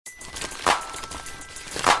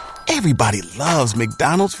Everybody loves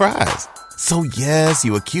McDonald's fries. So yes,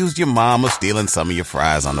 you accused your mom of stealing some of your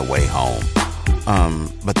fries on the way home.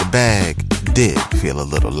 But the bag did feel a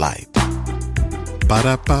little light.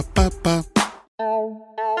 Ba-da-ba-ba-ba.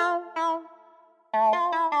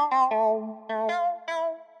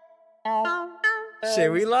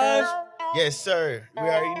 Shit, we live? Yes, sir. We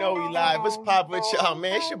already know we live. What's poppin' with y'all,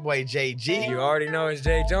 man? It's your boy JG. You already know it's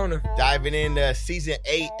Jay Jonah. Diving into season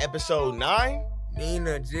 8, episode 9.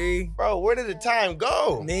 Nina, G. Bro, where did the time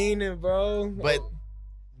go? Nina, bro. But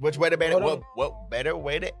which way to better? What better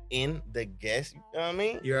way to end the guest? You know what I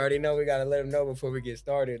mean? You already know we gotta let them know before we get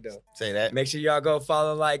started, though. Say that. Make sure y'all go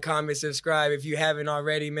follow, like, comment, subscribe. If you haven't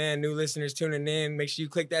already, man, new listeners tuning in, make sure you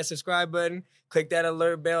click that subscribe button. Click that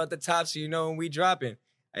alert bell at the top so you know when we dropping.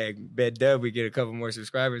 Hey, bet Dub we get a couple more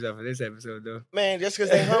subscribers off of this episode, though. Man, just because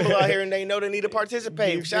they humble out here and they know they need to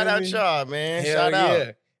participate. Shout out y'all, man. Hell Shout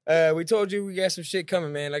out. yeah. We told you we got some shit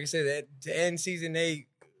coming, man. Like I said, to end season 8,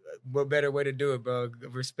 what better way to do it, bro?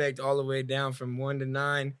 Respect all the way down from 1 to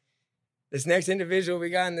 9. This next individual we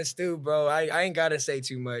got in the stew, bro, I ain't got to say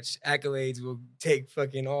too much. Accolades will take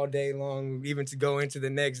fucking all day long, even to go into the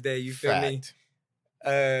next day, you feel me?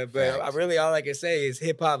 But all I can say is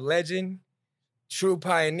hip-hop legend, true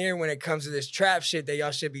pioneer when it comes to this trap shit that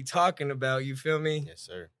y'all should be talking about, you feel me? Yes,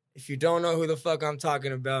 sir. If you don't know who the fuck I'm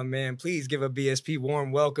talking about, man, please give a BSP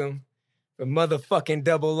warm welcome for motherfucking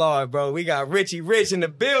Double R, bro. We got Richie Rich in the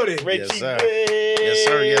building. Richie sir. Rich. Yes,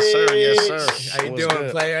 sir. Yes, sir. Yes, sir. How you What's doing,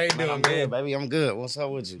 good? player? How you Man, doing, I'm man? good, baby. I'm good. What's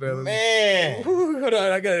up with you? Bro, Man. Hold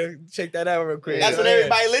on, I gotta check that out real quick. That's what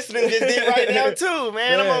everybody listening just did right now, too,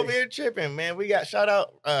 man. I'm Yeah. over here tripping, man. We got shout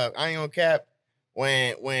out, I ain't gonna cap.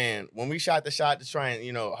 When we shot the shot to try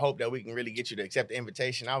and, hope that we can really get you to accept the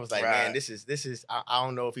invitation, I was like, Right. man, this is I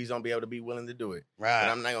don't know if he's gonna be able to be willing to do it. Right.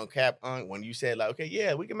 But I'm not gonna cap on when you said, like, okay,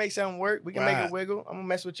 yeah, we can make something work, we can make Right. it wiggle. I'm gonna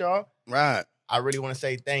mess with y'all. Right. I really want to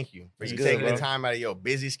say thank you for It's you good, taking bro. the time out of your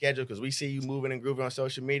busy schedule, because we see you moving and grooving on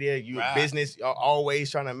social media. You Right. business, you're always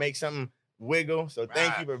trying to make something wiggle. So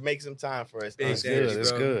thank Right. you for making some time for us. Big It's thanks, good. It's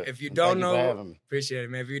bro. good. If you And don't thank you for know, having me. appreciate it,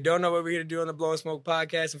 man. If you don't know what we're here to do on the Blow and Smoke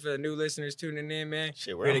podcast, and for the new listeners tuning in, man,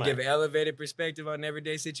 Shit, we're where here I'm to give at. an elevated perspective on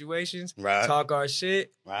everyday situations, Right. talk our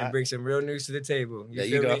shit, Right. and bring some real news to the table. You There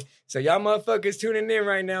feel you go. me? So y'all motherfuckers tuning in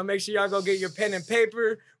right now, make sure y'all go get your pen and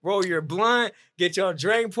paper, roll your blunt, get your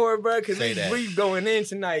drink poured, bro, because Say that. we going in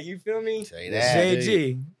tonight. You feel me? Say Yes, that.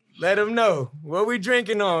 indeed. JG, let them know. What we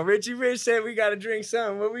drinking on? Richie Rich said we got to drink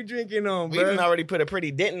something. What we drinking on, We bro? done already put a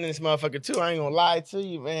pretty dent in this motherfucker too. I ain't gonna lie to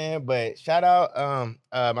you, man. But shout out,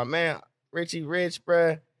 my man Richie Rich,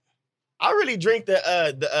 bruh. I really drink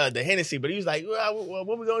the Hennessy, but he was like, well,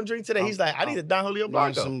 "What we gonna drink today?" He's like, "I need a Don Julio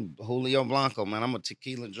Blanco. Blanco." Some Julio Blanco, man. I'm a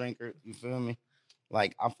tequila drinker. You feel me?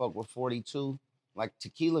 Like, I fuck with 42. Like,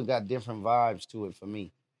 tequila got different vibes to it for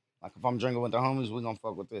me. Like, if I'm drinking with the homies, we gonna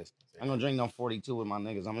fuck with this. I'm gonna drink no 42 with my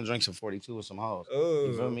niggas. I'm gonna drink some 42 with some hoes.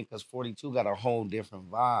 You feel me? Because 42 got a whole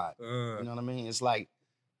different vibe. You know what I mean? It's like,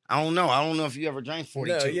 I don't know. I don't know if you ever drank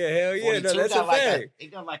 42. No, yeah, hell yeah. 42 No, that's a got like fact.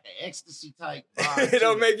 it got like an ecstasy type vibe. It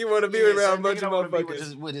don't to make you want to be Yeah, around a certain bunch nigga of don't wanna be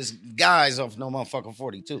motherfuckers. with his guys off no motherfucking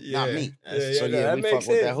 42. Not me. So no, yeah, that we makes fuck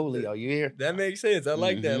with that sense. Julio. You hear? That makes sense. I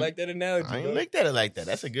like that. I Mhm. like that analogy. I ain't bro. looked at it like that.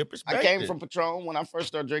 That's a good I perspective. came from Patron. When I first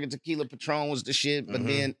started drinking tequila, Patron was the shit. But Mhm.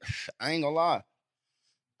 then, I ain't gonna lie,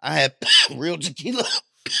 I had real tequila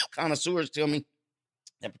connoisseurs tell me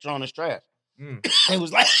that Patron is trash. Mm. It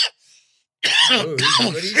was like, Ooh,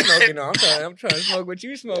 what are you smoking on? I'm trying to smoke what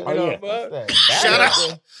you smoking Oh, yeah. on, bud. What's that? Shout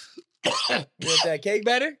Batter? out. You want that cake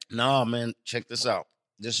batter? No, man, check this out.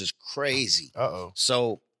 This is crazy. Uh-oh.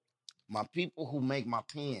 So, my people who make my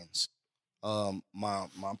pens,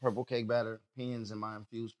 my purple cake batter pens and my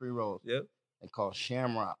infused pre-rolls, Yep. they call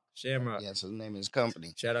Shamrock. Shamrock. Yeah, that's the name of his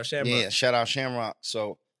company. Shout out Shamrock. Yeah, shout out Shamrock.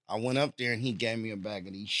 So I went up there and he gave me a bag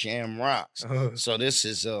of these Shamrocks. Oh, So this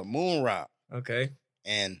is Moon Rock. okay.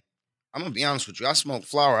 And I'm gonna be honest with you, I smoke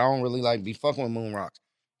flower. I don't really like be fucking with Moon Rocks.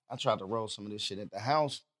 I tried to roll some of this shit at the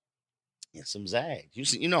house and some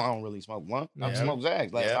Zags. You know I don't really smoke blunt. I Yeah. smoked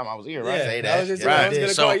Zags last Yeah. time I was here, Yeah, right? Say I was that. just Yeah, I was right.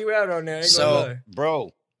 gonna So- call you out on that. I ain't gonna So, lie.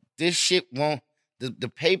 bro, this shit won't the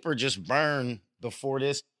paper just burned before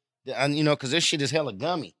this. And because this shit is hella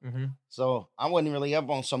gummy. Mhm. So I wasn't really up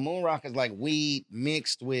on some Moon Rock is like weed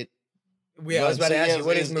mixed with Yeah, I was about to So, ask yeah, you,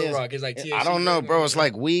 what is it's- Moon Rock? It's like THC. I don't know, flavor? bro. It's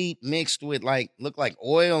like weed mixed with look like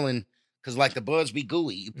oil and because like the buds be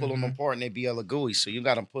gooey. You pull them Mhm. apart and they be hella gooey. So you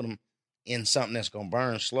got to put them in something that's gonna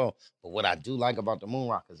burn slow. But what I do like about the Moon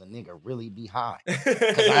Rock is a nigga really be high,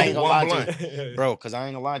 Because I ain't gonna lie to you. bro. Because I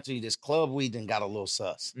ain't gonna lie to you, this club weed done got a little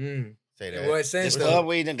sus. Mm. Say In that. what sense, This though? club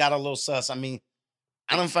weed done got a little sus. I mean,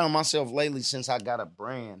 I done found myself lately since I got a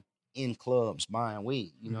brand in clubs buying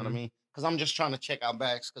weed. You know what I mean? Because I'm just trying to check out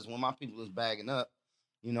bags. Because when my people is bagging up,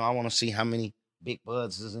 you know, I want to see how many big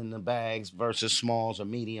buds is in the bags versus smalls or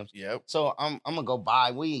mediums. Yep. So I'm gonna go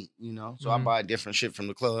buy weed, you know. So I buy different shit from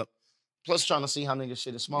the club. Plus trying to see how niggas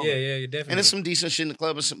shit is smoking. Yeah, you definitely. And there's some decent shit in the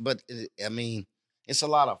club, but I mean, it's a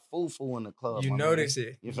lot of foo-foo in the club. You notice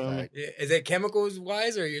it. You feel me? Yeah. Is it chemicals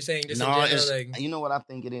wise, or you're saying just No, in general, it's, like you know what I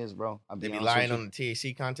think it is, bro? They be lying on the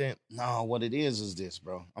THC content? No, what it is this,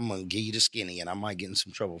 bro. I'm gonna give you the skinny, and I might get in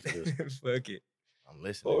some trouble for this. fuck it. I'm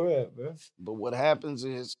listening. All right, bro. But what happens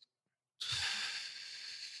is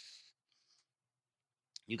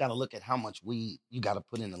you got to look at how much weed you got to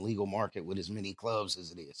put in the legal market with as many clubs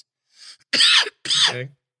as it is. Okay.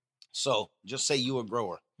 So just say you a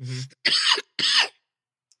grower. Mhm.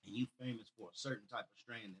 And you famous for a certain type of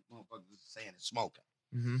strain that motherfuckers is saying is smoking.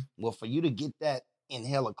 Mm-hmm. Well, for you to get that in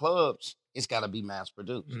hella clubs, it's got to be mass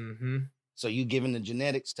produced. Mm-hmm. So you giving the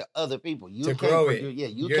genetics to other people. You To can't grow it. produce, yeah,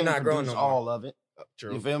 you You're can't not growing produce no more. all of it.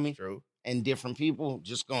 True. You feel me? True. And different people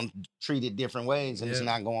just gonna treat it different ways, and it's Yeah.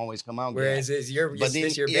 not gonna always come out. Whereas good. it's your, But then,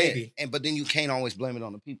 it's your yeah, baby. but then you can't always blame it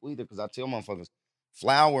on the people either, because I tell motherfuckers,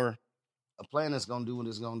 flower, a plant is gonna do what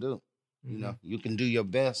it's gonna do. You know, you can do your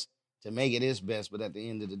best to make it its best, but at the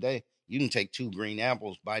end of the day, you can take 2 green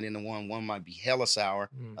apples, bite into one might be hella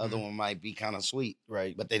sour, other one might be kind of sweet,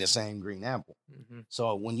 Right. but they the same green apple. Mm-hmm.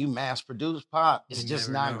 So when you mass produce pop, it's You just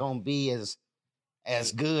never not know. gonna be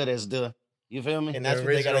as good as the, you feel me? And that's The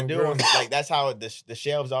what they gotta original do. growth. Like that's how the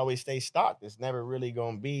shelves always stay stocked. It's never really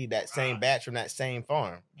gonna be that same batch from that same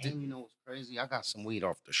farm. And you know what's crazy? I got some weed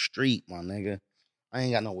off the street, my nigga. I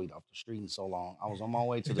ain't got no weed off the street in so long. I was on my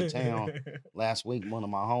way to the town last week. One of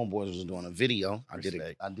my homeboys was doing a video. I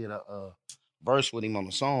did a verse with him on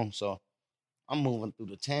the song. So I'm moving through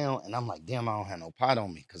the town, and I'm like, damn, I don't have no pot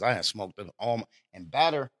on me, because I had smoked it all. And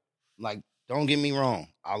batter, like, don't get me wrong,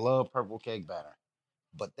 I love purple cake batter,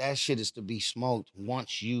 but that shit is to be smoked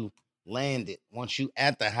once you land it, once you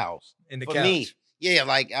at the house. In the For couch. me, yeah,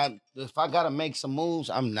 like if I gotta make some moves,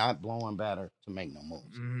 I'm not blowing batter to make no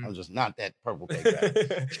moves. I'm just not that purple cake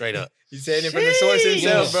batter. Straight up. You saying it from the source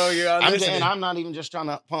himself, Yeah. bro. You're all I'm listening. saying I'm not even just trying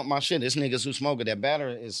to pump my shit. It's niggas who smoke it. That batter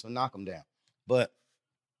is to knock them down. But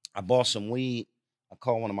I bought some weed. I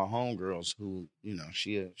called one of my homegirls who, you know,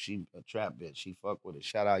 she a trap bitch. She fuck with it.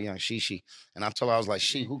 Shout out young Shishi. And I told her, I was like,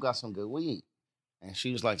 who got some good weed? And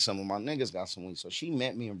she was like, some of my niggas got some weed. So she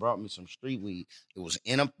met me and brought me some street weed. It was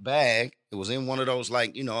in a bag. It was in one of those,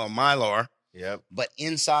 like, you know, a Mylar. Yep. But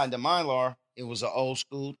inside the Mylar, it was an old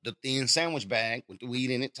school, the thin sandwich bag with the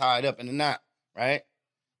weed in it tied up in a knot, right?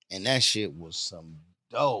 And that shit was some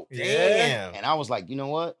dope. Damn. And I was like, you know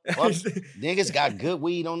what? Fuck, niggas got good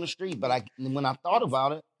weed on the street. But when I thought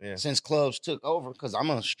about it, since clubs took over, because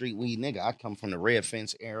I'm a street weed nigga. I come from the red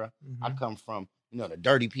fence era. I come from, you know, the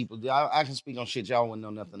dirty people. I can speak on shit y'all wouldn't know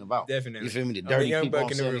nothing about. Definitely. You feel me? The I'm dirty the young people buck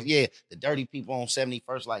on in the 70, room. yeah, the dirty people on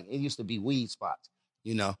 71st, like it used to be weed spots,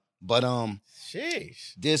 you know. But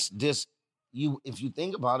Sheesh. this if you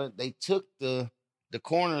think about it, they took the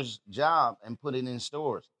corner's job and put it in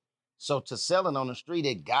stores. So to sell it on the street,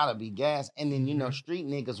 it gotta be gas. And then, you know, street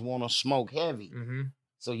niggas want to smoke heavy.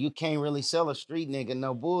 So you can't really sell a street nigga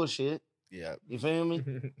no bullshit. Yeah. You feel me?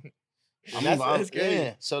 That's crazy.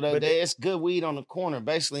 Yeah. So it's good weed on the corner.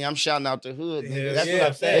 Basically, I'm shouting out the hood. Nigga. That's what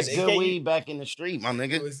I'm saying. It's good weed back in the street, my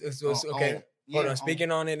nigga. Okay. Hold on.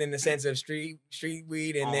 Speaking on it in the sense of street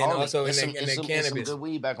weed, and then also in the cannabis. Some good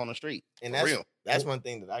weed back on the street. And For that's real. That's one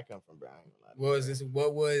thing that I come from, Brian.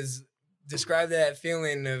 What was describe that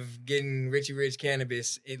feeling of getting Richie Rich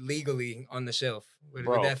cannabis legally on the shelf? What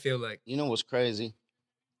Bro, did that feel like? You know what's crazy?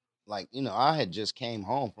 Like, you know, I had just came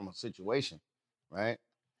home from a situation, right?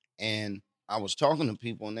 And I was talking to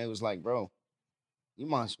people, and they was like, bro, you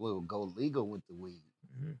might as well go legal with the weed.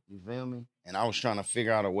 You feel me? And I was trying to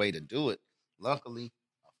figure out a way to do it. Luckily,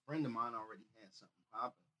 a friend of mine already had something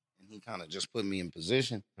popping, and he kind of just put me in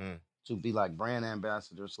position to be like brand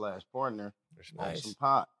ambassador / partner on some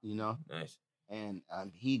pot, you know? Nice. And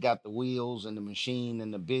he got the wheels and the machine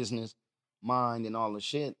and the business mind and all the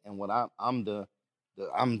shit. And what I'm the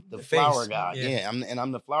flower guy. Yeah.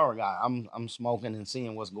 I'm the flower guy. I'm smoking and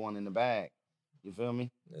seeing what's going in the bag. You feel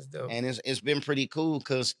me? That's dope. And it's been pretty cool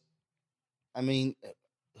because, I mean,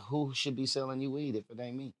 who should be selling you weed if it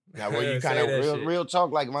ain't me? Now, where you kind Say of that real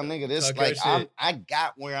talk, like my nigga. This Talk like your shit. I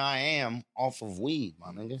got where I am off of weed, my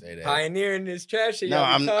nigga. say that. Pioneering this trash shit. No, y'all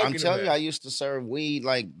be I'm talking telling you, about. I used to serve weed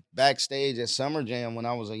like backstage at Summer Jam when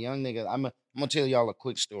I was a young nigga. I'm gonna tell y'all a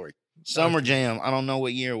quick story. Summer Jam, I don't know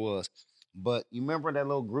what year it was, but you remember that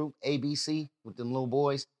little group ABC with them little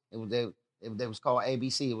boys? They They was called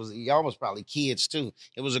ABC. It was y'all was probably kids too.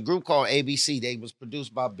 It was a group called ABC. They was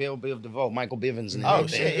produced by Bill DeVoe, Michael Bivens, and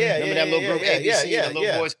everything. Shit, yeah, Remember that little group ABC, the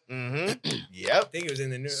little boys. Yep. I think it was in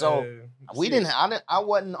the new. So I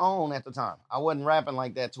wasn't on at the time. I wasn't rapping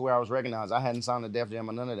like that to where I was recognized. I hadn't signed a Def Jam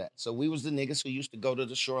or none of that. So we was the niggas who used to go to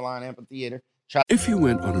the Shoreline Amphitheater. If you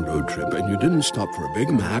went on a road trip and you didn't stop for a Big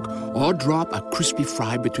Mac or drop a crispy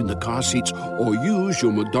fry between the car seats or use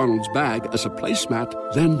your McDonald's bag as a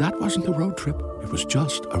placemat, then that wasn't a road trip. It was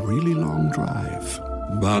just a really long drive.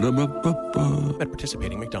 Ba-da-ba-ba-ba. At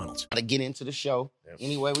participating McDonald's. To get into the show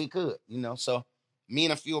any way we could, So me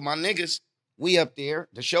and a few of my niggas, we up there.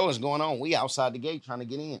 The show is going on. We outside the gate trying to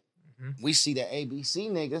get in. We see the ABC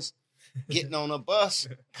niggas getting on a bus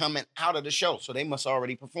coming out of the show. So they must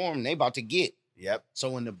already perform. They about to get. Yep. So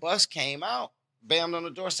when the bus came out, bammed on the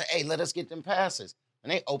door, said, "Hey, let us get them passes."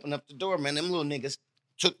 And they opened up the door, man. Them little niggas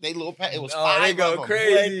took their little pass. It was 5 they go of them.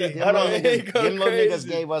 crazy. Them little niggas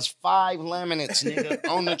gave us 5 laminates, nigga,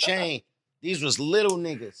 on the chain. These was little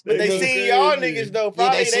niggas. But they seen y'all niggas though. Yeah,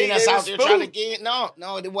 Probably they seen us out there trying to spooked. get in.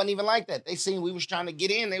 No, it wasn't even like that. They seen we was trying to get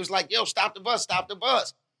in. They was like, "Yo, stop the bus, stop the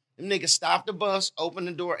bus." Them niggas stopped the bus, opened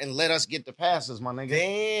the door, and let us get the passes, my nigga.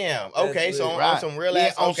 Damn. Okay, so Right. on some real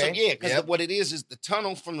ass. Okay. Because what it is the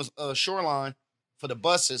tunnel from the shoreline for the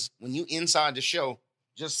buses. When you inside the show,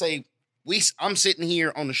 just say I'm sitting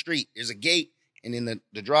here on the street. There's a gate, and then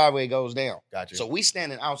the driveway goes down. Gotcha. So we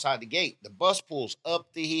standing outside the gate. The bus pulls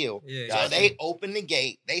up the hill. Yeah, so gotcha. they open the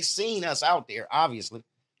gate. They seen us out there, obviously,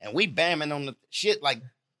 and we bamming on the shit like.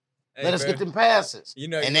 Hey, Let us bro. get them passes. You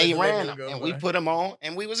know, and they ran them, and we put them on,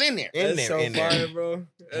 and we was in there. That's so fire, bro.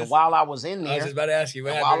 And while I was in I was there, just about to ask you.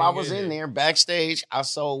 while I was in there backstage, I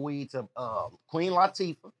sold weed to Queen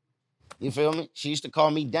Latifah. You feel me? She used to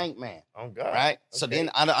call me Dank Man. Oh God. Right? So Okay. then,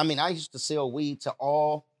 I used to sell weed to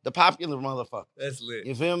all the popular motherfuckers. That's lit.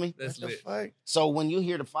 You feel me? That's lit. Fuck? So when you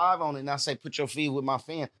hear the 5 on it, and I say put your feet with my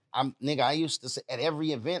fan, I used to say at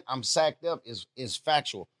every event I'm sacked up is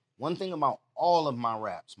factual. One thing about all of my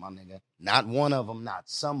raps, my nigga, not one of them, not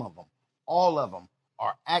some of them, all of them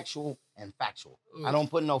are actual and factual. Ooh. I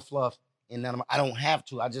don't put no fluff in none of them. I don't have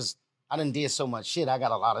to. I done did so much shit. I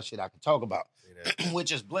got a lot of shit I can talk about,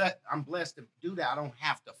 which is blessed. I'm blessed to do that. I don't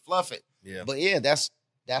have to fluff it. Yeah. But yeah, that's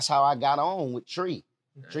how I got on with Tree.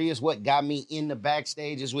 Nice. Tree is what got me in the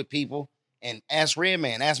backstages with people. And ask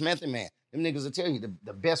Redman, ask Method Man. Them niggas will tell you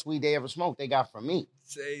the best weed they ever smoked, they got from me.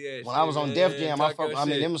 Say that When shit, I was on man. Def Jam, Talk your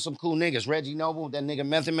shit. them were some cool niggas. Reggie Noble, that nigga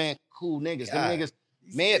Method Man, cool niggas. God. Them niggas,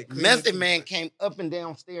 You man, said Queen Method Latifah. Man came up and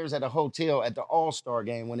down stairs at a hotel at the All-Star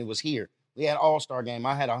game when it was here. We had All-Star game.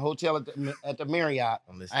 I had a hotel at the Marriott.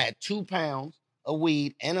 I'm listening. I had 2 pounds of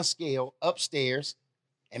weed and a scale upstairs.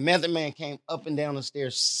 And Method Man came up and down the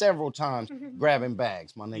stairs several times grabbing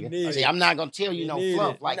bags, my You nigga. need See, it. I'm not gonna tell you You no need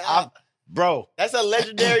fluff. it. Like Nah. bro. That's a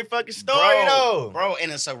legendary fucking story, though. Bro, and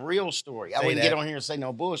it's a real story. I Say wouldn't that. get on here and say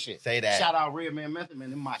no bullshit. Say that. Shout out Real Man Method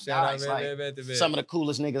Man. Them my Shout out, guys. man, Like man, Method Man. some of the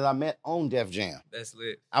coolest niggas I met on Def Jam. That's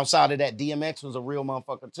lit. Outside of that, DMX was a real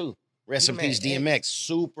motherfucker too. Rest in peace, DMX.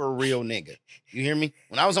 Super real nigga. You hear me?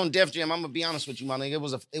 When I was on Def Jam, I'm gonna be honest with you, my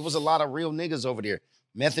nigga. It was a lot of real niggas over there.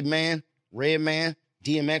 Method Man, Redman,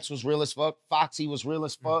 DMX was real as fuck. Foxy was real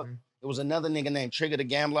as fuck. Mhm. It was another nigga named Trigger the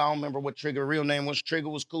Gambler. I don't remember what Trigger real name was. Trigger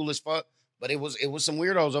was cool as fuck. But it was some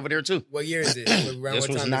weirdos over there too. What year is it? Around This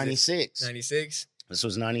what was time 96. 96. This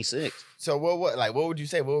was 96. So what would you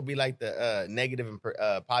say? What would be like the negative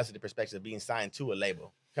and positive perspective of being signed to a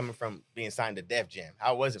label, coming from being signed to Def Jam?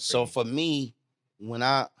 How was it for So you? for me, when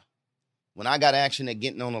I got action at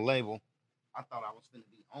getting on a label, I thought I was finna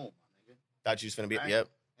be on, my nigga. Thought you was gonna be Right. yep.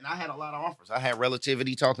 And I had a lot of offers. I had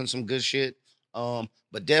Relativity talking some good shit.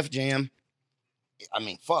 But Def Jam, I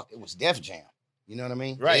mean, fuck, it was Def Jam. You know what I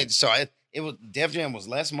mean? Right. It was Def Jam was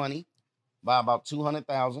less money by about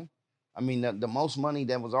 200,000. I mean, the most money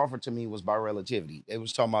that was offered to me was by Relativity. They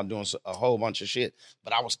was talking about doing a whole bunch of shit.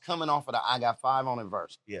 But I was coming off of the I Got 5 on it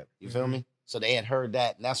verse. Yeah. You feel me? So they had heard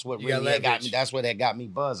that, and that's what You got really got leverage. me. That's what that got me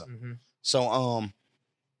buzzing. Mm-hmm. So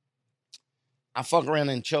I fuck around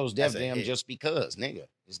and chose Def That's a Jam hit. just because, nigga.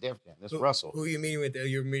 It's Def Jam. That's Russell. Who you meeting with?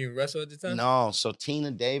 You were meeting Russell at the time? No, so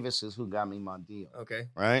Tina Davis is who got me my deal. Okay.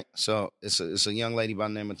 Right? So it's a young lady by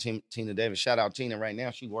the name of Tina Davis. Shout out Tina right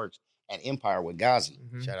now. She works at Empire with Ghazi.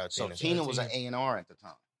 Mhm. Shout out So Tina. Tina was an A&R at the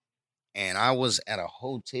time. And I was at a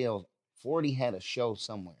hotel. 40 had a show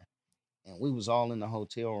somewhere. And we was all in the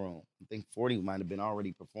hotel room. I think 40 might have been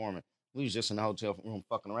already performing. We was just in the hotel room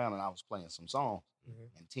fucking around, and I was playing some songs.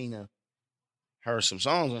 Mhm. And Tina heard some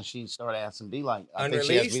songs, and she started asking me, like, I think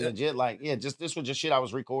she asked me Unreleased? legit, like, yeah, this was just shit I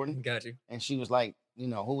was recording. Got you. And she was like, you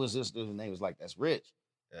know, who is this dude? And they was like, that's Rich.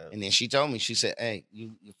 Yeah. And then she told me, she said, hey,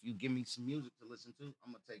 if you give me some music to listen to,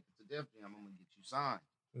 I'm going to take it to Def Jam. I'm going to get you signed.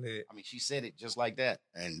 Lit. I mean, she said it just like that.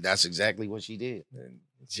 And that's exactly what she did.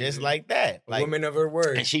 Just like that. A woman of her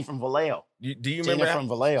word. And she from Vallejo. Do you Tina remember from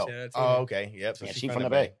Vallejo. Shout out to Oh, her. okay. Yep. So Yeah, she she from the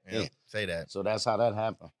Bay. Yeah. Say that. So that's how that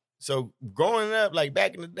happened. So growing up, like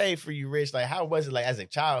back in the day for you, Rich, like how was it like as a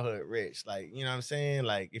childhood, Rich? Like, you know what I'm saying?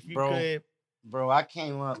 Like if you could. Bro, I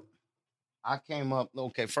came up,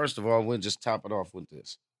 okay, first of all, we'll just top it off with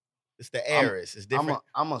this. It's the heiress. It's different.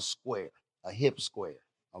 I'm a square, a hip square,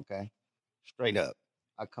 okay? Straight up.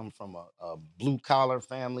 I come from a blue-collar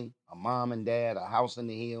family, a mom and dad, a house in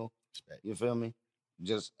the hill. Respect. You feel me?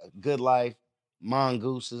 Just a good life,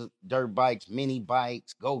 mongooses, dirt bikes, mini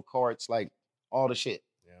bikes, go-karts, like all the shit.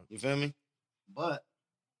 Yeah. You feel me? But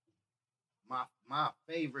my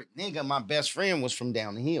favorite nigga, my best friend was from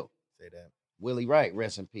down the hill. Say that. Willie Wright,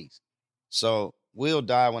 rest in peace. So Will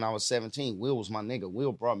died when I was 17. Will was my nigga.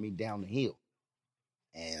 Will brought me down the hill.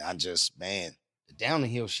 And I just, man, the down the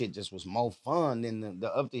hill shit just was more fun than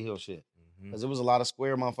the up the hill shit. Because there was a lot of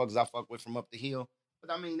square motherfuckers I fuck with from up the hill.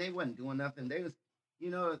 But I mean, they wasn't doing nothing. They was,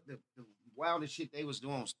 the wildest shit they was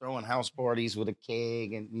doing was throwing house parties with a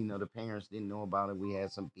keg. And, the parents didn't know about it. We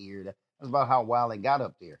had some beer. That's about how wild it got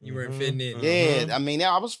up there. You weren't fitting in. Yeah, I mean,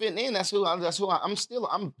 I was fitting in.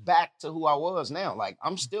 I'm back to who I was now. Like,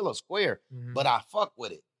 I'm still a square, but I fuck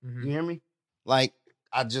with it. You hear me? Like,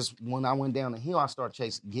 when I went down the hill, I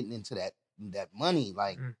started getting into that money,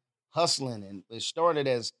 like hustling. And it started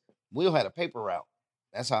as Will had a paper route.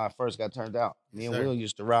 That's how I first got turned out. Me and Will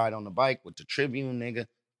used to ride on the bike with the Tribune, nigga,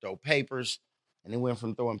 throw papers. And it went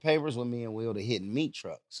from throwing papers with me and Will to hitting meat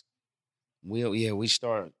trucks. We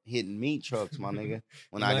started hitting meat trucks, my nigga.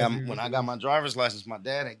 When I got my driver's license, my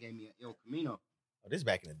dad had gave me an El Camino. Oh, this is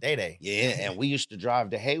back in the day. Yeah, and we used to drive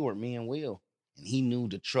to Hayward, me and Will. And he knew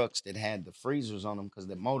the trucks that had the freezers on them because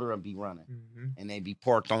the motor would be running. And they'd be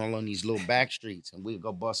parked all on these little back streets. And we'd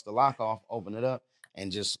go bust the lock off, open it up, and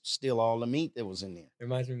just steal all the meat that was in there.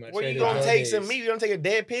 Reminds me of my Where you Trader gonna Joe's take days. some meat? You gonna take a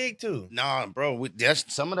dead pig too? Nah, bro,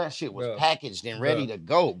 some of that shit was Bro. packaged and ready to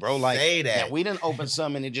go, bro. Like, Say that. now, we didn't open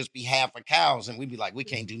some and it just be half of cows, and we'd be like, we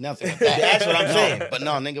can't do nothing with that. That's what I'm No, saying. But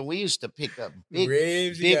no, nigga, we used to pick up big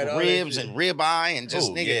Ribs, you got all that ribs shit. and ribeye and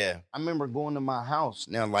just, Oh, nigga. yeah. I remember going to my house.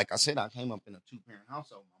 Now, like I said, I came up in a 2-parent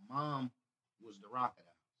household. My mom was the rocket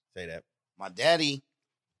house. Say that. My daddy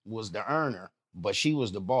was the earner, but she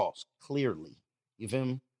was the boss, clearly. You feel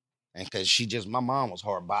me? And because my mom was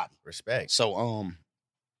hard body. Respect. So,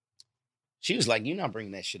 she was like, you're not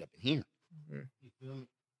bringing that shit up in here. Mhm. You feel me?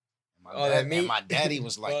 That meat. And my daddy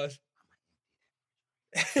was like, Boss.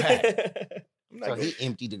 so he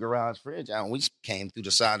emptied the garage fridge out, and we came through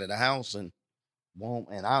the side of the house and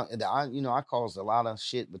I caused a lot of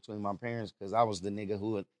shit between my parents because I was the nigga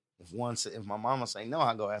who would, if my mama say no,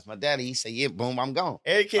 I go ask my daddy. He say, yeah, boom, I'm gone.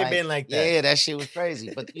 Every kid been like that. Yeah, that shit was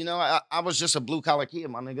crazy. But I was just a blue collar kid,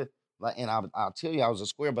 my nigga. Like, and I'll tell you, I was a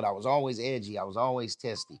square, but I was always edgy. I was always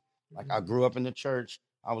testy. Like, I grew up in the church.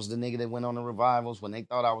 I was the nigga that went on the revivals when they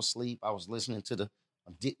thought I was asleep. I was listening to the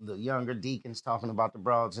younger deacons talking about the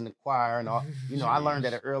broads in the choir and all. I learned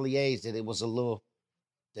at an early age that it was a little,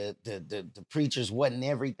 the preachers wasn't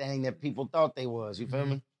everything that people thought they was. You feel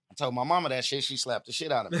me? I told my mama that shit. She slapped the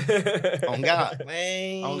shit out of me. On God.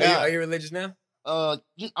 Man. On Are God. you religious now?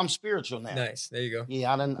 I'm spiritual now. Nice. There you go.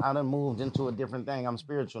 Yeah, I done moved into a different thing. I'm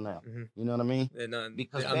spiritual now. You know what I mean? Yeah, no,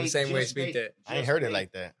 Because I'm the same way. just Speak that. I ain't heard it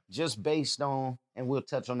like that. Just based on, and we'll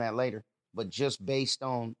touch on that later, but just based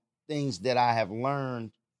on things that I have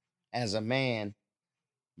learned as a man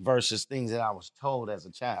versus things that I was told as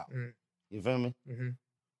a child. You feel me?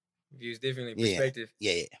 Views differently. Yeah. Perspective.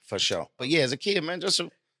 Yeah, for sure. But yeah, as a kid, man, just a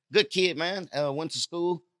good kid, man. Went to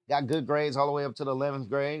school, got good grades all the way up to the 11th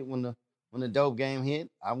grade. When the dope game hit,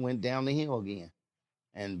 I went down the hill again.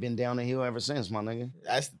 And been down the hill ever since, my nigga.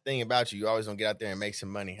 That's the thing about you. You always gonna get out there and make some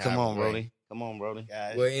money. Come on, however way. Brody. Come on, Brody.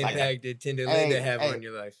 Guys. What impact did Tender Linda have hey. on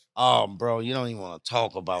your life? Oh, bro, you don't even want to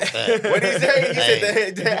talk about that. What did he say? He Hey.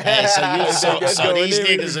 said that. So these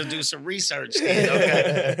going in. niggas will do some research then,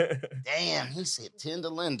 okay? Damn, he said Tender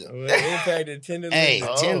Linda. What impact did Tender Linda? Hey,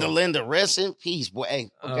 Oh. Tender Linda, rest in peace, boy. Hey,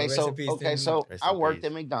 okay, rest in peace, Tender so Rest I in worked peace.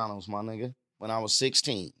 at McDonald's, my nigga, when I was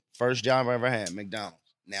 16. First job I ever had,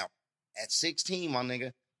 McDonald's. Now, at 16, my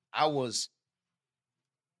nigga, I was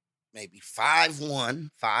maybe 5'1",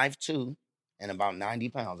 5'2", and about 90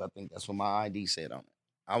 pounds. I think that's what my ID said on it.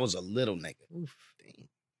 I was a little nigga. Oof. Damn.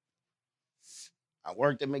 I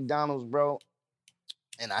worked at McDonald's, bro,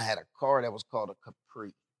 and I had a car that was called a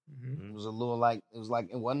Capri. It was a little it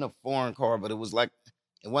wasn't a foreign car, but it wasn't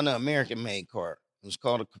an American-made car. It was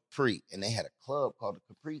called a Capri, and they had a club called the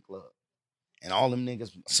Capri Club. And all them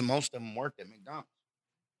niggas, so most of them worked at McDonald's.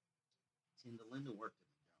 Linda worked at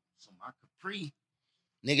McDonald's. So my Capri,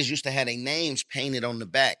 niggas used to have their names painted on the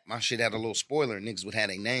back. My shit had a little spoiler. Niggas would have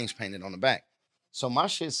their names painted on the back. So my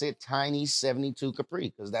shit said Tiny 72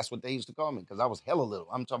 Capri, because that's what they used to call me, because I was hella little.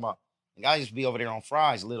 I'm talking about, the guy used to be over there on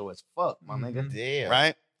fries, little as fuck, my nigga. Yeah.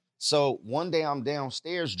 Right? So one day I'm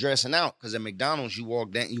downstairs dressing out, because at McDonald's, you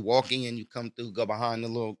walk in, you come through, go behind the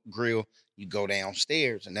little grill, you go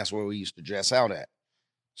downstairs, and that's where we used to dress out at.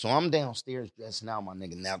 So I'm downstairs dressing out, my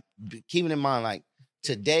nigga. Now, keeping in mind, like,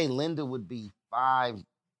 today, Linda would be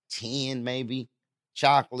 5'10", maybe,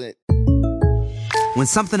 chocolate. When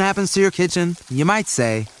something happens to your kitchen, you might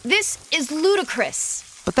say, "This is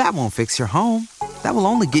ludicrous." but that won't fix your home. That will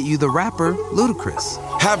only get you the rapper,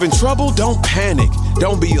 Ludacris. Having trouble? Don't panic.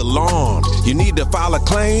 Don't be alarmed. You need to file a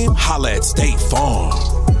claim? Holla at State Farm.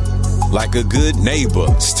 Like a good neighbor,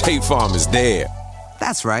 State Farm is there.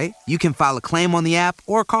 That's right. You can file a claim on the app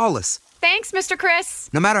or call us. Thanks, Mr. Chris.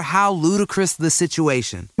 No matter how ludicrous the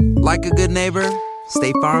situation, like a good neighbor,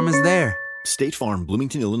 State Farm is there. State Farm,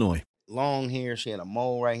 Bloomington, Illinois. Long hair. She had a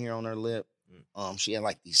mole right here on her lip. She had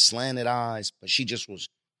like these slanted eyes, but she just was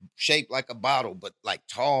shaped like a bottle, but like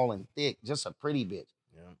tall and thick, just a pretty bitch.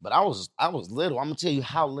 Yeah. But I was little. I'm gonna tell you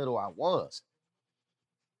how little I was.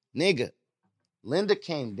 Nigga, Linda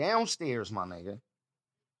came downstairs, my nigga,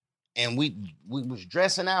 and we was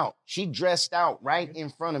dressing out. She dressed out right in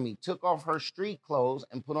front of me, took off her street clothes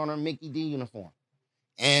and put on her Mickey D uniform.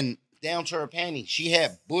 And down to her panties, she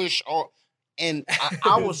had bush all. And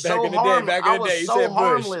I was so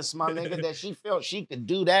harmless, my nigga, that she felt she could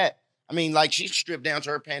do that. I mean, like, she stripped down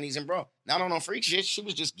to her panties and bro. Not on no freak shit. She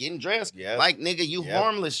was just getting dressed. Yep. Like, nigga, you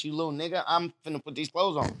harmless, you little nigga. I'm finna put these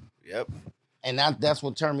clothes on. Yep. And that's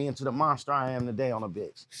what turned me into the monster I am today on a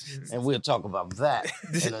bitch. And we'll talk about that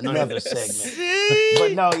in another segment.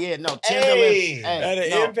 But no, Timberland.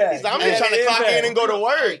 Hey, impact. He's like, I'm just trying to clock in and go to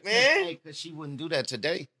work, man. Because she wouldn't do that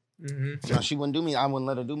today. Mm-hmm. No, she wouldn't do me. I wouldn't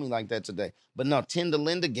let her do me like that today. But no, Tinder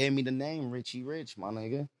Linda gave me the name Richie Rich, my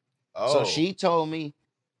nigga. Oh. So she told me,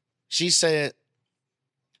 she said,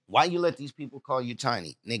 why you let these people call you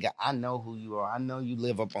Tiny? Nigga, I know who you are. I know you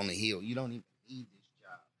live up on the hill. You don't even need this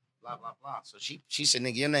job. Blah, blah, blah. So she said,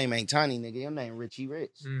 nigga, your name ain't Tiny, nigga. Your name Richie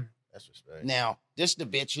Rich. That's respect. Now, this the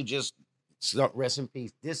bitch who just, rest in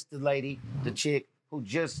peace, this the lady, the chick, who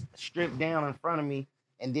just stripped down in front of me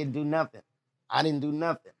and didn't do nothing. I didn't do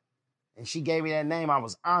nothing. And she gave me that name. I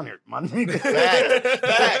was honored, my nigga.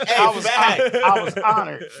 Fact. I was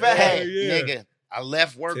honored. Hey, nigga, I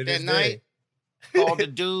left work that night, called the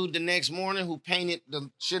dude the next morning who painted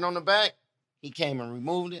the shit on the back. He came and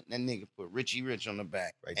removed it. And that nigga put Richie Rich on the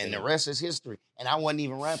back. Right and the rest is history. And I wasn't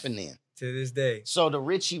even rapping then. To this day. So the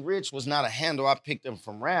Richie Rich was not a handle I picked up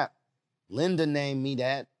from rap. Linda named me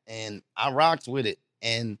that, and I rocked with it.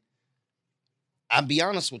 And I'll be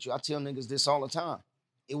honest with you, I tell niggas this all the time.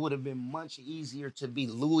 It would have been much easier to be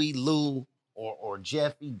Louie Lou or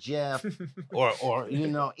Jeffy Jeff or you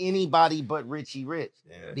know, anybody but Richie Rich.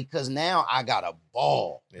 Yeah. Because now I got a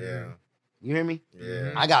ball. Yeah. You hear me?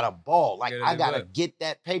 Yeah. I got a ball. Like, I got to get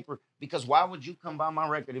that paper, because why would you come buy my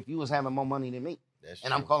record if you was having more money than me? That's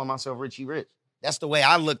and true. I'm calling myself Richie Rich. That's the way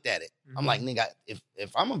I looked at it. I'm like, nigga, if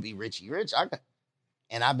I'm going to be Richie Rich, I got.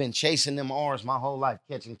 And I've been chasing them R's my whole life,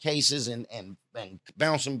 catching cases and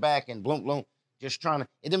bouncing back and bloom, bloom. Just trying to,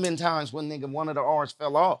 it done been times when, nigga, one of the R's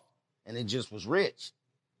fell off and it just was Rich,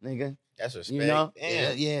 nigga. That's respect. You know?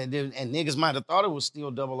 Yeah, and niggas might have thought it was still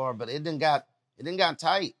double R, but it done got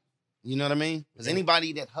tight. You know what I mean? Because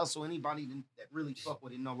anybody that hustle, anybody that really fuck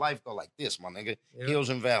with it, no life go like this, my nigga. Yep. Hills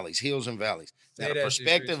and valleys. Now, the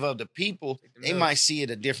perspective of the people, they might see it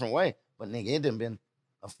a different way. But, nigga, it done been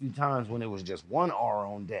a few times when it was just one R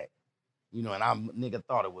on deck. You know, and nigga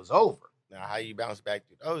thought it was over. Now, how you bounce back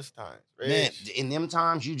through those times? Rich. Man, in them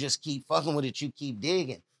times, you just keep fucking with it. You keep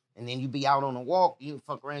digging. And then you be out on a walk. You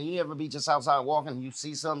fuck around. You ever be just outside walking and you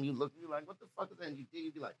see something, you look, you like, what the fuck is that? And you dig,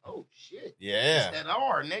 you be like, oh, shit. Yeah. It's that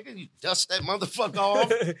R, nigga. You dust that motherfucker off.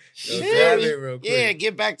 Real quick. Yeah,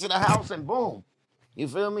 get back to the house and boom. You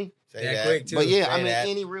feel me? Say that. Quick, too. But yeah, Say I mean, that.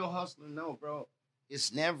 any real hustler know, bro,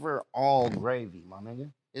 it's never all gravy, my nigga.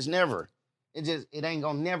 It's never. It ain't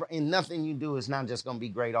gonna never, and nothing you do is not just gonna be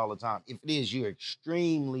great all the time. If it is, you're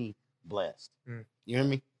extremely blessed. You hear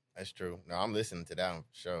me? That's true. No, I'm listening to that one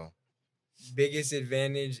for sure. Biggest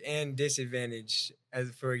advantage and disadvantage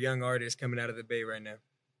for a young artist coming out of the Bay right now?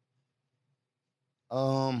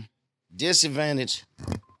 Disadvantage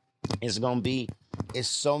is gonna be, it's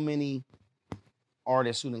so many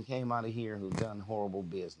artists who done came out of here who've done horrible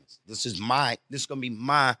business. This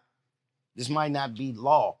might not be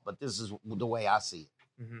law, but this is the way I see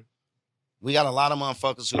it. We got a lot of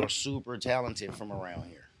motherfuckers who are super talented from around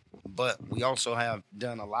here. But we also have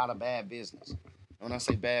done a lot of bad business. When I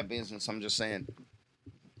say bad business, I'm just saying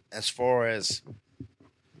as far as,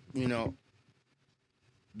 you know,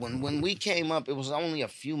 when we came up, it was only a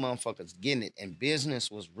few motherfuckers getting it, and business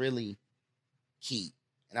was really key.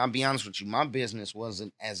 And I'll be honest with you, my business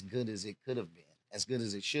wasn't as good as it could have been, as good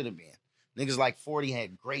as it should have been. Niggas like 40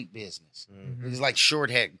 had great business. Niggas like Short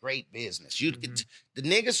had great business. The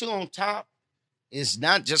niggas who on top is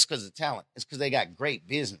not just because of talent. It's because they got great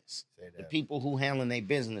business. The people who handling their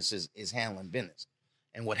business is handling business.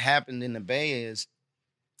 And what happened in the Bay is,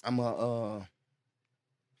 I'm gonna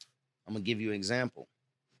give you an example.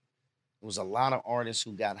 There was a lot of artists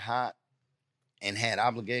who got hot and had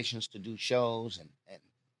obligations to do shows and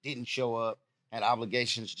didn't show up, had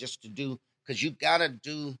obligations just to do, because you got to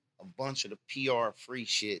do a bunch of the PR free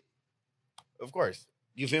shit. Of course.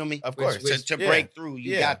 You feel me? Of course. To break through,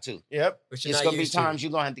 you got to. Yep. It's going to be times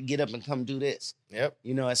you're going to have to get up and come do this. Yep.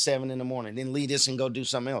 You know, at 7 a.m, then leave this and go do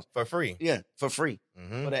something else. For free. Yeah, for free.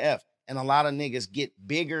 For the F. And a lot of niggas get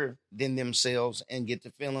bigger than themselves and get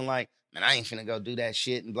to feeling like, man, I ain't finna go do that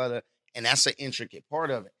shit and blah, blah. And that's an intricate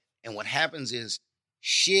part of it. And what happens is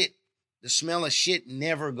the smell of shit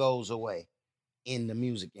never goes away in the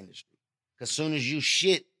music industry. Because soon as you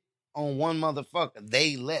shit on one motherfucker,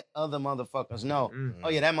 they let other motherfuckers know, oh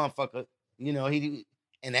yeah, that motherfucker, you know,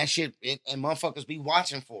 and that shit, and motherfuckers be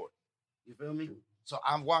watching for it. You feel me? So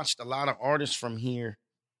I've watched a lot of artists from here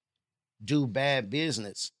do bad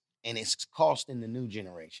business, and it's costing the new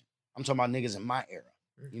generation. I'm talking about niggas in my era.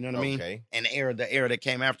 You know what I mean? Okay. And the era that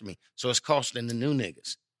came after me. So it's costing the new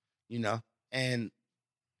niggas, you know? And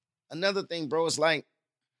another thing, bro, is like,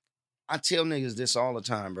 I tell niggas this all the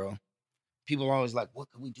time, bro. People are always like,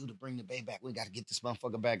 what can we do to bring the Bay back? We got to get this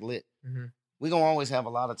motherfucker back lit. We going to always have a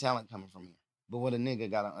lot of talent coming from here. But what a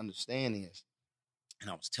nigga got to understand is,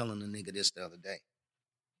 and I was telling a nigga this the other day,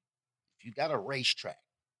 if you got a racetrack,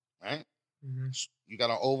 right? You got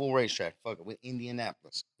an oval racetrack, fuck it, with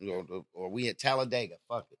Indianapolis, or we at Talladega,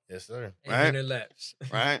 fuck it. Yes, sir. Right?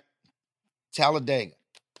 Right? Talladega.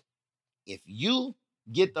 If you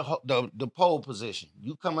get the pole position,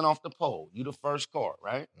 you coming off the pole, you the first car,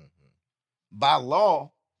 right? By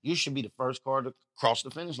law, you should be the first car to cross the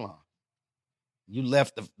finish line. You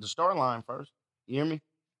left the start line first. You hear me?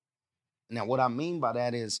 Now, what I mean by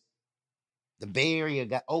that is the Bay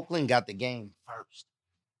Area Oakland got the game first.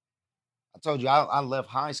 I told you, I left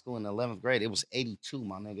high school in the 11th grade. It was 82,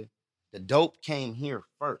 my nigga. The dope came here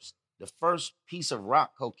first. The first piece of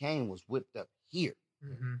rock cocaine was whipped up here.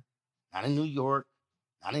 Not in New York,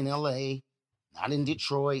 not in L.A., not in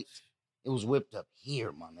Detroit. It was whipped up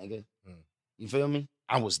here, my nigga. You feel me?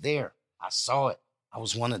 I was there. I saw it. I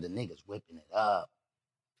was one of the niggas whipping it up.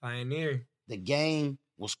 Pioneer. The game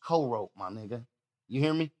was co-wrote, my nigga. You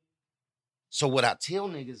hear me? So what I tell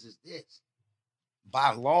niggas is this.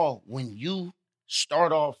 By law, when you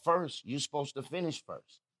start off first, you're supposed to finish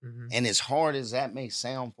first. And as hard as that may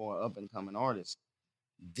sound for an up-and-coming artist,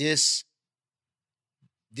 this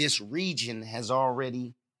region has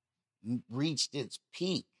already reached its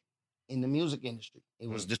peak in the music industry. It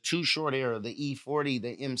was the Too Short era, the E40,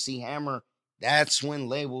 the MC Hammer. That's when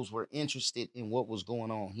labels were interested in what was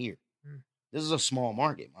going on here. This is a small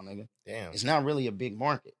market, my nigga. Damn. It's not really a big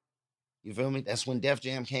market. You feel me? That's when Def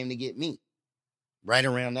Jam came to get me. Right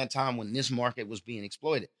around that time when this market was being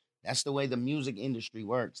exploited. That's the way the music industry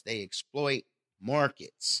works. They exploit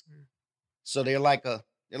markets. So they're like a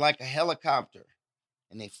helicopter,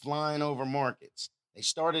 and they flying over markets. They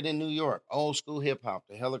started in New York, old school hip hop.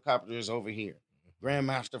 The helicopter is over here.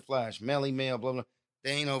 Grandmaster Flash, Melly Mel, blah, blah.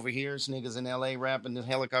 They ain't over here. It's niggas in LA rapping. The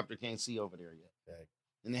helicopter can't see over there yet.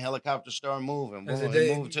 And the helicopter start moving. Boom,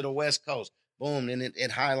 it moved to the West Coast. Boom, then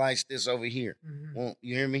it highlights this over here. Boom,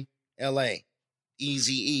 you hear me? LA.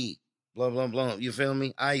 Eazy-E, blah, blah, blah. You feel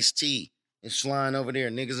me? Ice-T is flying over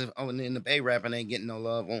there. Niggas in the Bay rapping ain't getting no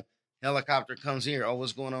love. Helicopter comes here. Oh,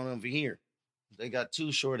 what's going on over here? They got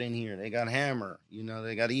Too Short in here. They got Hammer. You know,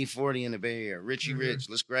 they got E40 in the Bay Area. Richie Rich.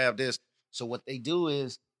 Let's grab this. So what they do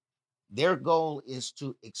is their goal is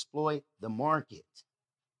to exploit the market.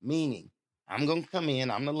 Meaning, I'm going to come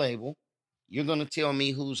in. I'm the label. You're going to tell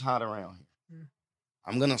me who's hot around here.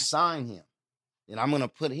 I'm going to sign him. Then I'm going to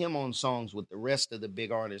put him on songs with the rest of the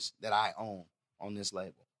big artists that I own on this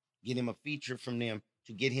label. Get him a feature from them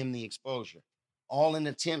to get him the exposure. All in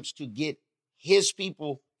attempts to get his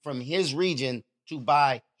people from his region to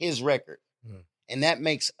buy his record. And that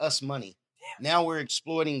makes us money. Now we're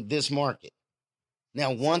exploiting this market.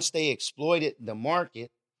 Now, once they exploited the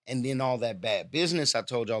market and then all that bad business I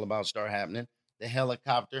told y'all about start happening, the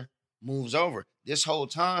helicopter moves over. This whole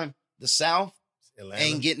time, the South Atlanta.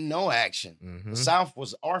 ain't getting no action. Mhm. The South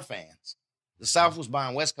was our fans. The South was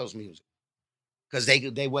buying West Coast music because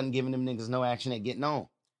they wasn't giving them niggas no action. They getting on,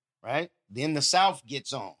 right? Then the South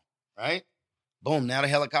gets on, right? Boom, now the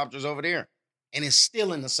helicopter's over there. And it's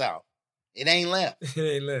still in the South. It ain't left. It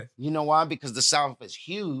ain't left. You know why? Because the South is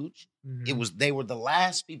huge. Mhm. They were the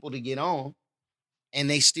last people to get on, and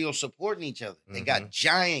they still supporting each other. They got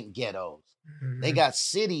giant ghettos. Mhm. They got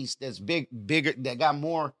cities that's bigger, that got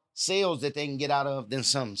more sales that they can get out of than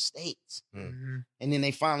some states. Mhm. And then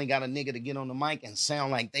they finally got a nigga to get on the mic and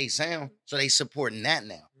sound like they sound. So they supporting that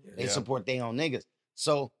now. They support their own niggas.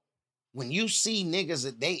 So when you see niggas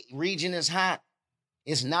that they region is hot,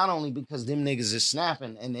 it's not only because them niggas is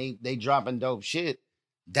snapping and they dropping dope shit.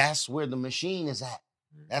 That's where the machine is at.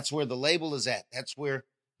 That's where the label is at. That's where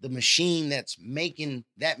the machine that's making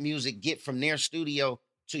that music get from their studio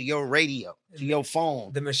to your radio, to your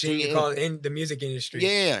phone. The machine you call in the music industry.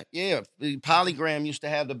 Yeah. Polygram used to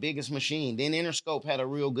have the biggest machine. Then Interscope had a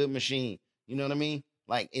real good machine. You know what I mean?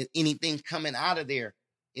 Like anything coming out of there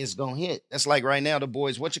is gonna hit. That's like right now, the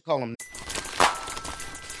boys, what you call them?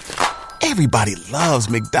 Everybody loves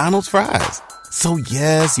McDonald's fries. So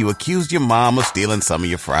yes, you accused your mom of stealing some of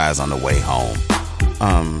your fries on the way home.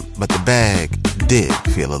 But the bag did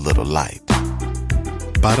feel a little light.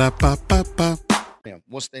 Ba-da-ba-ba-ba.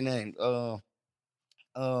 What's their name? The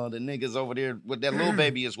niggas over there with that little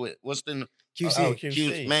baby is with. What's the QC.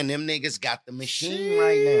 QC. Man, them niggas got the machine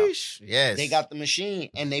right now. Yes. They got the machine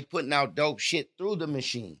and they putting out dope shit through the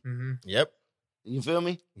machine. Mm-hmm. Yep. You feel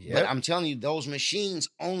me? Yep. But I'm telling you, those machines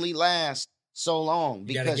only last so long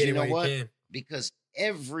because you know what? Because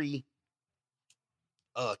every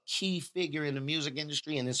key figure in the music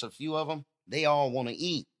industry, and there's a few of them, they all want to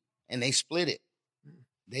eat and they split it.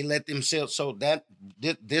 They let themselves, so that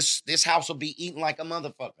this house will be eating like a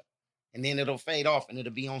motherfucker, and then it'll fade off and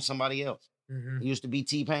it'll be on somebody else. Mm-hmm. It used to be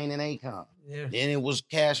T-Pain and Akon. Yeah. Then it was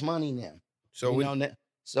Cash Money now. So you know,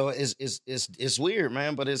 so it's weird,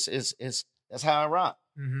 man. But it's that's how I rock.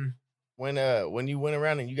 Mm-hmm. When you went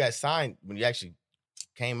around and you got signed, when you actually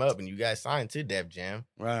came up and you got signed to Def Jam,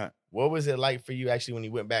 Right. what was it like for you actually when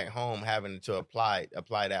you went back home having to apply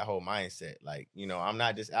that whole mindset? Like, you know, I'm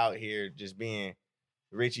not just out here just being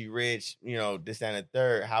Richie Rich, you know, this, that, and the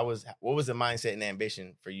third. What was the mindset and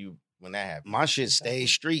ambition for you when that happened? My shit stayed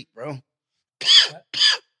street, bro.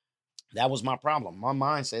 That was my problem. My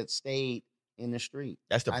mindset stayed in the street.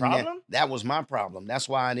 That's the problem? That was my problem. That's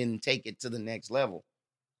why I didn't take it to the next level.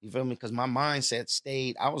 You feel me? Because my mindset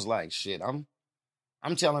stayed. I was like, shit,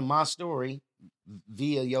 I'm telling my story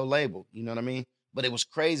via your label. You know what I mean? But it was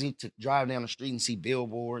crazy to drive down the street and see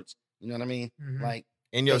billboards. You know what I mean? Mm-hmm. Like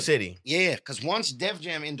in your city. Yeah, because once Def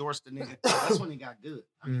Jam endorsed the nigga, that's when it got good.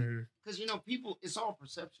 I mean, because you know, people, it's all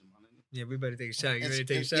perception, my nigga. Yeah, we better take a shot. You ready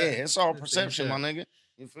to take a shot? Yeah, it's all perception, my nigga.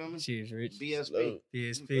 You feel me? Cheers, Rich. BSP.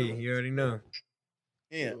 BSP. You already know.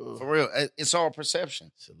 Yeah, for real. It's all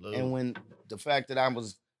perception. Salute. And when the fact that I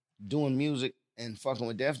was doing music and fucking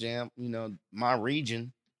with Def Jam, you know, my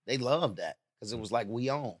region, they loved that because it was like we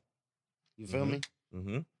own. You feel me?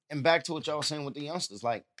 Mm-hmm. And back to what y'all saying with the youngsters,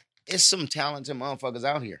 like, it's some talented motherfuckers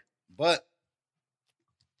out here. But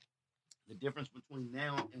the difference between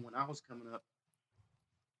now and when I was coming up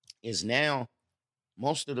is now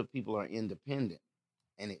most of the people are independent.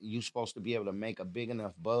 And you're supposed to be able to make a big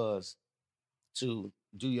enough buzz to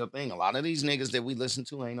do your thing. A lot of these niggas that we listen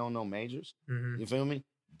to ain't on no majors. Mm-hmm. You feel me?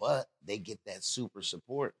 But they get that super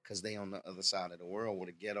support because they on the other side of the world where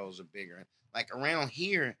the ghettos are bigger. Like around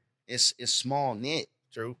here, it's small knit.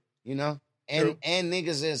 True. You know? And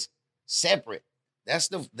niggas is separate.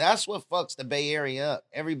 That's what fucks the Bay Area up.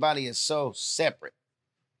 Everybody is so separate.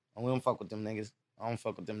 And we don't fuck with them niggas. I don't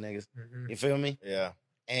fuck with them niggas. Mm-hmm. You feel me? Yeah.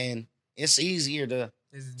 And it's easier to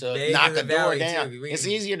big knock as a a door valley, down. too. It's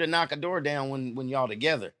easier to knock a door down when y'all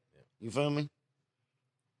together. You feel me?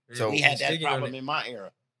 So we had that Speaking of problem it- in my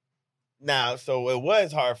era. Now, so it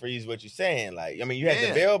was hard for you is what you're saying. Like, I mean, you had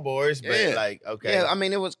the billboards, but Yeah. like, okay. Yeah, I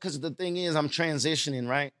mean, it was because the thing is, I'm transitioning,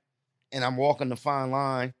 right? And I'm walking the fine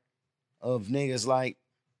line of niggas like,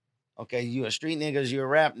 okay, you a street nigga, you a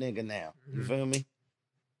rap nigga now. You feel me?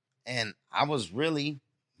 And I was really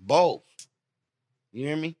both. You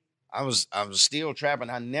hear me? I was still trapping.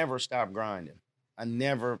 I never stopped grinding. I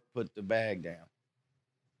never put the bag down.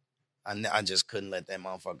 I just couldn't let that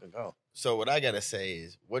motherfucker go. So what I gotta say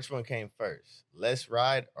is, which one came first? Let's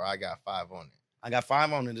Ride or I Got 5 on it? I Got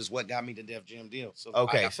 5 on it is what got me the Def Jam deal. So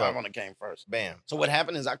Okay, I Got so 5 on it came first. Bam. So what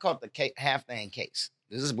happened is I caught the half thing case.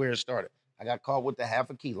 This is where it started. I got caught with the half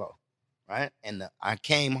a kilo, right? And I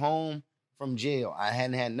came home from jail. I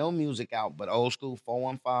hadn't had no music out, but old school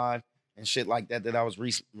 415, and shit like that I was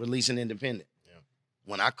releasing independent. Yeah.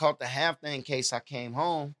 When I caught the Half Thing case, I came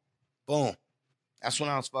home, boom. That's when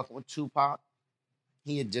I was fucking with Tupac.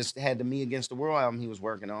 He had just had the Me Against the World album he was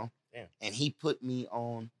working on. Yeah. And he put me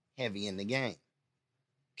on Heavy in the Game.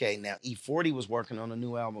 Okay, now E40 was working on a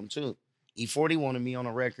new album too. E40 wanted me on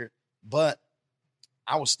a record, but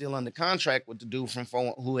I was still under contract with the dude from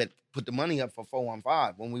who had put the money up for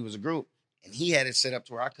 415 when we was a group. And he had it set up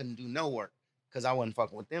to where I couldn't do no work because I wasn't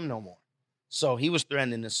fucking with them no more. So he was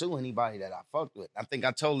threatening to sue anybody that I fucked with. I think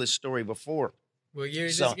I told this story before. What year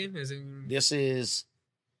is this again? This is,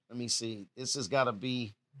 let me see. This has got to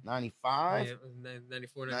be 95? Yeah,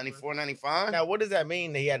 94, 95. Now, what does that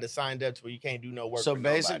mean that he had to sign up to where you can't do no work So for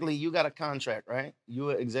basically, nobody? you got a contract, right?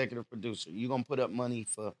 You're an executive producer. You're going to put up money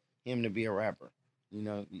for him to be a rapper. You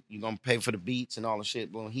know, you're going to pay for the beats and all the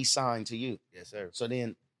shit. Well, he signed to you. Yes, sir. So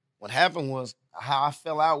then what happened was, how I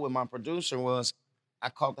fell out with my producer was I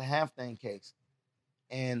caught the Half Thing case.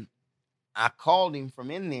 And I called him from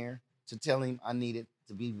in there to tell him I needed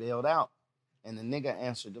to be bailed out. And the nigga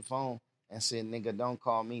answered the phone and said, nigga, don't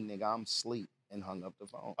call me, nigga, I'm asleep, and hung up the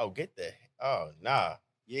phone. Oh, get that. Oh, nah.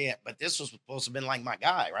 Yeah, but this was supposed to have been like my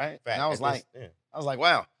guy, right? Fact, and I was like,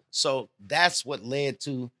 wow. So that's what led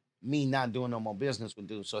to me not doing no more business with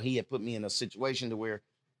dude. So he had put me in a situation to where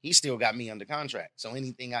he still got me under contract. So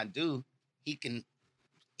anything I do, he can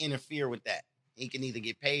interfere with that. He can either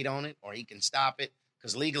get paid on it or he can stop it.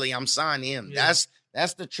 Because legally, I'm signing him. Yeah.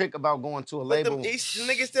 That's the trick about going to a label. But these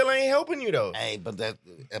niggas still ain't helping you, though. Hey, but that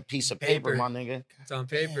a piece of paper, my nigga. It's on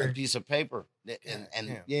paper. A piece of paper.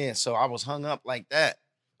 And yeah, so I was hung up like that.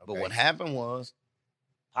 Okay. But what happened was,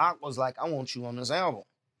 Pac was like, I want you on this album,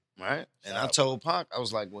 right? And I told Pac, I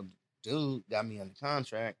was like, well, dude got me under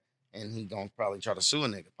contract, and he gonna probably try to sue a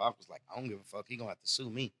nigga. Pac was like, I don't give a fuck. He gonna have to sue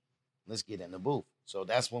me. Let's get in the booth. So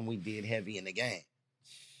that's when we did Heavy in the Game.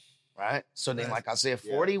 Right? So then, like I said,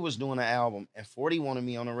 40 was doing an album, and 40 wanted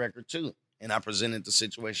me on a record too. And I presented the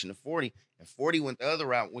situation to 40, and 40 went the other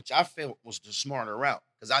route, which I felt was the smarter route,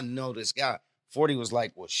 because I know this guy. 40 was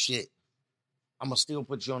like, well, shit, I'm going to still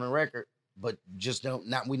put you on a record, but just we're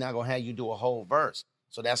not going to have you do a whole verse.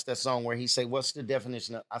 So that's that song where he say, what's the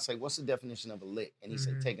definition of, I say, what's the definition of a lick? And he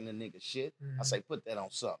said, taking a nigga shit. I say, put that on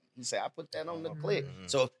something. He said, I put that on the click.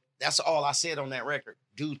 So that's all I said on that record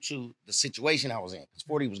due to the situation I was in. Because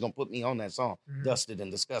 40 was going to put me on that song, Dusted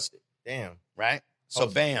and Disgusted. Damn. Right? So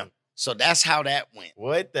bam. So that's how that went.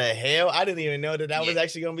 What the hell? I didn't even know that was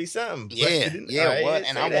actually going to be something. Yeah, what?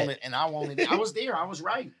 And I wanted it. I was there. I was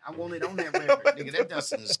writing. I wanted on that record. Nigga, that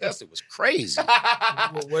Dusted and Disgusted was crazy.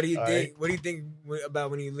 What do you think? What do you think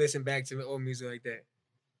about when you listen back to old music like that?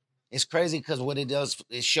 It's crazy because what it does,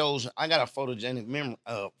 it shows, I got a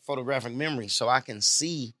photographic memory, so I can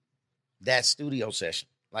see that studio session.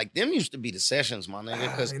 Like, them used to be the sessions, my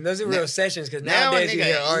nigga. And those are real sessions, because nowadays you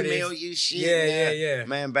hear artists. Email you shit. Yeah.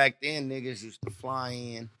 Man, back then, niggas used to fly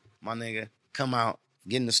in, my nigga, come out,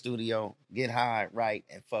 get in the studio, get high, write,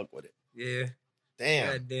 and fuck with it. Yeah.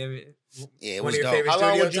 Damn. God damn it. Yeah, it was dope. How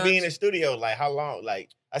long would you be in the studio? Like, how long? Like,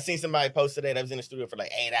 I seen somebody post today that was in the studio for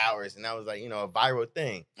like 8 hours, and that was like, a viral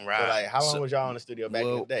thing. Right. So, like, how long was y'all in the studio back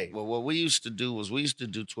in the day? Well, what we used to do was we used to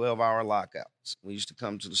do 12-hour lockouts. We used to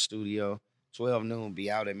come to the studio, 12 noon,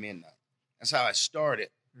 be out at midnight. That's how I started.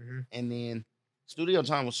 Mm-hmm. And then studio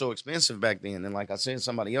time was so expensive back then. And like I said,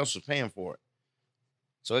 somebody else was paying for it.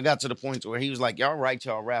 So it got to the point where he was like, y'all write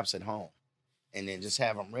y'all raps at home. And then just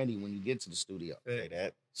have them ready when you get to the studio. Say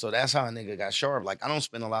that. So that's how a nigga got sharp. Like, I don't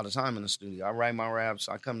spend a lot of time in the studio. I write my raps,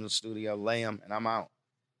 I come to the studio, lay them, and I'm out.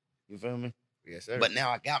 You feel me? Yes, sir. But now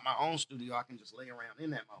I got my own studio. I can just lay around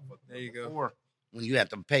in that motherfucker. There you go. Or when you have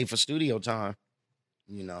to pay for studio time,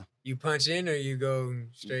 You punch in or you go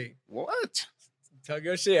straight? What? Talk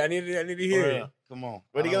your shit. I need to hear it. Come on.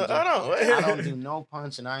 What are you going to... Hold on. I don't do no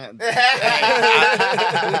punching. Let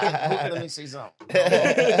me see something. Hold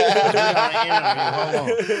on.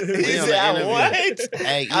 He said, what?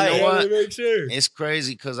 Hey, you know what? Make sure. It's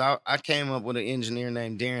crazy because I came up with an engineer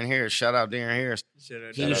named Darren Harris. Shout out Darren Harris.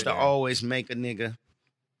 He used to always make a nigga.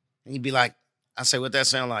 He'd be like, I say, what that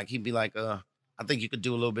sound like? He'd be like, I think you could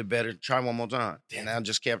do a little bit better. Try one more time. And I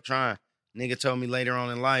just kept trying. Nigga told me later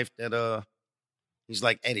on in life that he's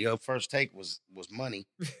like, hey, your first take was money.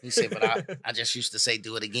 He said, but I just used to say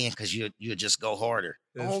do it again because you just go harder.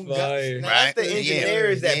 That's fire. Right? That's the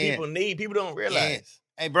engineers that people need. People don't realize. Yeah.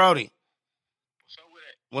 Hey, Brody.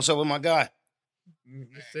 What's up with my guy? Yes,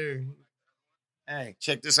 sir. Hey,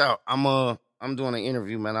 check this out. I'm doing an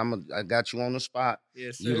interview, man. I got you on the spot.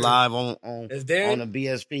 Yes, sir. You live on the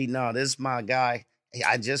BSP. No, this is my guy. Hey,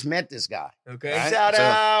 I just met this guy. Okay. Right? Shout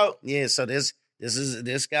out. Yeah, so this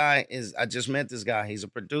This guy is. I just met this guy. He's a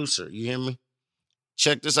producer. You hear me?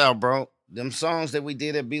 Check this out, bro. Them songs that we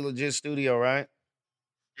did at Be Legit Studio, right?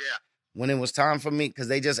 Yeah. When it was time for me, because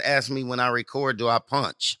they just asked me when I record, do I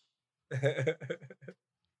punch? Nah.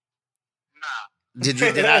 Did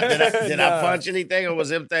I punch anything, or was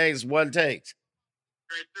them things one takes?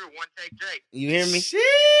 Straight through, one take Jake. You hear me? Shit.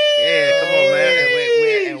 Yeah, come on,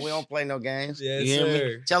 man. And we don't play no games. Yes, you hear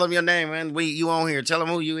sir. me? Tell him your name, man. You on here. Tell him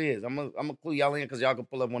who you is. I'm gonna clue y'all in because y'all can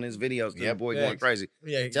pull up one of his videos. Yeah, boy, going crazy.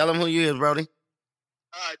 Yeah. Tell him who you is, Brody.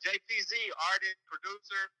 JPZ, artist,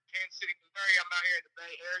 producer, Kansas City, Missouri. I'm out here in the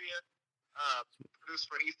Bay Area. Produced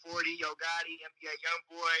for E40, Yo Gotti, NBA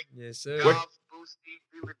Youngboy. Yes, sir. Golf, Boosty,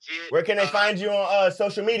 Be Legit. Where can they find you on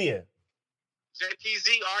social media? JPZ,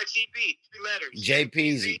 RTB, 3 letters.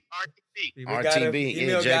 JPZ. RTB. RTB.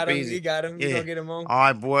 Email Yeah, got him. JPZ. You got him. You Yeah. gonna get him on? All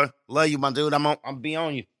right, boy. Love you, my dude. I'm be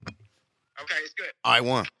on you. Okay, it's good. All right,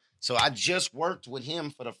 one. So I just worked with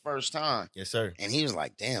him for the first time. Yes, sir. And he was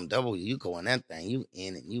like, damn, W, you going that thing. You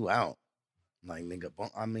in and you out. Like, nigga,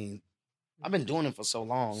 I mean, I've been doing it for so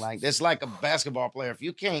long. Like, it's like a basketball player. If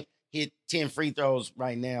you can't hit 10 free throws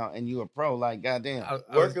right now and you a pro, like, goddamn.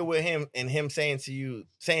 Working with him and him saying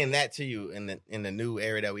that to you in the new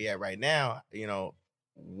era that we at right now, you know,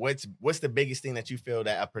 what's the biggest thing that you feel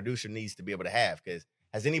that a producer needs to be able to have? Because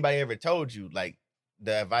has anybody ever told you, like,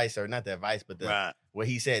 the advice, or not the advice, but what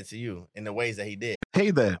he said to you in the ways that he did? Hey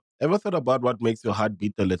there, ever thought about what makes your heart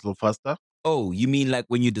beat a little faster? Oh, you mean like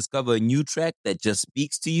when you discover a new track that just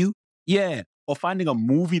speaks to you? Yeah, or finding a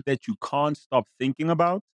movie that you can't stop thinking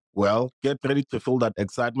about? Well, get ready to feel that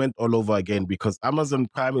excitement all over again, because Amazon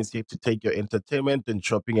Prime is here to take your entertainment and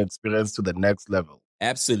shopping experience to the next level.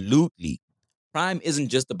 Absolutely. Prime isn't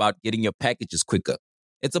just about getting your packages quicker.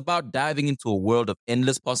 It's about diving into a world of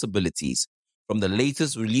endless possibilities, from the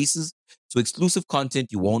latest releases to exclusive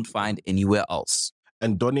content you won't find anywhere else.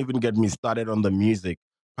 And don't even get me started on the music.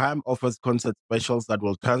 Prime offers concert specials that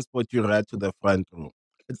will transport you right to the front row.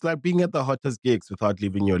 It's like being at the hottest gigs without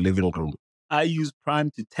leaving your living room. I use Prime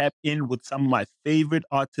to tap in with some of my favorite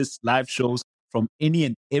artists' live shows from any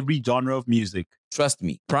and every genre of music. Trust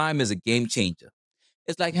me, Prime is a game changer.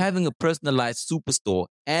 It's like having a personalized superstore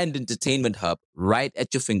and entertainment hub right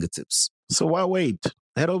at your fingertips. So why wait?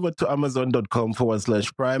 Head over to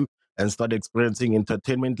amazon.com/Prime and start experiencing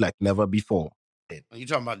entertainment like never before. You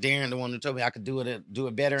talking about Darren, the one who told me I could do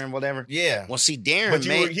it better and whatever? Yeah. Well, see,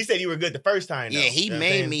 Darren he said you were good the first time, though. Yeah, he You know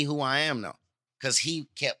made me who I am, though, because he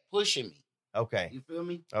kept pushing me. Okay. You feel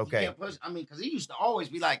me? Okay. He kept pushing. I mean, because he used to always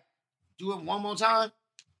be like, do it one more time.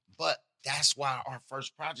 But that's why our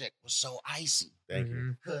first project was so icy. Thank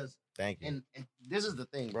you. Thank you. And this is the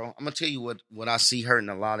thing, bro. I'm going to tell you what I see hurting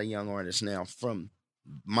a lot of young artists now from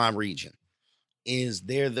my region is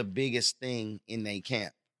they're the biggest thing in their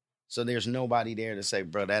camp. So there's nobody there to say,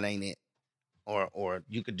 bro, that ain't it. Or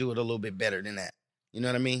you could do it a little bit better than that. You know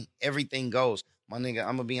what I mean? Everything goes. My nigga,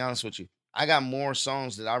 I'm going to be honest with you. I got more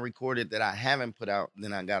songs that I recorded that I haven't put out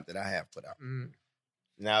than I got that I have put out.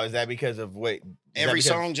 Now, is that because of what? Every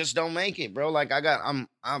song just don't make it, bro. Like I'm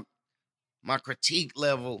my critique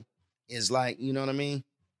level is like, you know what I mean?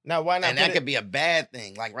 Now, why not? And that could be a bad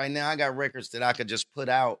thing. Like right now, I got records that I could just put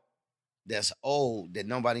out that's old, that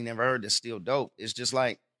nobody never heard, that's still dope. It's just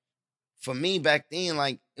like, for me back then,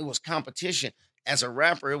 like it was competition. As a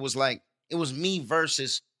rapper, it was like, it was me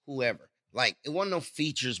versus whoever. Like it wasn't no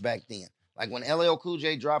features back then. Like when LL Cool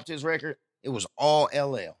J dropped his record, it was all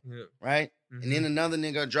LL, right? Mm-hmm. And then another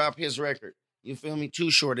nigga dropped his record. You feel me? Too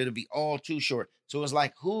Short. It'll be all Too Short. So it's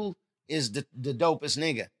like, who is the dopest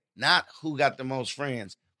nigga? Not who got the most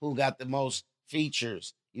friends, who got the most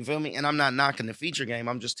features. You feel me? And I'm not knocking the feature game.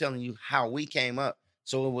 I'm just telling you how we came up.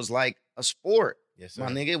 So it was like a sport. Yes, sir.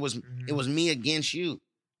 My nigga, it was me against you.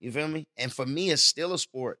 You feel me? And for me, it's still a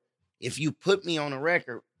sport. If you put me on a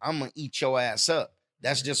record, I'm gonna eat your ass up.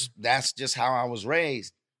 That's just how I was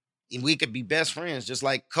raised. And we could be best friends, just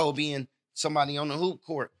like Kobe and somebody on the hoop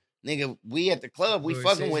court. Nigga, we at the club, we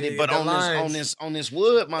fucking with it, but on this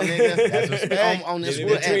wood, my nigga. That's respect. on this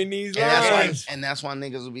wood. And that's why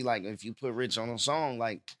niggas will be like, if you put Rich on a song,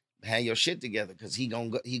 like, have your shit together, because he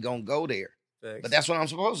gonna go there. Thanks. But that's what I'm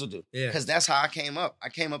supposed to do. Yeah. Because that's how I came up. I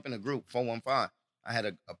came up in a group, 415. I had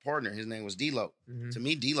a partner. His name was D-Lo. Mm-hmm. To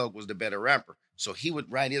me, D-Lo was the better rapper. So he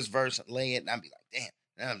would write his verse, lay it, and I'd be like, damn,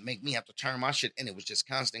 that'd make me have to turn my shit. And it was just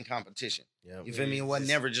constant competition. Yep. You feel me? It wasn't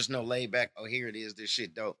never just no laid back, oh, here it is, this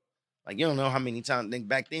shit dope. Like, you don't know how many times, nigga,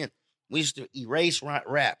 back then, we used to erase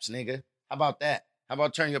raps, nigga. How about that? How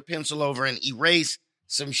about turn your pencil over and erase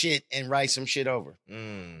some shit and write some shit over?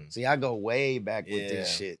 See, I go way back with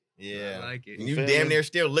this shit. Yeah. I like it. And you damn near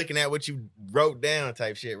still looking at what you wrote down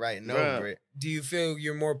type shit, right? No, Do you feel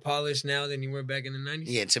you're more polished now than you were back in the 90s?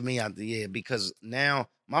 Yeah, to me, because now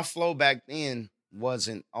my flow back then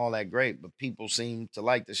wasn't all that great, but people seem to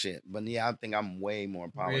like the shit. But yeah, I think I'm way more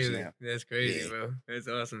polished now. That's crazy, bro. That's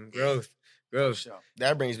awesome. Growth.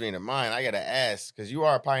 That brings me to mind. I gotta ask, because you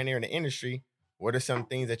are a pioneer in the industry. What are some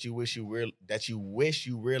things that you wish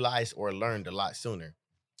you realized or learned a lot sooner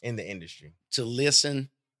in the industry? To listen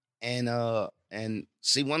and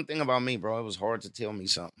see, one thing about me, bro, it was hard to tell me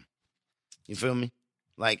something. You feel me?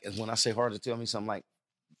 Like, when I say hard to tell me something, like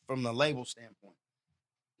from the label standpoint,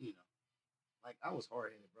 you know, like I was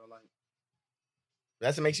hard headed, bro. Like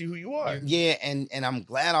that's what makes you who you are. Yeah, and I'm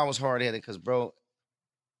glad I was hard headed because, bro,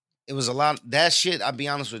 it was a lot. That shit, I'll be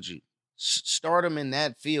honest with you, stardom in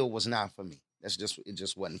that field was not for me. It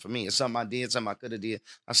just wasn't for me. It's something I did, something I could have did.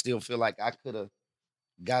 I still feel like I could have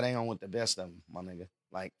got on with the best of them, my nigga.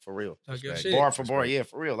 Like, for real. Talk your shit. Bar for bar, yeah,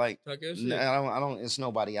 for real. Like, Talk your shit. I don't, it's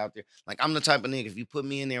nobody out there. Like, I'm the type of nigga, if you put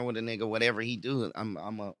me in there with a nigga, whatever he do, I'm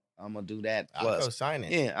gonna do that plus. I'll co-sign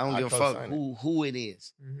it. Yeah, I don't give a fuck who it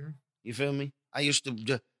is. Mm-hmm. You feel me? I used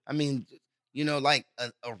to, you know, like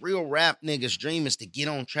a real rap nigga's dream is to get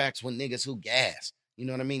on tracks with niggas who gas. You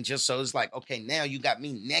know what I mean? Just so it's like, okay, now you got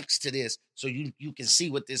me next to this, so you can see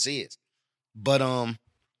what this is. But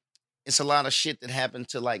it's a lot of shit that happened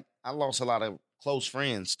to, like, I lost a lot of close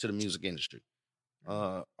friends to the music industry.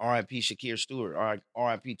 R.I.P. Shakir Stewart,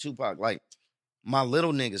 R.I.P. Tupac. Like, my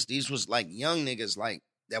little niggas, these was like young niggas, like,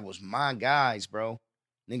 that was my guys, bro.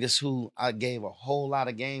 Niggas who I gave a whole lot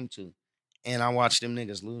of game to. And I watched them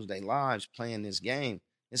niggas lose their lives playing this game.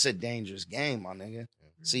 It's a dangerous game, my nigga.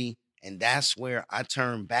 Mm-hmm. See, and that's where I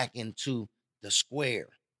turn back into the square,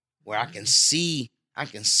 where I can see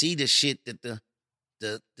the shit that the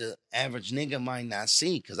average nigga might not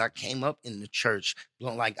see, because I came up in the church,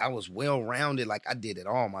 like I was well-rounded, like I did it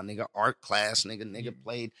all, my nigga. Art class, nigga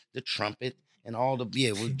played the trumpet and all the,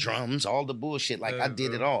 with drums, all the bullshit, like I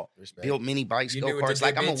did it all. Respect. Built mini bikes, go-karts,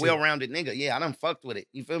 like I'm a well-rounded nigga. Yeah, I done fucked with it.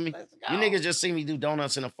 You feel me? You niggas just see me do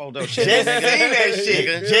donuts in a photo Chevy. Just seen that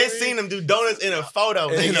shit. Just seen them do donuts in a photo.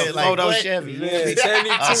 In a photo Chevy.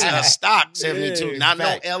 Yeah. A stock 72, not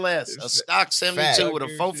fact. No LS. A stock 72 fact. With a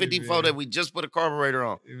 450 photo. We just put a carburetor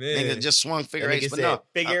on. Nigga just swung figure eights, but no.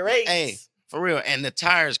 Figure eights. Hey. For real, and the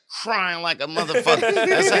tires crying like a motherfucker.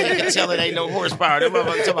 That's how you can tell it ain't no horsepower. That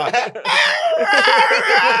motherfucker talking about,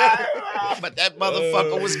 but that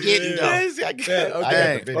motherfucker was getting though. Okay,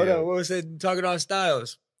 hold on. What was it? Talking about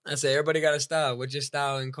styles. I said everybody got a style. What's your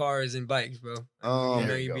style in cars and bikes, bro? You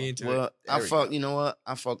know you be into it. You know what?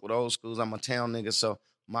 I fuck with old schools. I'm a town nigga, so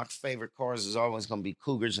my favorite cars is always gonna be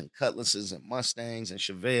Cougars and Cutlasses and Mustangs and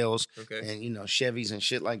Chevelles and, you know, Chevys and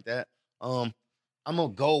shit like that. I'm a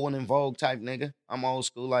gold and Vogue type nigga. I'm old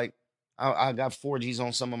school. Like, I got 4Gs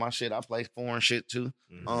on some of my shit. I play foreign shit too.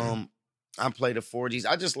 Mm-hmm. I play the 4Gs.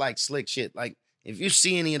 I just like slick shit. Like, if you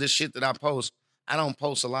see any of the shit that I post, I don't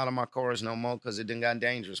post a lot of my cars no more because it done got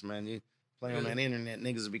dangerous, man. You play on that internet,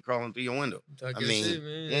 niggas will be crawling through your window. Shit,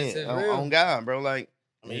 man. On God, bro. Like,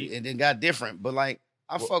 it done got different. But, like,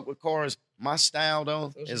 I fuck with cars. My style,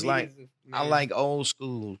 though, is like, I like old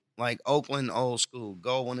school. Like Oakland old school,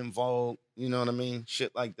 going in Vogue, you know what I mean?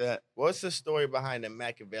 Shit like that. What's the story behind the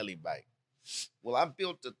Machiavelli bike? Well, I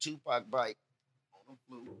built the Tupac bike on the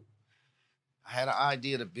flu. I had an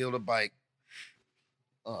idea to build a bike.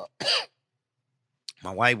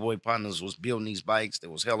 My white boy partners was building these bikes. They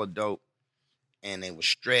was hella dope. And they was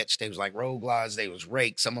stretched. They was like road glides. They was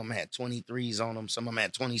raked. Some of them had 23s on them. Some of them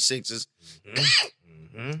had 26s.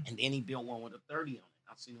 Mm-hmm. And then he built one with a 30 on it.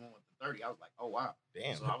 I seen one with the 30. I was like, oh, wow.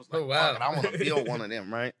 Damn. So I was like, wow. I want to build one of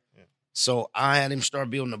them, right? Yeah. So I had him start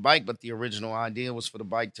building the bike, but the original idea was for the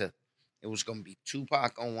bike it was going to be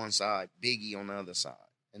Tupac on one side, Biggie on the other side.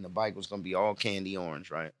 And the bike was going to be all candy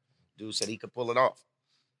orange, right? Dude said he could pull it off.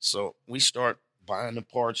 So we start buying the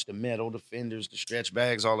parts, the metal, the fenders, the stretch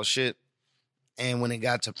bags, all the shit. And when it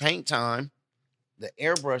got to paint time, the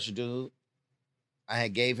airbrush dude, I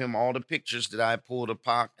had gave him all the pictures that I pulled of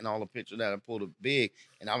Pac and all the pictures that I pulled of Big.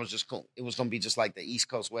 And I was just cool. It was going to be just like the East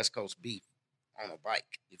Coast, West Coast beef on a bike.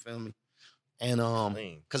 You feel me? And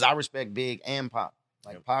because I respect Big and Pac.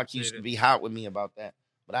 Like, Pac used to be hot with me about that.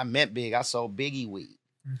 But I met Big. I sold Biggie weed.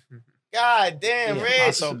 God damn, Rich.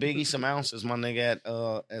 I sold Biggie some ounces, my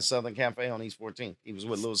nigga, at Southern Cafe on East 14th. He was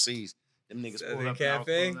with Lil C's. Them niggas pulled up.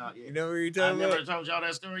 Cafe? You know what you're talking about? I never told y'all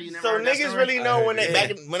that story. You never so heard that niggas story? really know when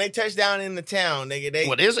they touch down in the town, nigga.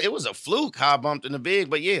 Well, it was a fluke how I bumped into Big,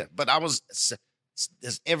 but yeah. But I was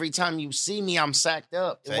every time you see me, I'm sacked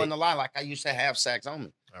up. It wasn't a lie. Like, I used to have sacks on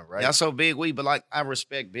me. All right. Yeah, I sold Big weed, but like, I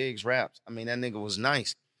respect Big's raps. I mean, that nigga was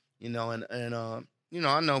nice. you know, and you know,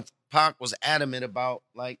 I know Pac was adamant about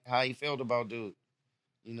like how he felt about dude,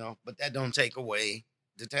 you know, but that don't take away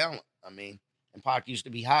the talent. I mean, and Pac used to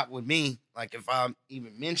be hot with me, like if I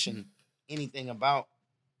even mentioned anything about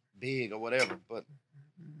Big or whatever, but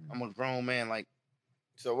I'm a grown man, like.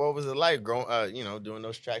 So what was it like growing, you know, doing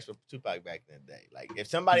those tracks with Tupac back in the day? Like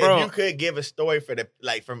if you could give a story for the,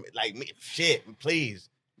 like from like me, shit, please.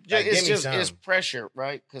 Like, It's give me just, some. it's pressure,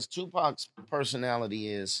 right? Because Tupac's personality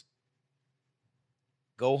is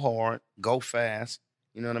go hard, go fast.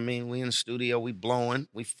 You know what I mean? We in the studio, we blowing,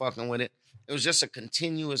 we fucking with it. It was just a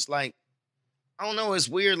continuous, like, I don't know, it's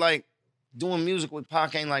weird, like, doing music with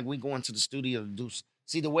Pac ain't like we going to the studio to do.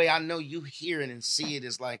 See, the way I know you hear it and see it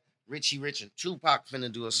is like Richie Rich and Tupac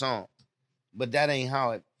finna do a song. But that ain't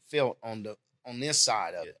how it felt on this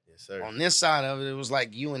side of it. Yes, sir. On this side of it, it was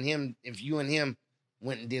like you and him, if you and him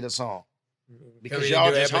went and did a song. Because Come in y'all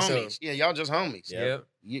and do just an episode. homies. Yeah, y'all just homies. Yep.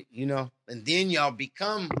 You know, and then y'all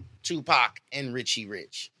become Tupac and Richie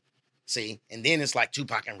Rich. See, and then it's like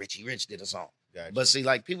Tupac and Richie Rich did a song. Gotcha. But see,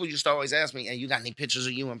 like people used to always ask me, "Hey, you got any pictures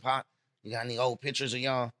of you and Pac? You got any old pictures of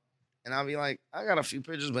y'all?" And I'll be like, "I got a few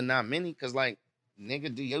pictures, but not many, cause like,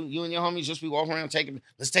 nigga, do you and your homies just be walking around taking?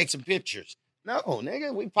 Let's take some pictures." No,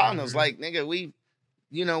 nigga, we partners. Like, nigga, we.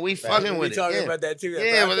 You know, we fucking with it. Talking about that too.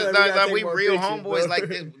 Yeah, but it's like we real pictures, homeboys. bro.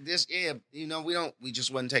 Like this, yeah. You know, we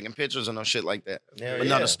just wasn't taking pictures or no shit like that. Hell But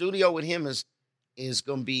no, yeah. the studio with him is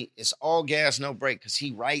gonna be, it's all gas, no break, because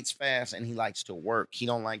he writes fast and he likes to work. He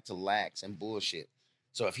don't like to lax and bullshit.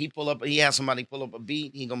 So if he has somebody pull up a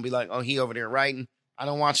beat, he gonna be like, oh, he over there writing. I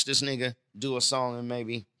don't watch this nigga do a song in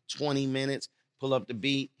maybe 20 minutes, pull up the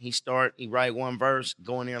beat, he write one verse,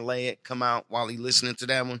 go in there, lay it, come out while he listening to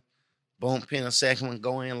that one. Boom, pin a second one,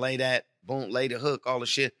 go in, lay that, boom, lay the hook, all the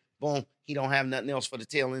shit. Boom, he don't have nothing else for the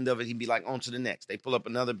tail end of it. He'd be like, on to the next. They pull up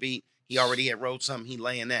another beat. He already had wrote something, he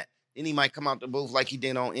laying that. Then he might come out the booth like he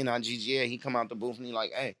did on NIGGA. He come out the booth and he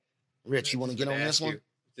like, hey, Rich, you want to get on this one?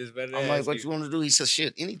 I'm like, what you want to do? He says,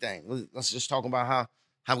 shit, anything. Let's just talk about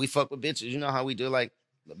how we fuck with bitches. You know how we do, like,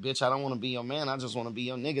 bitch, I don't want to be your man. I just want to be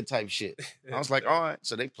your nigga type shit. I was like, all right.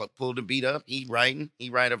 So they pulled the beat up. He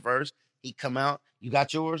write a verse. He come out. You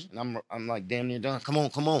got yours? And I'm like, damn near done. Come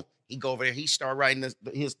on. He go over there. He start writing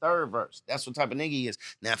his third verse. That's what type of nigga he is.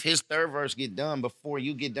 Now, if his third verse get done before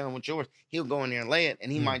you get done with yours, he'll go in there and lay it.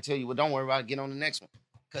 And he might tell you, well, don't worry about it. Get on the next one.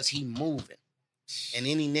 Because he moving. And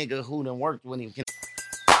any nigga who done worked with him can.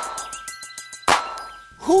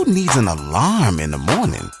 Who needs an alarm in the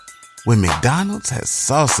morning when McDonald's has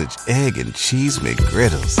sausage, egg, and cheese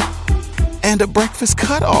McGriddles and a breakfast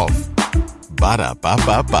cutoff?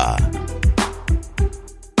 Ba-da-ba-ba-ba.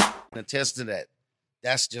 Attest to that.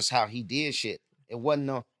 That's just how he did shit. It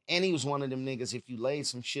wasn't and he was one of them niggas, if you laid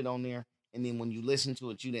some shit on there and then when you listened to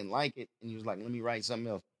it, you didn't like it and you was like, let me write something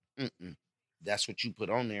else. That's what you put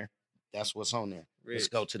on there. That's what's on there. Rich. Let's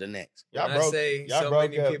go to the next. Y'all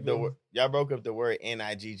broke up the word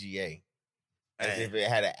NIGGA. As if it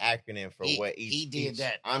had an acronym for what each. He did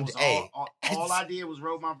that. All I did was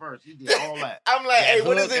wrote my verse. He did all that. I'm like, hey,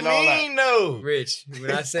 what does it mean, though? Rich, when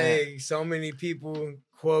I say so many people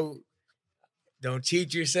quote, don't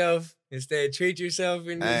cheat yourself, instead treat yourself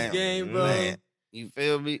in this game, bro. Man, you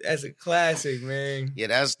feel me? That's a classic, man. Yeah,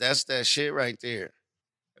 that's that shit right there.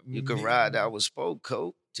 You can ride out with Spoke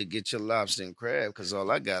Coat to get your lobster and crab, because all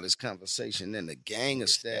I got is conversation and the gang of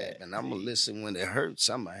stab. And I'm going to listen when it hurts.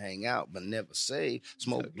 I'm going to hang out, but never say.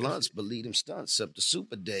 Smoke blunts, but lead them stunts up to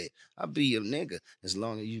Super Day. I'll be your nigga as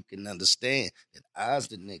long as you can understand that I's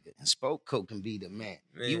the nigga and Spoke Coat can be the man.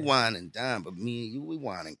 You wine and dine, but me and you, we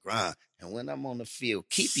wine and grind. And when I'm on the field,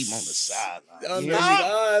 keep him on the sideline.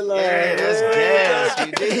 Yeah, that's gas.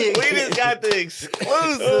 You dig? We just got the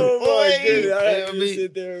exclusive. Oh my goodness. I have Feel to me?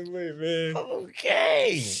 sit there and wait, man.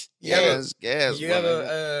 Okay. Gas. You have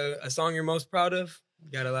a song you're most proud of?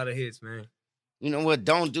 You got a lot of hits, man. You know what?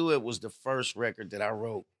 Don't Do It was the first record that I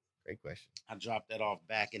wrote. Great question. I dropped that off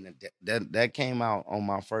back in the that came out on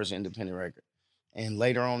my first independent record. And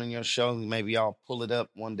later on in your show, maybe I'll pull it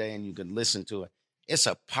up one day and you can listen to it. It's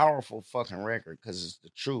a powerful fucking record because it's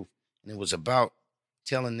the truth. And it was about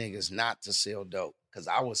telling niggas not to sell dope because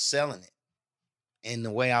I was selling it. And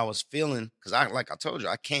the way I was feeling, because like I told you,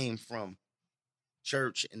 I came from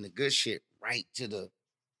church and the good shit right to the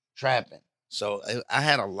trapping. So I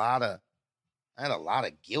had a lot of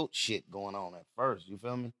guilt shit going on at first. You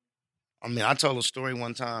feel me? I mean, I told a story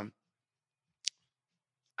one time.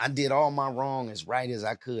 I did all my wrong as right as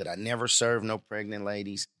I could. I never served no pregnant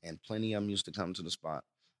ladies, and plenty of them used to come to the spot.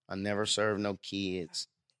 I never served no kids.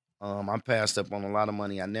 I passed up on a lot of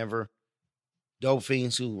money. Dope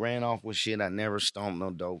fiends who ran off with shit, I never stomped no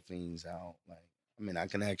dope fiends out. Like, I mean, I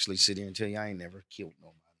can actually sit here and tell you I ain't never killed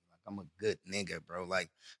nobody. Like, I'm a good nigga, bro. Like,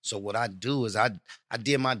 so what I do is I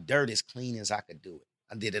did my dirt as clean as I could do it.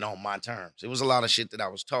 I did it on my terms. It was a lot of shit that I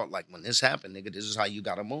was taught. Like, when this happened, nigga, this is how you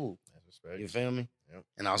gotta move. That's respect. You feel me? Yep.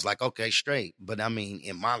 And I was like, okay, straight. But I mean,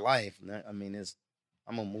 in my life, I mean,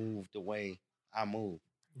 I'm gonna move the way I move.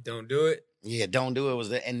 Don't do it. Yeah, don't do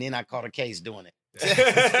it. And then I caught a case doing it.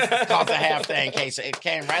 Caught the half thing case. It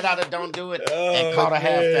came right out of don't do it and caught a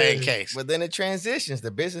half thing case. But then it transitions.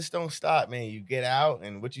 The business don't stop, man. You get out,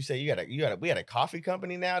 and what you say, we got a coffee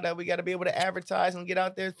company now that we got to be able to advertise and get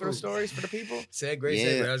out there for the stories for the people. Great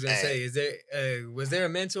segue. I was gonna say, was there a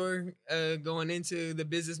mentor going into the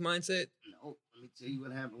business mindset? No. Let me tell you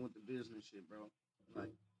what happened with the business shit, bro. Like,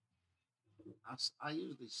 I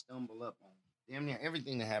usually stumble up on damn near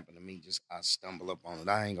everything that happened to me. Just I stumble up on it.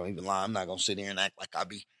 I ain't gonna even lie. I'm not gonna sit here and act like I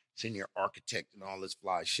be sitting here architecting all this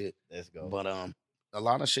fly shit. Let's go. But a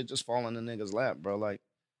lot of shit just fall in the niggas' lap, bro. Like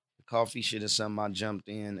the coffee shit is something I jumped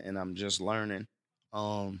in and I'm just learning.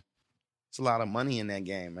 It's a lot of money in that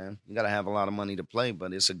game, man. You gotta have a lot of money to play,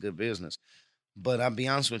 but it's a good business. But I'll be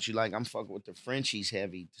honest with you, like I'm fucking with the Frenchies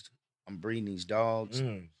heavy. I'm breeding these dogs.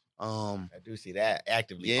 I do see that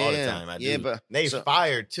actively all the time. But they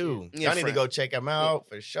fired too. Yeah, I need to go check them out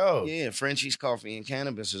for sure. Yeah, Frenchie's Coffee and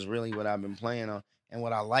Cannabis is really what I've been playing on. And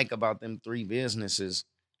what I like about them 3 businesses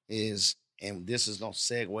is, and this is gonna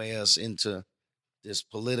segue us into this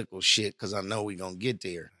political shit because I know we're gonna get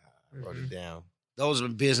there. I wrote it down. Those are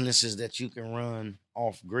businesses that you can run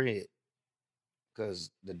off grid.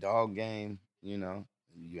 Cause the dog game, you ain't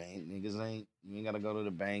gotta go to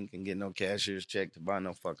the bank and get no cashier's check to buy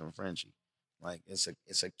no fucking Frenchie. Like it's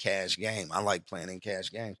a cash game. I like playing in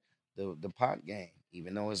cash games. The pot game,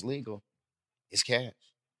 even though it's legal, it's cash.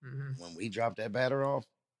 Mm-hmm. When we drop that batter off,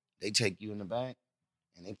 they take you in the back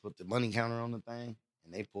and they put the money counter on the thing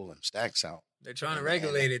and they pull them stacks out. They're trying to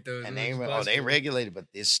regulate it though. And they regulate it, but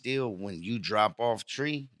it's still when you drop off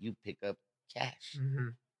tree, you pick up cash. Mm-hmm.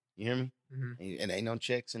 You hear me? Mm-hmm. And ain't no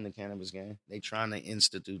checks in the cannabis game. They trying to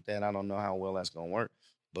institute that. I don't know how well that's gonna work,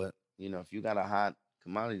 but if you got a hot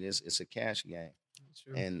commodity, it's a cash game.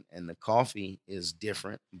 True. And the coffee is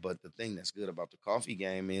different. But the thing that's good about the coffee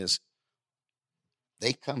game is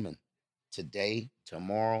they coming today,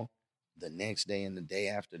 tomorrow, the next day, and the day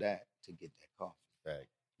after that to get that coffee. Right.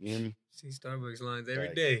 You hear me? See Starbucks lines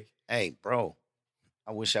every day. Hey, bro,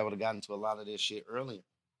 I wish I would have gotten to a lot of this shit earlier.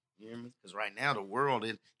 You hear me? Because right now the world,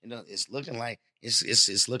 it's looking like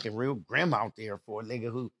it's looking real grim out there for a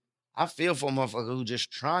nigga who I feel for a motherfucker who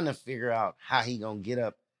just trying to figure out how he gonna get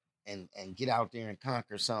up and get out there and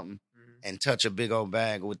conquer something and touch a big old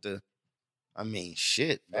bag with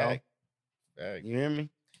shit, bro. Bag. You hear me?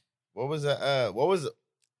 What was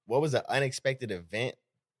an unexpected event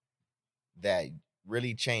that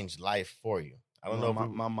really changed life for you? I don't know.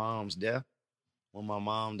 My mom's death. When my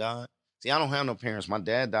mom died. See, I don't have no parents. My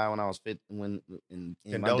dad died when I was 15.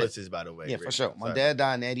 Condolences, by the way. Yeah, for sure. My dad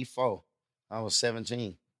died in 1984. I was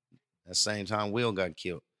 17. At the same time, Will got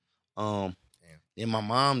killed. Then my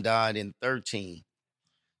mom died in 2013.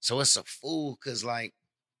 So it's a fool because, like,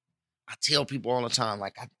 I tell people all the time,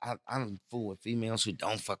 like, I'm a fool with females who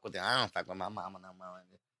don't fuck with them. I don't fuck with my mama no more.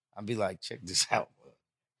 I'd be like, check this out, bro.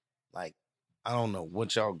 Like, I don't know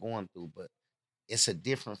what y'all going through, but it's a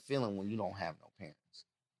different feeling when you don't have no parents.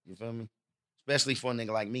 You feel me? Especially for a nigga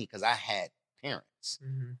like me, because I had parents.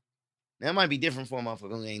 Mm-hmm. Now, it might be different for a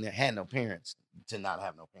motherfucker who ain't had no parents to not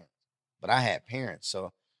have no parents. But I had parents.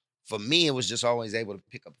 So for me, it was just always able to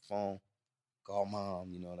pick up the phone, call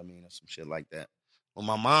mom, you know what I mean, or some shit like that. When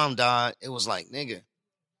my mom died, it was like, nigga,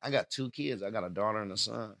 I got 2 kids. I got a daughter and a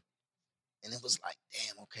son. And it was like,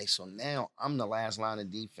 damn, okay, so now I'm the last line of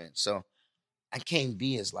defense. So I can't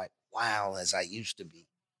be as, like, wild as I used to be.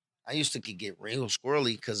 I used to get real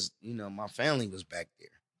squirrely because, my family was back there.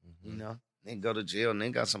 Mm-hmm. They go to jail and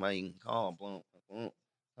they got somebody you can call. Boom, boom.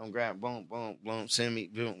 Don't grab, boom, boom, boom. Send me,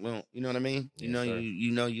 boom, boom. You know what I mean? Yes,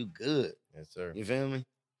 you good. Yes, sir. You feel me?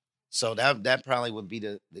 So that probably would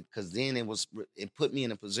be because then it put me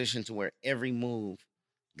in a position to where every move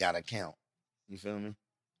got to count. You feel me?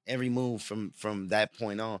 Every move from that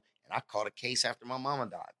point on. And I caught a case after my mama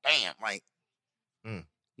died. Bam, like.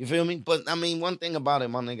 You feel me? But one thing about it,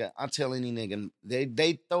 my nigga, I tell any nigga,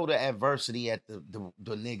 they throw the adversity at the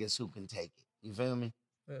niggas who can take it. You feel me?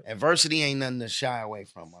 Yeah. Adversity ain't nothing to shy away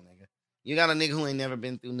from, my nigga. You got a nigga who ain't never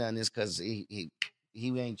been through nothing, it's because he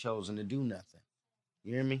ain't chosen to do nothing.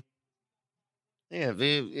 You hear me? Yeah,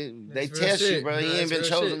 they real test you, shit. bro. No, He ain't that's been real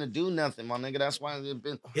chosen shit. to do nothing, my nigga. That's why it's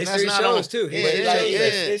been. History that's not shows, on, too. Yeah, History yeah, shows yeah.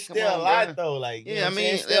 It's Come still on, a lot, bro. though. Like, you know Yeah, what I I'm saying?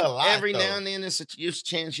 mean, It's still a lot, every though. now and then it's a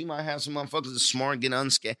chance you might have some motherfuckers that's smart, get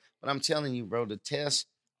unscathed. But I'm telling you, bro, the tests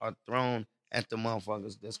are thrown at the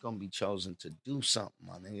motherfuckers that's gonna be chosen to do something,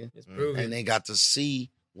 my nigga. It's proven. And they got to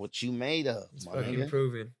see what you made of, It's my fucking nigga.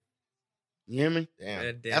 proven. You hear me?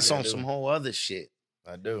 Damn. That's on some whole other shit.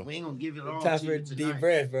 I do. We ain't gonna give it all Time to for a you tonight. deep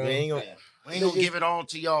breath, bro. We ain't gonna. We ain't gonna give it all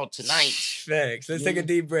to y'all tonight. Facts. Let's take a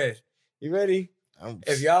deep breath. You ready?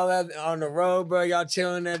 If y'all out on the road, bro, y'all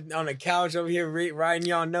chilling on the couch over here writing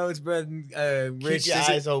y'all notes, bro. Rich, Keep your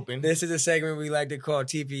eyes open. This is a segment we like to call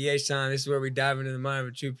TPH time. This is where we dive into the mind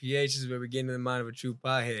of a true PH. This is where we get into the mind of a true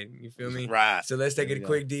pothead. You feel me? Right. So let's take There a we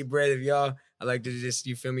quick deep breath. If y'all, I like to just,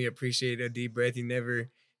 you feel me, appreciate a deep breath. You never,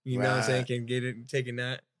 you know what I'm saying, Right. can get it, take a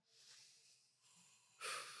nap.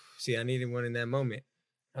 See, I needed one in that moment.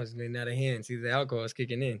 I was getting out of hand. See, the alcohol is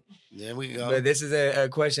kicking in. There we go. But this is a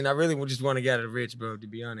question I really just want to get out of Rich, bro, to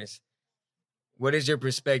be honest. What is your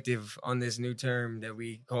perspective on this new term that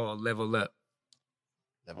we call level up?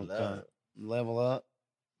 Level up.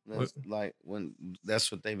 That's like when that's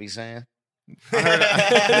what they be saying. I'm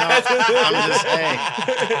just saying.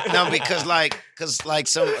 No, because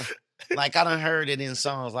I done heard it in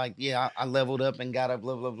songs like, yeah, I leveled up and got up,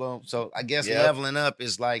 blah, blah, blah. So I guess leveling up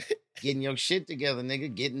is like getting your shit together,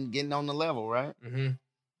 nigga, getting on the level, right? Mm-hmm.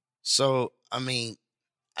 So, I mean,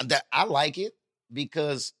 I like it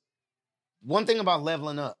because one thing about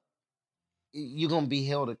leveling up, you're going to be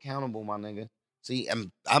held accountable, my nigga. See,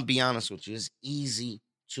 I'll be honest with you. It's easy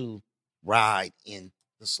to ride in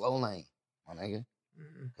the slow lane, my nigga,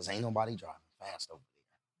 because ain't nobody driving fast over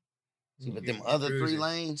there. See, but them other three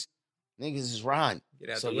lanes, niggas is riding.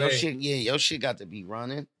 So your shit got to be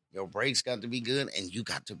running. Your brakes got to be good, and you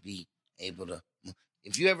got to be able to.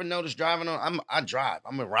 If you ever notice driving I drive.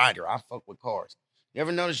 I'm a rider. I fuck with cars. You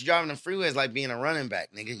ever notice driving the freeway is like being a running back,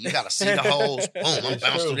 nigga? You got to see the holes. Boom, I'm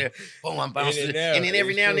bounced through there. Boom, I'm bounced through there. And then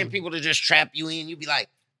every now and then people to just trap you in. You be like,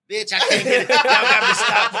 bitch, I can't get it. Y'all got me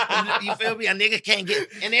stopped. You feel me? A nigga can't get it.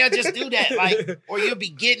 And they'll just do that. Like, or you'll be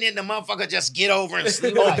getting it and the motherfucker just get over and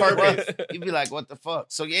sleep on purpose. You be like, what the fuck?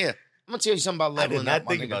 So, yeah, I'm going to tell you something about leveling up. I did not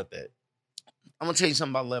think about that. I'm going to tell you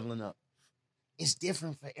something about leveling up. It's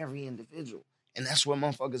different for every individual. And that's where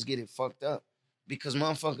motherfuckers get it fucked up. Because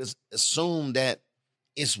motherfuckers assume that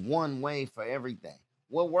it's one way for everything.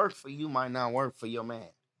 What worked for you might not work for your man.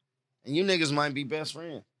 And you niggas might be best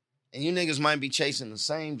friends. And you niggas might be chasing the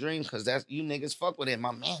same dream because that's you niggas fuck with it.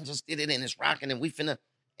 My man just did it and it's rocking and we finna,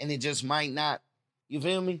 and it just might not. You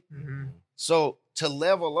feel me? Mm-hmm. So to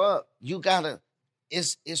level up, you gotta,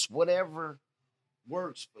 it's whatever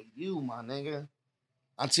works for you, my nigga.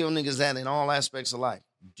 I tell niggas that in all aspects of life.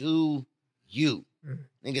 Do you.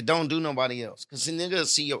 Nigga, don't do nobody else. Because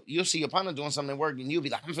nigga, you'll see your partner doing something that works and you'll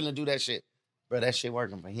be like, I'm finna do that shit. Bro, that shit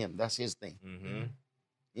working for him. That's his thing. Mm-hmm.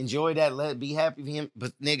 Enjoy that. Be happy for him.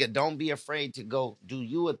 But nigga, don't be afraid to go do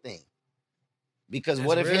you a thing. Because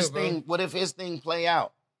what if his thing play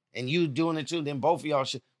out and you doing it too, then both of y'all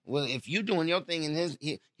should. Well, if you doing your thing and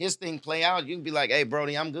his thing play out, you can be like, hey,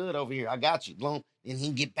 Brody, I'm good over here. I got you. Boom. And he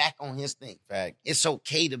get back on his thing. Fact. It's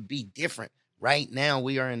okay to be different. Right now,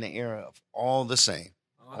 we are in the era of all the same.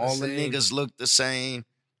 All the niggas look the same.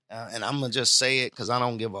 And I'm going to just say it because I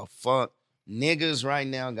don't give a fuck. Niggas right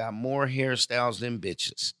now got more hairstyles than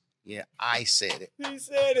bitches. Yeah, I said it. He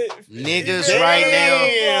said it. Niggas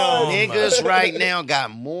right now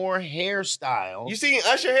got more hairstyles. You seen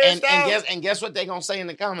Usher hairstyle? And guess what they gonna say in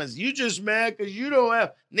the comments? You just mad because you don't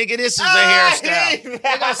have. Nigga, this is a hairstyle. They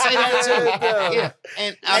gonna say that too. Yeah.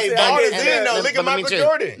 And look at Michael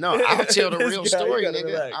Jordan. No, I'll tell the real story, nigga.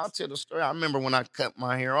 Relax. I'll tell the story. I remember when I cut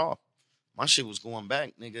my hair off. My shit was going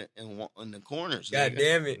back, nigga, in the corners. God nigga.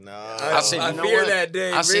 damn it. No. I fear that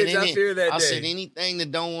day. I fear that day. I said anything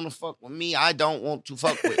that don't want to fuck with me, I don't want to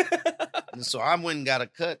fuck with. And so I went and got a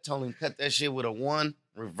cut, told him cut that shit with a 1,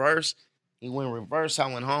 reverse. He went reverse.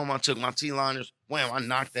 I went home. I took my T-liners. Wham, I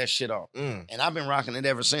knocked that shit off. And I've been rocking it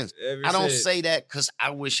ever since. I don't say that because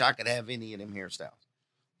I wish I could have any of them hairstyles.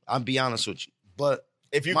 I'll be honest with you. But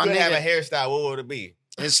if you could have a hairstyle, what would it be?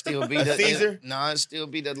 It still be the Caesar? It still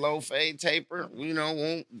be the low fade taper. You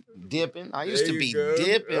know, dipping. I used to be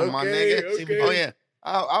dipping, my nigga. Okay. Oh yeah,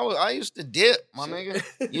 I used to dip, my nigga.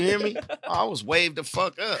 You hear me? I was waved the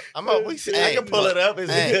fuck up. I can pull it up.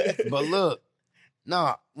 But look,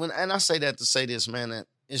 and I say that to say this, man. That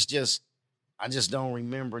it's just, I just don't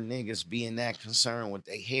remember niggas being that concerned with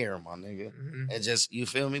their hair, my nigga. Mm-hmm. It just, you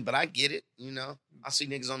feel me? But I get it, you know. I see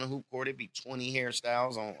niggas on the hoop court, it be 20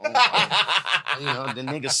 hairstyles on you know, the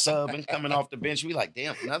niggas subbing, coming off the bench. We like,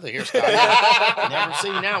 damn, another hairstyle. Never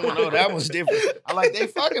seen that one. Oh, that was different. I like, they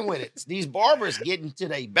fucking with it. These barbers getting to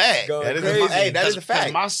their bag. That is a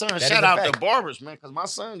fact. My son, shout out to barbers, man, because my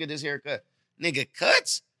son get his haircut. Nigga,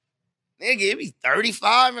 cuts, nigga, it be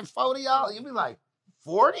 35 and 40 y'all. You be like,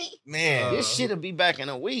 40? Man. This shit'll be back in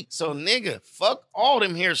a week. So, nigga, fuck all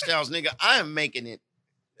them hairstyles, nigga. I am making it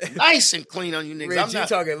nice and clean on you niggas. Rich, you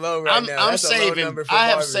talking low right now. I'm That's saving. a low number for I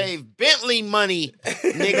have barbers. saved Bentley money, nigga.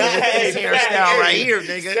 This hairstyle right here,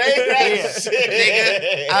 nigga.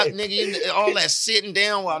 Nigga, all that sitting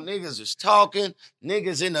down while niggas is talking,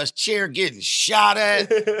 niggas in a chair getting shot at,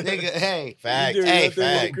 nigga. Hey, fact.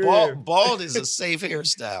 Bald is a safe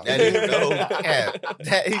hairstyle. That is no cap.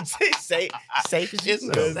 That is safe as It's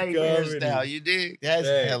a safe hairstyle. You dig? That's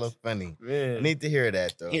hella funny. Man. I need to hear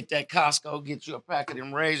that though. Hit that Costco, get you a pack of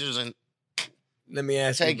them razors, and let me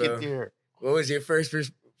ask take you, bro, it there. what was your first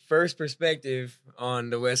perspective on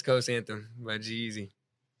the West Coast Anthem by G-Eazy?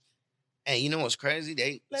 Hey, you know what's crazy?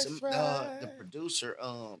 The ride. producer,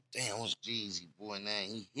 damn, what's Jeezy boy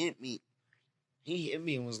name? He hit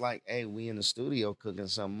me and was like, "Hey, we in the studio cooking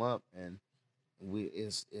something up, and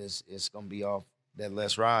it's gonna be off that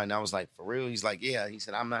Let's Ride." And I was like, "For real?" He's like, "Yeah." He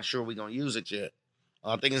said, "I'm not sure we're gonna use it yet."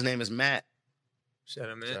 I think his name is Matt. Shout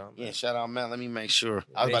out, man. Yeah, shout out, Matt. Let me make sure.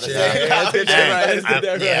 I was about to say. Shout out to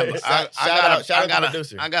the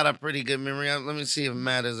producer. I got a pretty good memory. Let me see if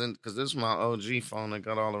Matt is in, because this is my OG phone that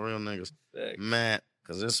got all the real niggas. Matt,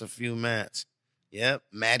 because there's a few Matts. Yep,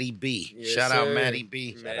 Matty B. Yes, Shout out sir. Matty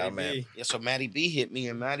B. Shout out, man. Yeah, so Matty B hit me,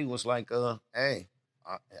 and Matty was like, hey,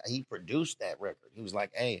 he produced that record. He was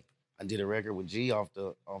like, hey, I did a record with G off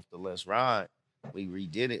the Let's Ride. We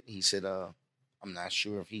redid it. He said, I'm not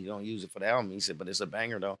sure if he's gonna use it for the album. He said, but it's a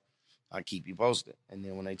banger though. I'll keep you posted. And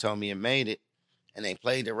then when they told me it made it, and they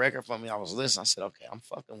played the record for me, I was listening. I said, okay, I'm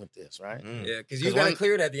fucking with this, right? Yeah, because you got to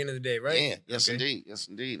clear it at the end of the day, right? Yeah, yes indeed, yes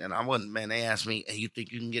indeed. And I wasn't, man. They asked me, hey, you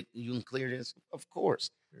think you can clear this? Of course.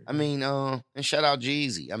 I mean, and shout out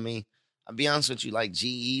G-Eazy. I mean, I'll be honest with you, like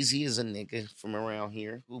G-Eazy is a nigga from around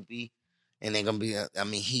here who be, and they gonna be. I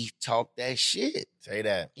mean, he talked that shit. Say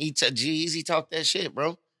that. G-Eazy talked that shit,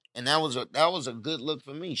 bro. And that was a good look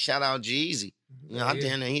for me. Shout out G-Eazy. You know,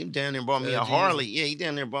 he down there bought me a Harley. Yeah, he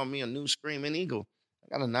down there bought me a new Screaming Eagle.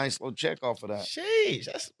 I got a nice little check off of that. Sheesh,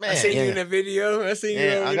 that's man. I seen you in the video. I seen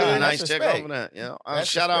you. I got a nice check respect. off of that. Yeah,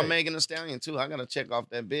 shout out Megan Thee Stallion too. I got a check off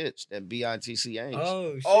that bitch, that BITCH.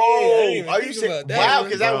 Oh shit! Are you saying? Wow,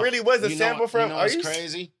 because that really was a sample from. You know what's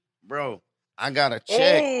crazy, bro? I got a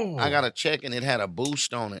check. I got a check, and it had a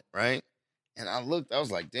boost on it, right? And I looked. I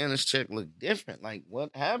was like, damn, this check looked different. Like, what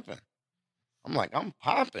happened? I'm like, I'm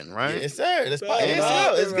popping, right? Yes, sir. It's good.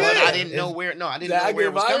 But I didn't know where. No, I didn't know where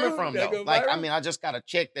it was coming from though. Like, viral? I mean, I just got a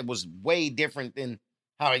check that was way different than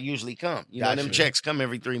how it usually come. You know, them checks come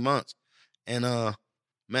every 3 months, and man,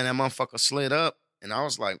 that motherfucker slid up, and I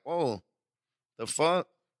was like, whoa, the fuck.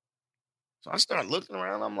 So I started looking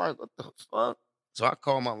around. I'm like, what the fuck? So I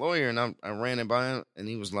called my lawyer, and I ran it by him, and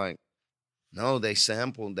he was like, no, they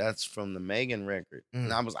sampled. That's from the Megan record.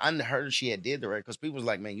 And I heard she had did the record because people was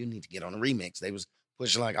like, man, you need to get on the remix. They was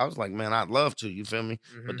pushing I was like, man, I'd love to. You feel me?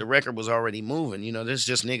 But the record was already moving. You know, there's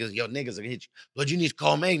just niggas. Yo, niggas will hit you. But you need to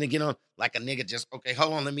call Megan to get on. Like a nigga just, okay,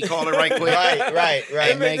 hold on, let me call her right quick. right.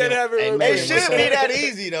 Hey, Megan, it shouldn't be that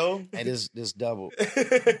easy though. Hey, this double.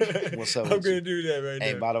 What's up? I'm gonna do that right now.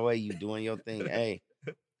 Hey, by the way, you doing your thing. Hey,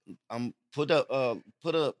 put a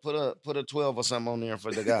 12 or something on there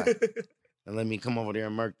for the guy. And let me come over there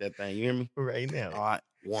and murk that thing. You hear me? Right now. All right.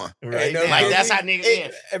 One. Right now. Like, that's how niggas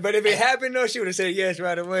is. But if it happened, though, she would have said yes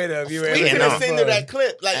right away, though. If you were We able can to send her that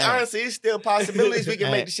clip. Like, honestly, it's still possibilities we can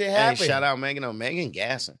make the shit happen. Hey, shout out Megan. No, Megan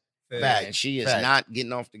gassing. Fact. And she is not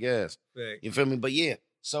getting off the gas. Fact. You feel me? But yeah.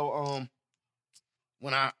 So,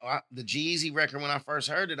 when the G-Eazy record, when I first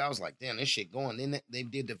heard it, I was like, damn, this shit going. Then they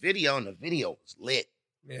did the video, and the video was lit.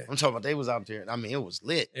 Yeah. I'm talking about they was out there. I mean, it was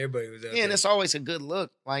lit. Everybody was out Yeah, and there. it's always a good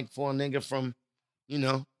look, like for a nigga from, you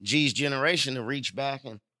know, G's generation to reach back.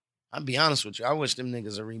 And I'll be honest with you, I wish them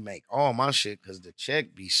niggas would remake all my shit because the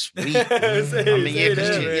check be sweet. Because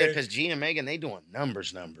G and Megan, they doing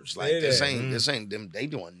numbers. Like this ain't them. They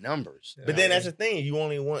doing numbers. But then that's the thing. You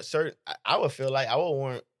only want certain. I would feel like I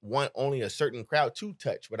would want only a certain crowd to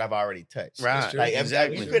touch what I've already touched. Right. Like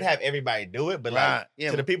exactly. You could have everybody do it, but like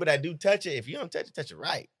to the people that do touch it, if you don't touch it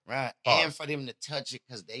right. Right. And for them to touch it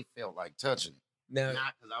because they felt like touching it. No.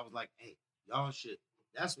 Not because I was like, hey, y'all should.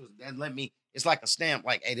 That let me. It's like a stamp.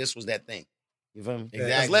 Like, hey, this was that thing. You feel me? Exactly.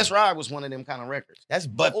 Because Let's Ride was one of them kind of records.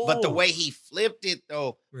 But the way he flipped it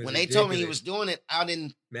though, when they told me he was doing it, I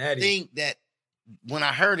didn't think that when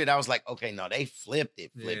I heard it, I was like, okay, no, they flipped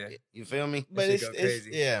it. You feel me? But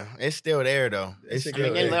it's still there though.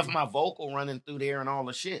 They left my vocal running through there and all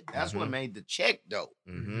the shit. That's what made the check dope.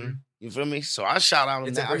 You feel me? So I shout out on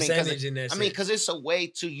It's that. a percentage in that shit. Because it's a way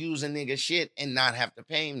to use a nigga shit and not have to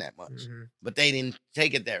pay him that much. But they didn't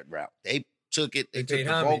take it that route. They took it. They took paid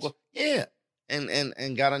the homage. vocal. Yeah.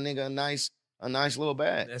 And got a nigga a nice little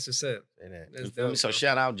bag. That's what's up. That's You feel me? dope, So bro.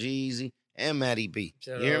 shout out Jeezy and Matty B.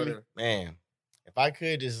 Shout You hear out me? to- Man, if I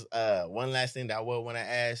could just one last thing that I would want to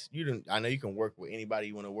ask you, I know you can work with anybody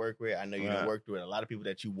you want to work with. I know you done worked with a lot of people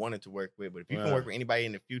that you wanted to work with, but if you can work with anybody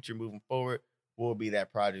in the future moving forward, what would be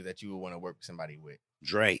that project that you would want to work with somebody with?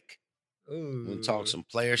 Drake. Ooh. We'll talk some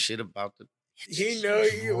player shit about the He know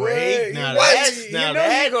you Drake. would. Now You that's- know now you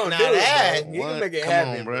that- gonna now do that- it, bro. You What? can make it Come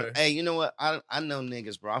happen, on, bro. Hey, you know what? I know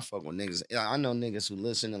niggas, bro. I fuck with niggas. I know niggas who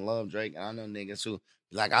listen and love Drake, and I know niggas who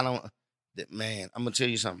like I don't. Man, I'm gonna tell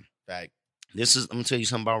you something. Fact. I'm gonna tell you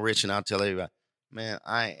something about Rich, and I'll tell everybody. Man,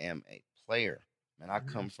 I am a player. Man, I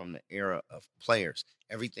come from the era of players.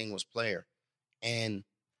 Everything was player, and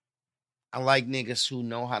I like niggas who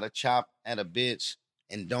know how to chop at a bitch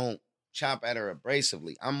and don't chop at her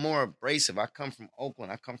abrasively. I'm more abrasive. I come from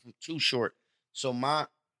Oakland. I come from Too Short. So my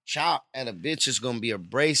chop at a bitch is going to be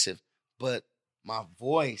abrasive, but my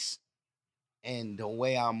voice and the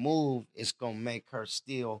way I move is going to make her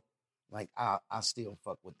still, like, I still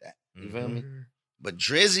fuck with that. You feel me? But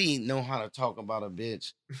Drizzy know how to talk about a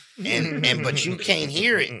bitch, and but you can't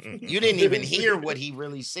hear it. You didn't even hear what he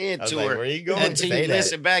really said to her where you going? until Say you that.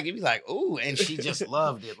 listen back. You be like, "Ooh," and she just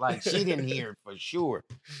loved it. Like she didn't hear it for sure.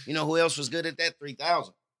 You know who else was good at that?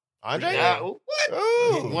 3000. Andre? What?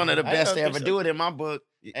 Ooh. One of the I best know to ever so. do it in my book.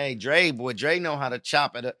 Hey, Dre know how to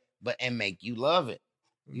chop it up, and make you love it.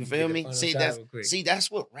 You feel me? See,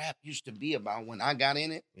 that's what rap used to be about when I got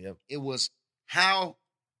in it. Yep. It was how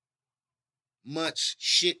much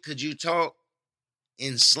shit could you talk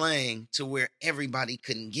in slang to where everybody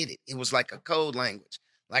couldn't get it. It was like a code language.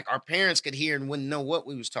 Like our parents could hear and wouldn't know what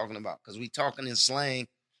we was talking about because we talking in slang.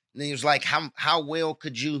 And it was like, how well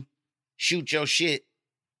could you shoot your shit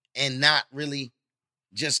and not really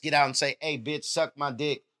just get out and say, hey, bitch, suck my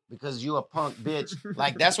dick because you a punk bitch.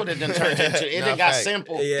 Like, that's what it done turned into. It done got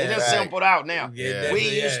simple. Yeah, it done simpled out now. Yeah, We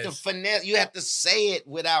used to finesse. You have to say it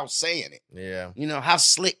without saying it. Yeah. You know, how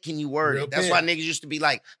slick can you word Real it? That's pimp. why niggas used to be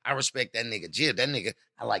like, I respect that nigga Jib. That nigga,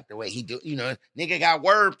 I like the way he do. You know, nigga got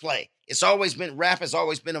wordplay. It's always been, rap has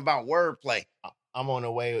always been about wordplay. I'm on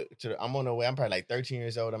the way. I'm probably like 13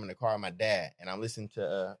 years old. I'm in the car with my dad, and I'm listening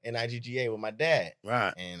to NIGGA with my dad.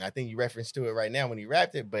 Right. And I think you referenced to it right now when he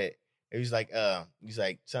rapped it, but it was like,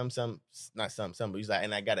 not some, but he's like,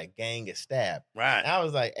 and I got a gang of stab. Right. And I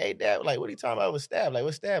was like, hey, dad, like, what are you talking about with stab? Like,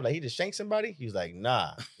 what's stab? Like, he just shanked somebody? He was like,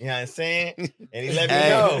 nah. You know what I'm saying? And he let me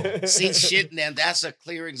know. See, shit, now that's a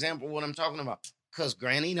clear example of what I'm talking about. Because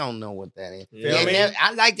Granny don't know what that is. Feel me?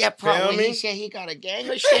 I like that part Feel when me? he said he got a gang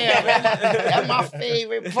of stab. That's my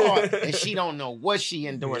favorite part. And she don't know what she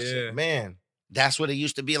endorsing. Yeah. Man. That's what it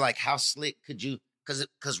used to be like. How slick could you?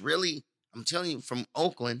 Because really, I'm telling you, from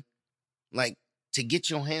Oakland, like, to get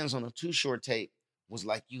your hands on a Too Short tape was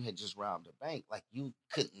like you had just robbed a bank. Like, you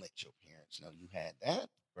couldn't let your parents know you had that.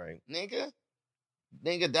 Right.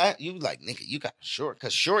 Nigga, that, you like, nigga, you got Short.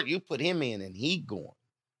 Because Short, you put him in and he going.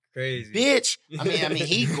 Crazy. Bitch. I mean,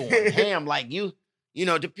 he going ham. Like, you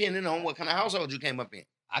know, depending on what kind of household you came up in.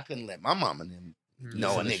 I couldn't let my mama and them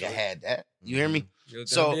know a nigga had that. You hear me?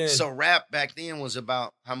 So rap back then was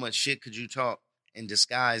about how much shit could you talk and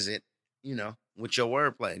disguise it, you know, with your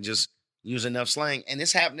wordplay. Just use enough slang. And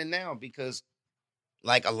it's happening now because,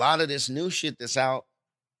 like, a lot of this new shit that's out,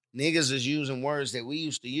 niggas is using words that we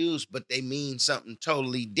used to use, but they mean something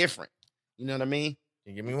totally different. You know what I mean?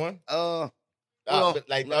 Can you give me one? Well, but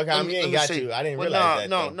like, okay, I mean, you ain't got to. I didn't realize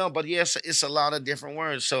that. No, but yes, it's a lot of different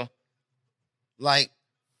words. So, like,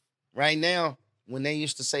 right now, when they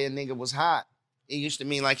used to say a nigga was hot, it used to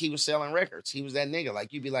mean like he was selling records. He was that nigga.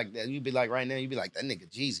 Like, you'd be like that. You'd be like right now, you'd be like, that nigga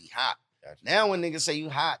Jeezy hot. Gotcha. Now when niggas say you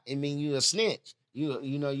hot, it mean you a snitch. You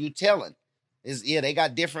know, you telling. They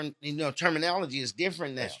got different, you know, terminology is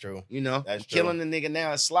different now. That's true. You know, that's killing the nigga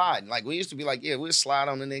now is sliding. Like, we used to be like, yeah, we'll slide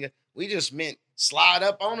on the nigga. We just meant slide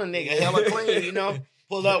up on a nigga, hella clean, you know,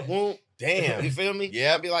 pull up, whoop. Damn. You feel me?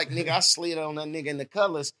 Yeah. I'd be like, nigga, I slid on that nigga in the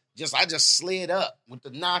colors. I just slid up with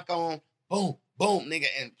the knock on, boom, boom, nigga,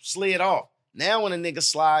 and slid off. Now when a nigga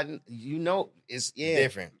sliding, you know, it's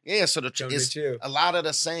different. Yeah, so it's a lot of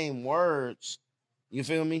the same words. You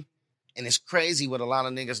feel me? And it's crazy what a lot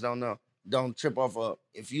of niggas don't know. Don't trip off of.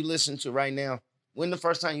 If you listen to right now, when the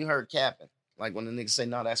first time you heard capping? Like when the niggas say,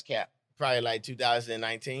 no, that's cap. Probably like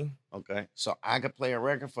 2019. Okay, so I could play a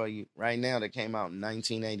record for you right now that came out in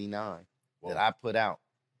 1989 that I put out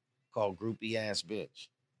called "Groupie Ass Bitch,"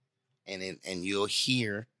 and you'll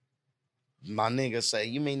hear my nigga say,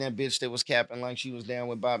 "You mean that bitch that was capping like she was down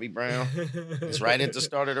with Bobby Brown?" It's right at the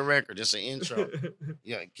start of the record. It's an intro.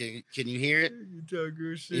 Yeah, can you hear it? You talk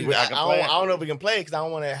good shit. I don't know if we can play it because I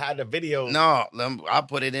don't want to have the video. No, I'll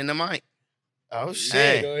put it in the mic. Oh shit!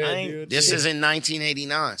 Hey, Go ahead, this is in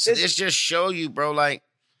 1989. So this just show you, bro. Like,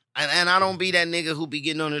 and I don't be that nigga who be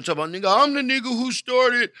getting on there talking about, nigga, I'm the nigga who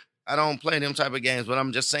started. I don't play them type of games, but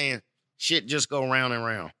I'm just saying, shit just go round and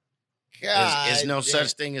round. There's no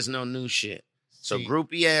such thing as no new shit. So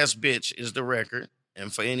Groupie Ass Bitch is the record.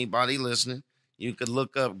 And for anybody listening, you could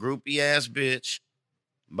look up Groupie Ass Bitch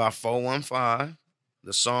by 415.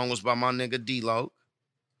 The song was by my nigga D-Loc.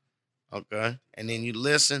 Okay. And then you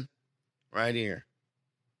listen right here.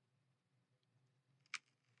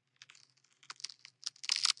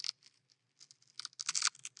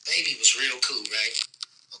 Baby was real cool, right?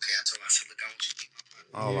 Okay, I told her, I said, look, I want you to be my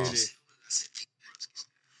partner. Hold on.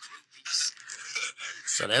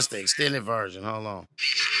 So that's the extended version. Hold on.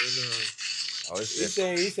 Oh, he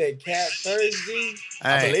said cat first, G. Hey,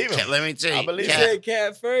 I believe him. Let me tell you. I believe He said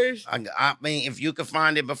cat first. I mean, if you could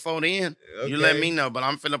find it before then, you let me know. But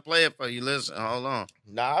I'm finna play it for you. Listen, hold on.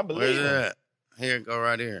 Nah, I believe Where's it him. at? Here, go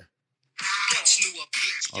right here.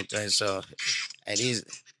 Okay, so at these,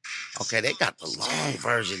 okay, they got the long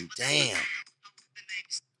version. Damn.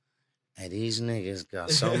 Hey, these niggas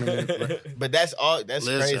got so many. But that's all. That's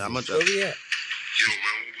Listen, crazy. how much? Yo, man,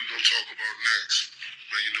 what we gonna talk about next?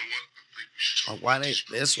 Man, you know what? I think we should talk Why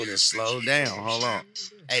this one is slowed down? Hold on.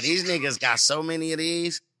 Hey, these niggas got so many of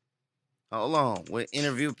these. Hold on. We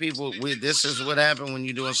interview people. This is what happened when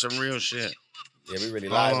you doing some real shit. Yeah, we really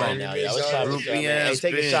live right now. Yeah, let's try this. Hey,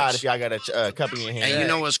 take a shot if y'all got a cup in your hand. Hey, you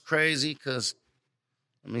know what's crazy? Because,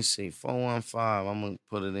 let me see. 415. I'm going to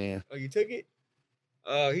put it in. Oh, you took it?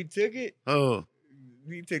 Oh, he took it? Oh.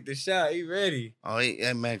 He took the shot. He ready. Oh,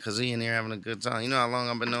 yeah, man, because he in there having a good time. You know how long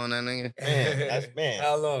I've been knowing that nigga? Man.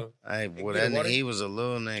 How long? Hey, boy, that nigga, he was a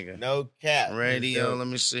little nigga. No cap. Radio, let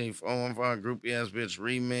me see. 415, Groupie Ass Bitch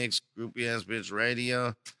Remix, Groupie Ass Bitch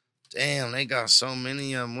Radio. Damn, they got so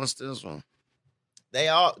many of them. What's this one? They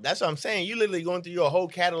all, that's what I'm saying. You literally going through your whole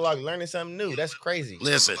catalog, learning something new. That's crazy.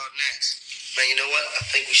 Listen. Man, you know what? I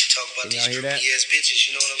think we should talk about these groupie ass bitches.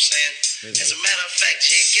 You know what I'm saying? As a matter of fact,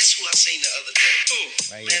 Jay, guess who I seen the other day?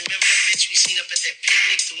 Man, remember that bitch we seen up at that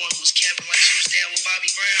picnic? The one who was camping like she was down with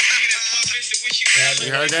Bobby Brown?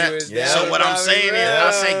 You heard that? Yeah. So what I'm saying is,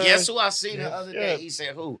 I said, guess who I seen the other day? He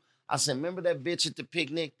said, who? I said, remember that bitch at the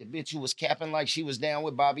picnic? The bitch who was capping like she was down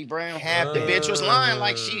with Bobby Brown? The bitch was lying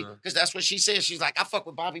like because that's what she said. She's like, I fuck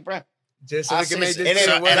with Bobby Brown. Just so we can make this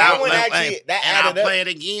I'll play it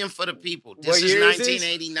again for the people. This is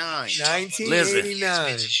 1989. 1989. Listen.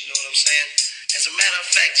 You know what I'm saying? As a matter of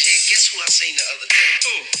fact, Jay, guess who I seen the other day?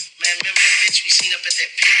 Man, remember that bitch we seen up at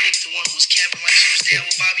that picnic? The one who was camping like she was down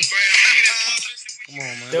with Bobby Brown? Come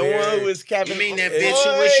on, man. The one who was capping. You mean that bitch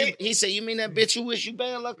who wish you? He said, you mean that bitch who wish you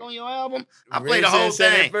bad luck on your album? I played the whole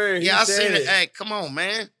thing. Yeah, I seen it. Hey, come on,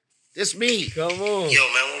 man. This me. Come on. Yo,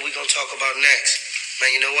 man, what we gonna talk about next? Man,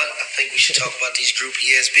 you know what? I think we should talk about these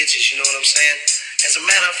groupie ass bitches. You know what I'm saying? As a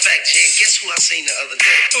matter of fact, Jay, guess who I seen the other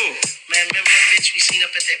day? Man, remember that bitch we seen up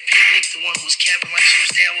at that picnic? The one who was camping like she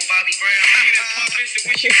was down with Bobby Brown?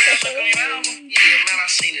 Yeah, man, I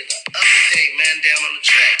seen it the other day, man, down on the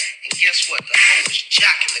track. And guess what? The hoe was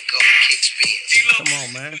jocking the gold kick spins. Come on,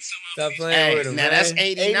 man. Stop playing with him, now man. that's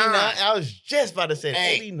 89. I was just about to say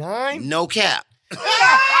 89. No cap.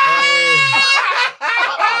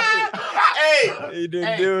 He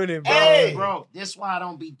been doing it, bro. Hey, bro, this why I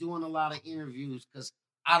don't be doing a lot of interviews, because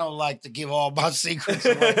I don't like to give all my secrets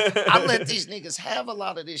away. I let these niggas have a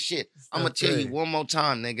lot of this shit. I'm going to tell you one more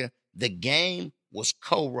time, nigga. The Game was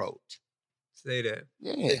co-wrote. Say that.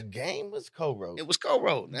 Yeah. The Game was co-wrote. It was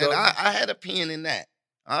co-wrote. And I had a pen in that.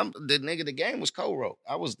 The Game was co-wrote.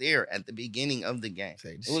 I was there at the beginning of the game.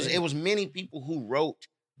 It was many people who wrote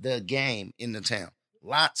the game in the town.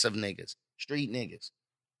 Lots of niggas, street niggas,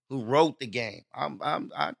 who wrote the game.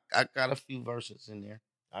 I got a few verses in there.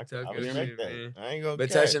 I respect that. I ain't gonna But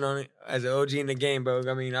touching on it, as an OG in the game, bro,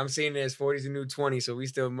 I mean, I'm seeing it as 40's a new 20, so we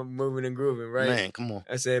still moving and grooving, right? Man, come on.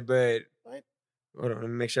 I said, but hold on, let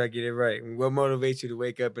me make sure I get it right. What motivates you to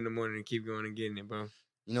wake up in the morning and keep going and getting it, bro?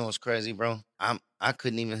 You know what's crazy, bro? I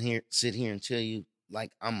couldn't even sit here and tell you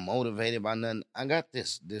like I'm motivated by nothing. I got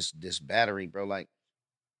this battery, bro. Like,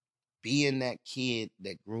 being that kid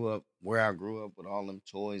that grew up where I grew up with all them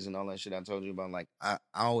toys and all that shit I told you about, like, I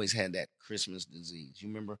always had that Christmas disease. You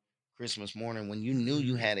remember Christmas morning when you knew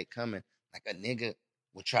you had it coming, Like a nigga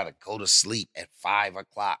would try to go to sleep at 5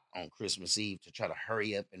 o'clock on Christmas Eve to try to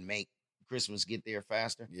hurry up and make Christmas get there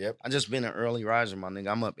faster. Yep. I just been an early riser, my nigga.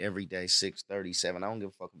 I'm up every day, 6:37. I don't give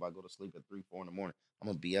a fuck if I go to sleep at 3, 4 in the morning. I'm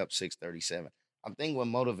gonna be up 6:37. I think what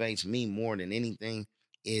motivates me more than anything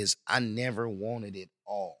is I never wanted it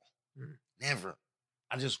all. Never.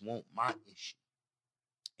 I just want my issue.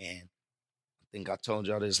 And I think I told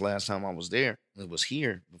y'all this last time I was there. It was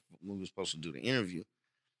here when we were supposed to do the interview.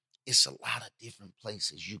 It's a lot of different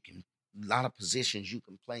places a lot of positions you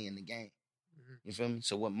can play in the game. You feel me?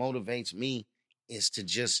 So what motivates me is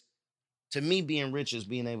to me, being rich is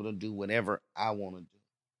being able to do whatever I want to do.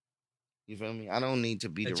 You feel me? I don't need to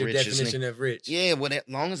be That's the your richest. definition of rich. Yeah, as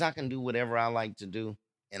long as I can do whatever I like to do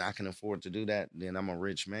and I can afford to do that, then I'm a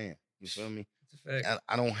rich man. You feel me? That's a fact.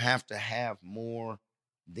 I don't have to have more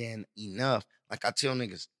than enough. Like I tell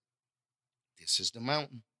niggas, this is the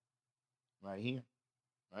mountain right here,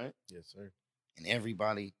 right? Yes, sir. And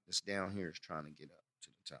everybody that's down here is trying to get up to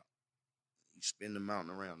the top. You spin the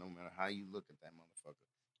mountain around, no matter how you look at that motherfucker,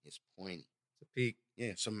 it's pointy. It's a peak.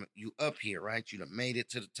 Yeah, so you up here, right? You done made it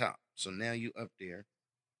to the top. So now you up there.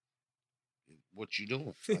 What you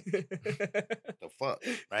doing? Like, the fuck,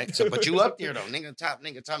 right? So, but you up there though, nigga top.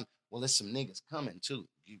 Well, there's some niggas coming too.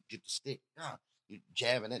 You get the stick. You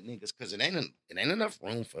jabbing at niggas because it ain't enough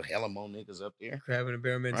room for hella more niggas up there. Crab in the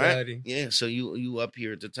barrel mentality. Right? Yeah, so you up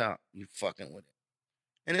here at the top. You fucking with it.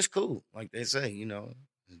 And it's cool. Like they say,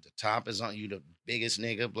 the top is on you, the biggest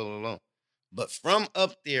nigga, blah, blah, blah. But from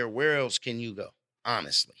up there, where else can you go?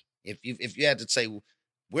 Honestly. If you had to say,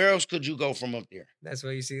 where else could you go from up there? That's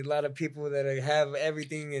why you see a lot of people that have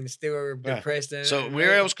everything and still are depressed. Right. So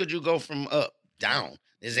where else could you go from up? Down.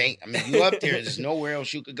 You up there. There's nowhere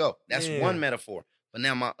else you could go. That's one metaphor. But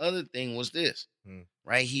now my other thing was this.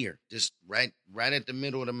 Right here. Just right at the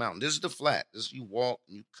middle of the mountain. This is the flat. This you walk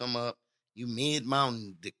and you come up. You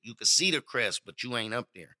mid-mountain. You can see the crest, but you ain't up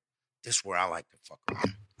there. This is where I like to fuck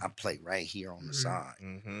around. I play right here on the side.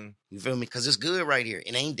 Mm-hmm. You feel me? Because it's good right here.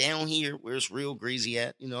 It ain't down here where it's real greasy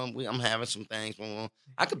at. I'm having some things going on.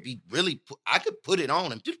 I could I could put it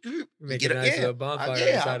on and make a nice little bonfire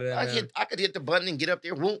inside of that. I could hit the button and get up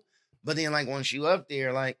there. Whoop. But then, like, once you up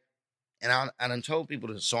there, like, and I done told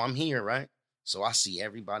people this, so I'm here, right? So I see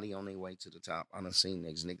everybody on their way to the top. I done seen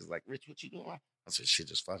niggas like, Rich, what you doing? I said, shit,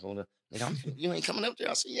 just fuck on the nigga. You ain't coming up there.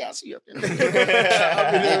 I said, yeah, I see you up there.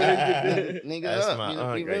 Nigga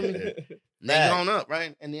up. You feel me? Nigga on up,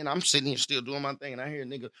 right? And then I'm sitting here still doing my thing, and I hear a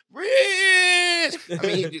nigga, Rich! I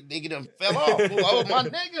mean, nigga done fell off. Oh, my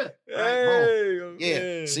nigga. Right, boom.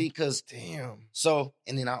 Yeah, see, because, damn. So,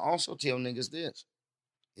 and then I also tell niggas this.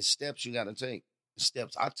 It's steps you got to take. The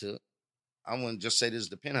steps I took. I wouldn't just say this is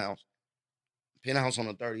the penthouse. Penthouse on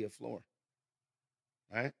the 30th floor.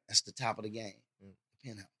 Right? That's the top of the game. The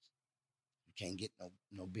penthouse. You can't get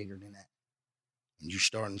no bigger than that. And you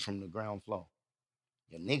starting from the ground floor.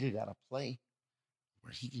 Your nigga got to play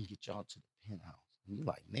where he can get y'all to the penthouse. And you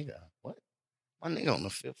like, nigga, what? My nigga on the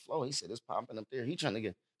 5th floor. He said it's popping up there. He trying to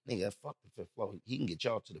get, nigga, fuck the 5th floor. He can get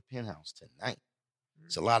y'all to the penthouse tonight.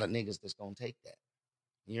 It's a lot of niggas that's going to take that.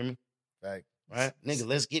 You hear me? Right. Right? Nigga,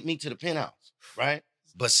 let's get me to the penthouse. Right?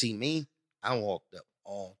 But see me, I walked up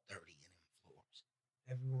all 30 of them floors.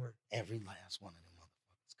 Everyone. Every last one of them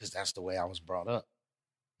motherfuckers. Because that's the way I was brought up.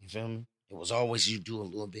 You feel me? It was always you do a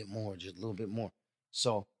little bit more, just a little bit more.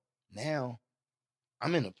 So now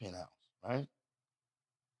I'm in the penthouse, right?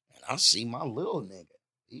 And I see my little nigga.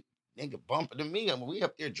 He nigga bumping to me. I mean, we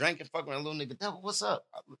up there drinking, fucking with a little nigga. Devil, what's up?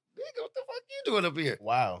 Nigga, what the fuck you doing up here?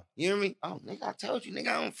 Wow. You hear me? Oh, nigga, I told you, nigga,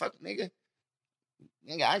 I don't fuck nigga.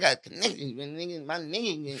 Nigga, I got connections, but nigga, my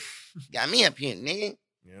nigga got me up here, nigga.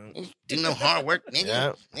 Yeah. Do no hard work, nigga.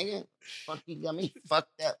 Yeah. Nigga, fuck you, got me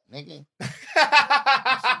fucked up, nigga.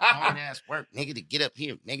 Hard ass work, nigga, to get up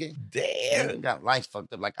here, nigga. Damn. Nigga, got life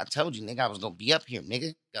fucked up. Like I told you, nigga, I was gonna be up here,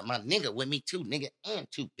 nigga. Got my nigga with me too, nigga, and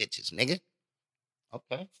 2 bitches, nigga.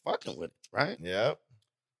 Okay, fucking with it, right? Yep.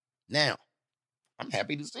 Now, I'm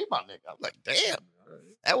happy to see my nigga. I'm like, damn,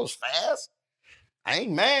 that was fast. I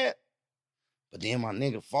ain't mad. But then my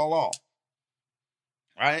nigga fall off.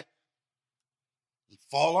 Right? He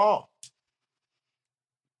fall off.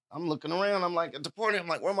 I'm looking around. I'm like, at the party, I'm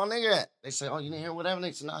like, where my nigga at? They say, oh, you didn't hear whatever?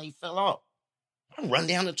 They said, no, he fell off. I run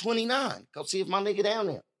down to 29. Go see if my nigga down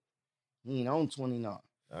there. He ain't on 29.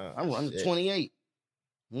 I run to 28.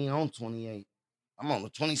 He ain't on 28. I'm on the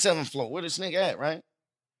 27th floor. Where this nigga at, right?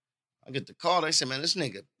 I get the call. They say, man, this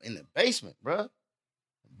nigga in the basement, bro.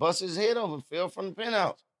 Bust his head over, fell from the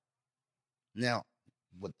penthouse. Now,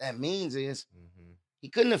 what that means is he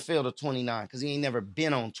couldn't have failed to 29 because he ain't never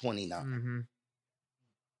been on 29.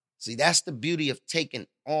 See, that's the beauty of taking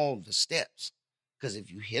all the steps. Because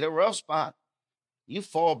if you hit a rough spot, you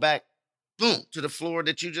fall back, boom, to the floor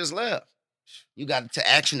that you just left. You got to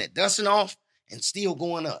action it, dusting off and still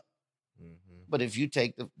going up. But if you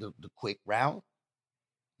take the quick route,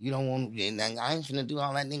 you don't want, and I ain't finna do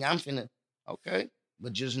all that, nigga. I'm finna, okay.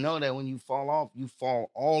 But just know that when you fall off, you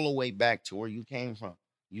fall all the way back to where you came from.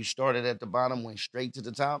 You started at the bottom, went straight to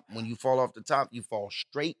the top. When you fall off the top, you fall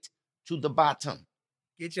straight to the bottom.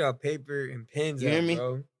 Get y'all paper and pens You hear out, me?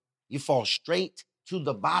 bro. You fall straight to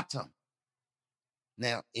the bottom.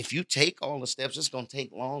 Now, if you take all the steps, it's going to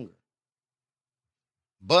take longer.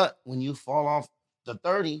 But when you fall off the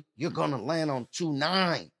 30, you're going to land on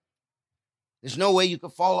 2.9. There's no way you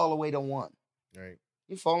could fall all the way to 1. Right.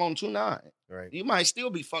 You fall on 2.9. Right. You might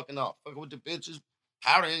still be fucking up. Fucking with the bitches,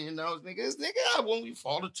 powder in your nose. Nigga, when you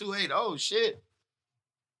fall to 2.8, oh, shit.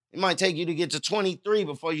 It might take you to get to 23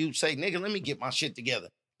 before you say, nigga, let me get my shit together.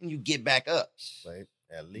 And you get back up. Right.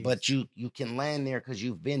 At least. But you can land there because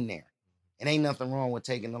you've been there. It ain't nothing wrong with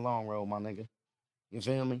taking the long road, my nigga. You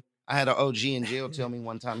feel me? I had an OG in jail tell me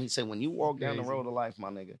one time, he said, when you walk down the road of life, my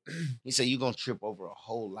nigga, he said, you're going to trip over a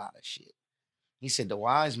whole lot of shit. He said, the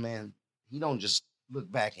wise man, he don't just look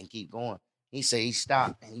back and keep going. He said he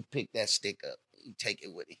stopped and he picked that stick up. He take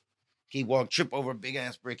it with him. He walked, trip over a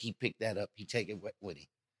big-ass brick, he picked that up. He take it with him.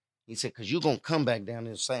 He said, because you're going to come back down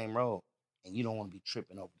the same road and you don't want to be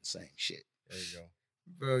tripping over the same shit. There you go.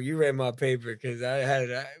 Bro, you read my paper because I had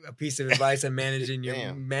a piece of advice on managing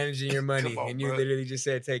your money, on, and you bro. literally just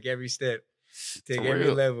said take every step, take For every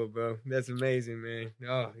real. level, bro. That's amazing, man.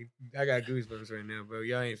 Oh, I got goosebumps right now, bro.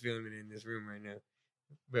 Y'all ain't feeling it in this room right now,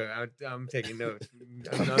 but I'm taking notes.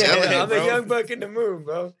 I'm a young buck in the mood,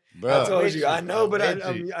 bro. I told you, I know, but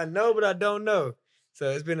I know, but I don't know. So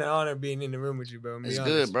it's been an honor being in the room with you, bro. It's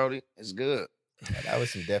good, Brody. It's good. Yeah, that was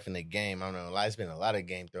some definite game. I'm not gonna lie. It's been a lot of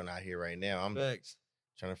game thrown out here right now. I'm Thanks.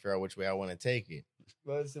 trying to figure out which way I want to take it.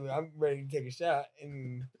 Well, so I'm ready to take a shot.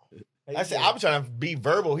 And I said I'm trying to be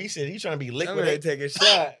verbal. He said he's trying to be liquid. I'm ready to take a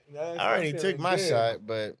shot. I already took my shot,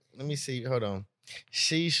 but let me see. Hold on.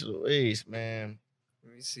 Sheesh Louise, man.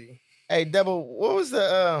 Let me see. Hey, Devil, what was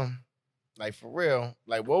the like for real?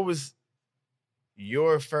 Like, what was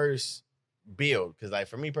your first build? Because like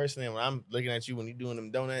for me personally, when I'm looking at you when you're doing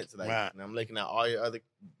them donuts, like, Right. and I'm looking at all your other,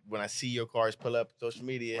 when I see your cars pull up social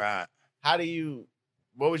media, Right. how do you?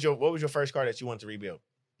 What was your first car that you wanted to rebuild?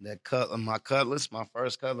 My Cutlass, my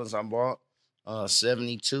first Cutlass I bought,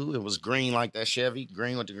 72. It was green like that Chevy,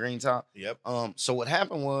 green with the green top. Yep. So what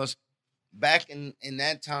happened was, back in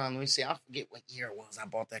that time, let me see, I forget what year it was I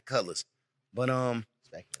bought that Cutlass. But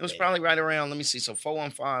it was probably right around, let me see, so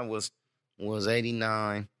 415 was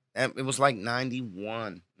 89. It was like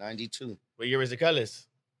 91, 92. What year was the Cutlass?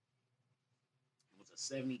 It was a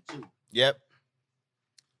 72. Yep.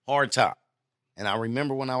 Hard top. And I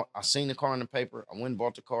remember when I seen the car in the paper, I went and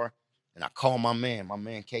bought the car, and I called my man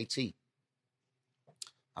KT.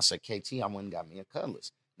 I said, KT, I went and got me a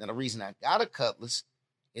Cutlass. Now, the reason I got a Cutlass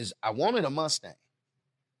is I wanted a Mustang.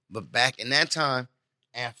 But back in that time,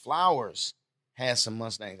 Aunt Flowers had some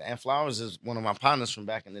Mustangs. Aunt Flowers is one of my partners from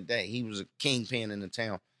back in the day. He was a kingpin in the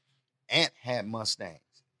town. Aunt had Mustangs,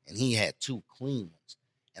 and he had 2 clean ones.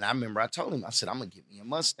 And I remember I told him, I said, I'm going to get me a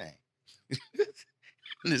Mustang.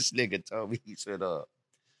 This nigga told me, he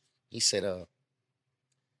said,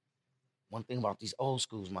 one thing about these old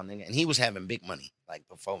schools, my nigga, and he was having big money, like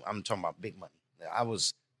before, I'm talking about big money. I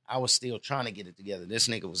was still trying to get it together. This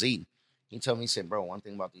nigga was eating. He told me, he said, bro, one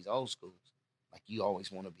thing about these old schools, like you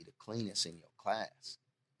always want to be the cleanest in your class,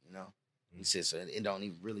 you know? He said, so it don't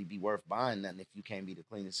even really be worth buying nothing if you can't be the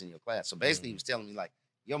cleanest in your class. So basically, he was telling me, like,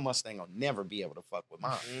 your Mustang will never be able to fuck with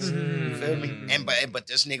mine. You feel me? And but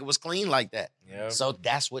this nigga was clean like that. Yep. So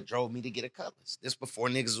that's what drove me to get a Cutlass. This before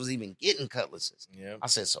niggas was even getting Cutlasses. Yep. I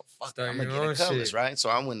said, so fuck, Start I'm gonna your get a own Cutlass, shit. right? So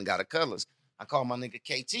I went and got a Cutlass. I called my nigga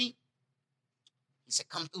KT. He said,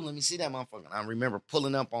 come through, let me see that motherfucker. And I remember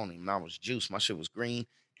pulling up on him, and I was juiced. My shit was green,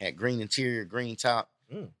 had green interior, green top.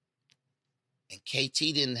 And KT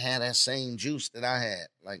didn't have that same juice that I had.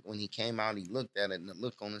 Like when he came out, he looked at it and the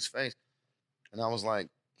look on his face. And I was like,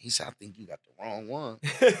 he said, I think you got the wrong one.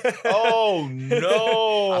 Oh,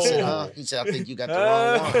 no. I said, huh? He said, I think you got the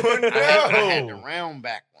wrong one. No. I had the round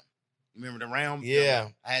back one. You remember the round? Yeah.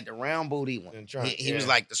 I had the round booty one. Trunk, He was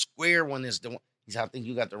like, the square one is the one. He said, I think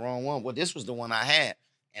you got the wrong one. Well, this was the one I had.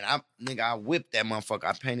 And I whipped that motherfucker.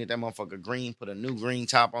 I painted that motherfucker green, put a new green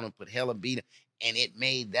top on it, put hella beat, and it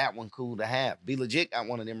made that one cool to have. Be Legit got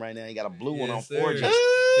one of them right now. He got a blue one on Forges.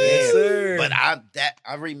 Yes, sir. But I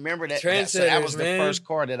remember that. So that was the man. first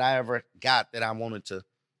car that I ever got that I wanted to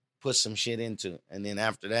put some shit into. And then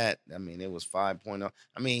after that, I mean, it was 5.0.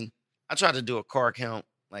 I mean, I tried to do a car count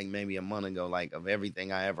like maybe a month ago, like of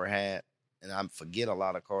everything I ever had. And I forget a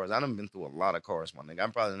lot of cars. I done been through a lot of cars, my nigga. I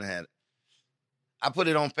probably done had, I put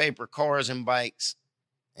it on paper, cars and bikes.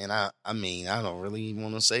 And I mean, I don't really even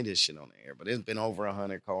want to say this shit on the air, but it's been over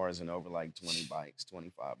 100 cars and over like 20 bikes,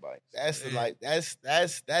 25 bikes.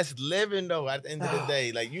 That's living though. At the end of the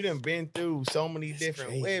day, like you done been through so many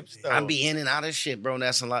different whips. Though. I be in and out of shit, bro.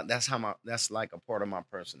 That's a lot. That's like a part of my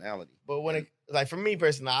personality. But when it, like for me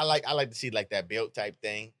personally, I like to see like that built type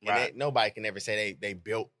thing. And Right. nobody can ever say they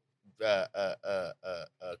built a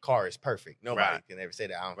car is perfect. Nobody can ever say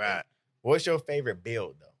that. I don't think. What's your favorite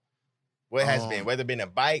build though? What has been, whether it been a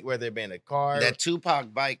bike, whether it been a car? That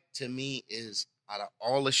Tupac bike to me is out of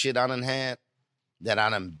all the shit I done had that I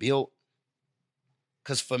done built.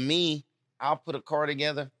 Cause for me, I'll put a car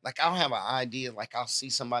together. Like I'll have an idea, like I'll see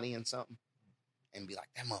somebody in something and be like,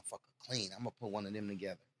 that motherfucker clean. I'm gonna put one of them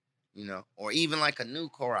together. You know, or even like a new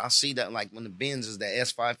car, I'll see that like when the Benz is the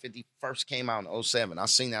S550 first came out in 07. I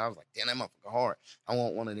seen that. I was like, damn, that motherfucker hard. I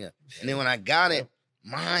want one of them. And then when I got it,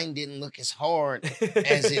 mine didn't look as hard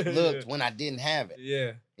as it looked when I didn't have it.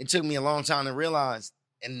 Yeah. It took me a long time to realize.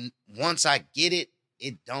 And once I get it,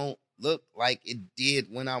 it don't look like it did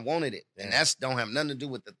when I wanted it. And that's don't have nothing to do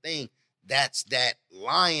with the thing. That's that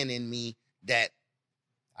lion in me that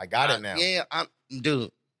I got it now. Yeah, dude.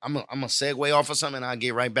 I'm a segue off of something and I'll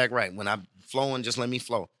get right back right. When I'm flowing, just let me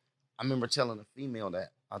flow. I remember telling a female that.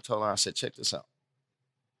 I told her, I said, check this out.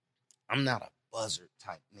 I'm not a buzzard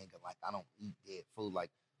type nigga. Like, I don't eat dead food. Like,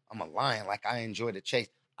 I'm a lion. Like, I enjoy the chase.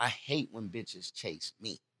 I hate when bitches chase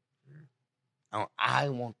me. I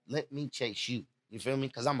want, let me chase you. You feel me?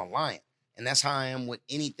 Because I'm a lion. And that's how I am with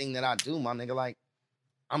anything that I do, my nigga. Like,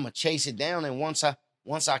 I'm going to chase it down. And once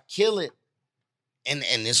I kill it, and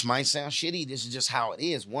this might sound shitty, this is just how it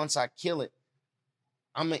is. Once I kill it,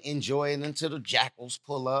 I'm going to enjoy it until the jackals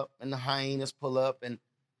pull up and the hyenas pull up. And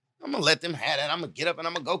I'm going to let them have that. I'm going to get up and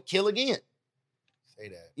I'm going to go kill again. Say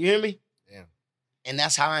that. You hear me? Yeah. And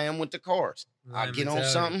that's how I am with the cars. I Right get on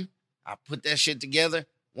mentality. something. I put that shit together.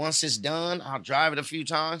 Once it's done, I'll drive it a few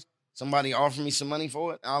times. Somebody offer me some money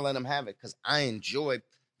for it. I'll let them have it because I enjoy.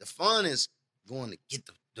 The fun is going to get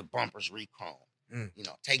the bumpers re-chrome. You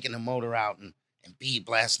know, taking the motor out and bead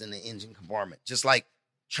blasting the engine compartment. Just like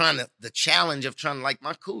the challenge of trying to, like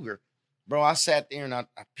my Cougar. Bro, I sat there and I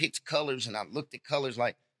picked colors and I looked at colors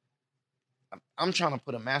like, I'm trying to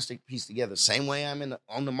put a masterpiece together. Same way I'm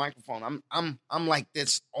on the microphone. I'm like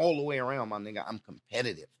this all the way around, my nigga. I'm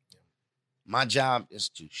competitive. My job is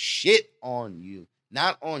to shit on you.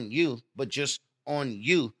 Not on you, but just on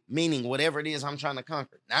you. Meaning whatever it is I'm trying to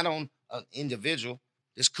conquer. Not on an individual.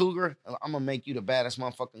 This Cougar, I'm gonna make you the baddest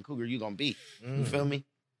motherfucking Cougar you gonna be. You feel me?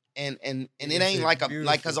 And it ain't like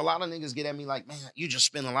because a lot of niggas get at me like, man, you just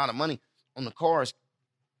spend a lot of money on the cars.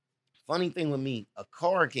 Funny thing with me, a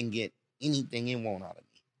car can get anything it want out of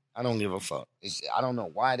me. I don't give a fuck. I don't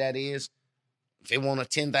know why that is. If it want a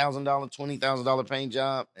 $10,000, $20,000 paint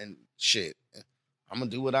job, and shit, I'm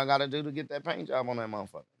gonna do what I gotta do to get that paint job on that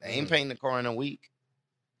motherfucker. They ain't painting the car in a week.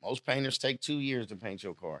 Most painters take 2 years to paint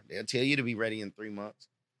your car. They'll tell you to be ready in 3 months.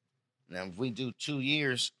 Now, if we do 2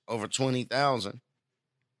 years over 20,000,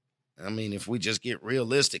 I mean, if we just get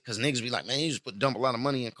realistic, because niggas be like, man, you just dump a lot of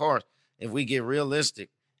money in cars. If we get realistic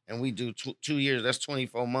and we do 2 years, that's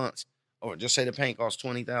 24 months. Or just say the paint costs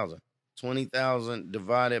 20,000. 20,000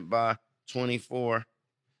 divided by 24,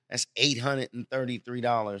 that's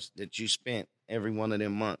 $833 that you spent every one of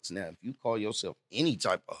them months. Now, if you call yourself any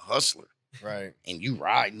type of hustler, right, and you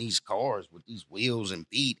riding these cars with these wheels and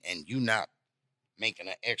beat, and you not making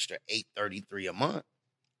an extra $833 a month,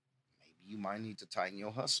 maybe you might need to tighten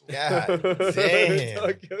your hustle. God damn.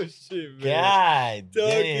 Talk your shit, man. God Talk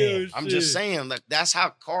damn. your I'm shit. just saying, like, that's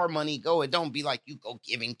how car money go. It don't be like you go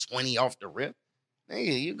give him 20 off the rip.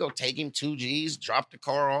 Nigga, you go take him 2 G's, drop the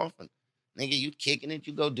car off, and nigga, you kicking it.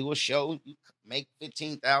 You go do a show, you make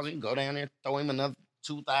 15,000. You go down there, throw him another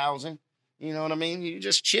 2,000. You know what I mean? You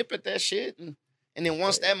just chip at that shit, and then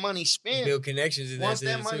once that money spent, Build connections. once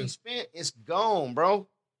that money spent, it's gone, bro.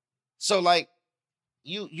 So like,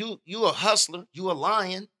 you a hustler, you a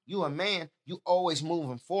lion, you a man, you always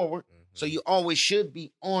moving forward. So you always should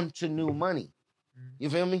be on to new money. You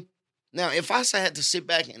feel me? Now, if I had to sit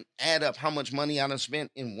back and add up how much money I done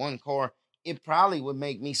spent in one car, it probably would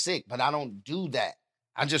make me sick, but I don't do that.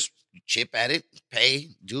 I just chip at it, pay,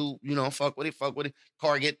 do, fuck with it.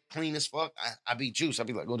 Car get clean as fuck. I be juice. I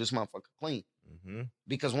be like, oh, this motherfucker clean.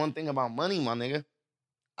 Because one thing about money, my nigga,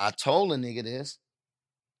 I told a nigga this.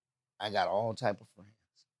 I got all type of friends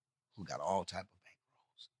who got all type of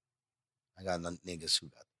bankrolls. I got niggas who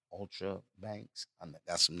got ultra banks. I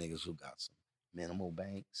got some niggas who got some minimal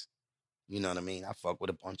banks. You know what I mean? I fuck with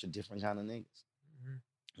a bunch of different kind of niggas.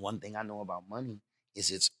 Mm-hmm. One thing I know about money is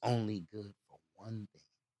it's only good for one thing,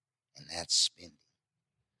 and that's spending.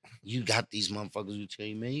 You got these motherfuckers who tell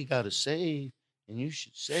you, man, you gotta save, and you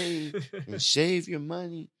should save, and save your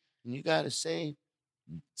money, and you gotta save.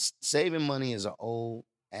 Saving money is an old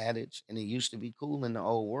adage, and it used to be cool in the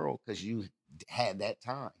old world because you had that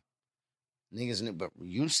time. Niggas, but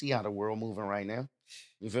you see how the world moving right now.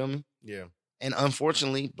 You feel me? Yeah. And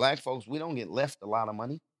unfortunately, black folks, we don't get left a lot of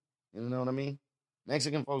money. You know what I mean?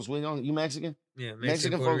 Mexican folks, we don't. You Mexican? Yeah,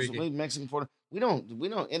 Mexican folks, we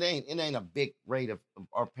don't. It ain't a big rate of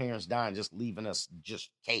our parents dying just leaving us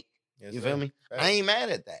just cake. Yes, you feel me? Right. I ain't mad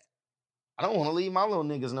at that. I don't want to leave my little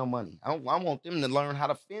niggas no money. I want them to learn how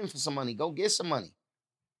to fend for some money. Go get some money.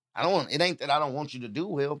 It ain't that I don't want you to do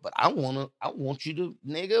well, but I want you to,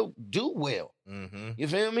 nigga, do well. Mm-hmm. You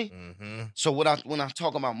feel me? Mm-hmm. So when I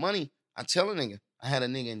talk about money, I tell a nigga, I had a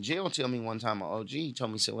nigga in jail tell me one time, an OG, he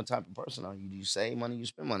told me, he said, what type of person are you? Do you save money? You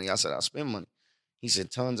spend money? I said, I spend money. He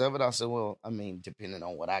said, tons of it. I said, well, I mean, depending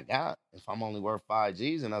on what I got. If I'm only worth 5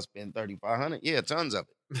 G's and I spend 3,500, yeah, tons of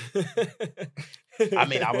it. I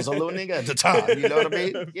mean, I was a little nigga at the time. You know what I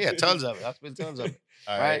mean? Yeah, tons of it. I spent tons of it.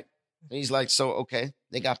 All right? And he's like, so, okay,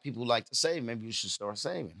 they got people who like to save. Maybe you should start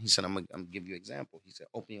saving. He said, I'm going to give you an example. He said,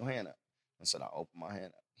 open your hand up. I said, I open my hand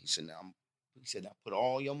up. He said, now put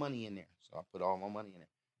all your money in there. So I put all my money in there.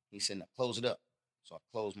 He said, now close it up. So I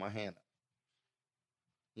closed my hand up.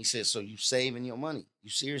 He said, so you saving your money. You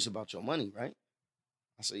serious about your money, right?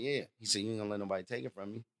 I said, yeah. He said, you ain't going to let nobody take it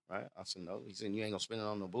from you, right? I said, no. He said, you ain't going to spend it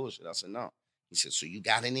on no bullshit. I said, no. He said, so you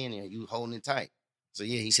got it in there. You holding it tight. So,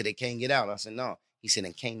 yeah. He said, they can't get out. I said, no. He said,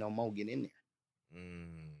 and can't no more get in there.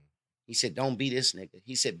 He said, don't be this nigga.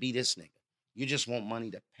 He said, be this nigga. You just want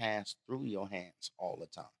money to pass through your hands all the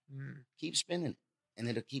time. Keep spending it, and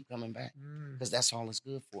it'll keep coming back because that's all it's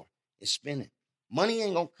good for. It's spending. Money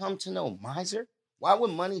ain't going to come to no miser. Why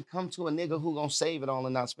would money come to a nigga who going to save it all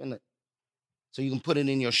and not spend it? So you can put it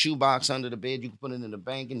in your shoebox under the bed. You can put it in the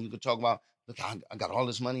bank, and you can talk about, look, I got all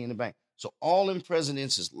this money in the bank. So all them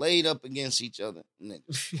presidents is laid up against each other and then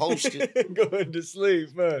posted. Going to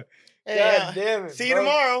sleep, man. Hey, God damn it. See you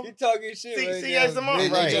tomorrow. You talking shit. See you guys tomorrow.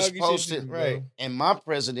 They just posted. Right. And my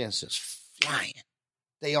presidents is flying.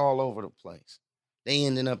 They all over the place. They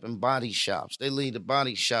ending up in body shops. They leave the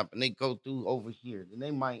body shop and they go through over here. And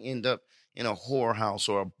they might end up in a whorehouse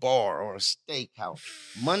or a bar or a steakhouse.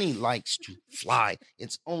 Money likes to fly.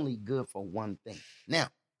 It's only good for one thing. Now,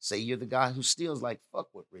 say you're the guy who steals, like, fuck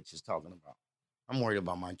what Rich is talking about. I'm worried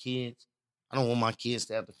about my kids. I don't want my kids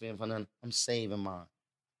to have to fend for nothing. I'm saving mine.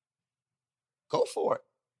 Go for it.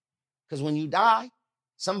 Because when you die,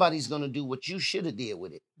 somebody's going to do what you should have did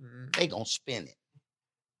with it. They going to spend it.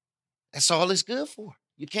 That's all it's good for.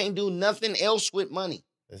 You can't do nothing else with money.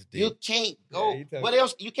 You can't go. What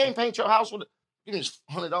else? You can't paint your house with give me this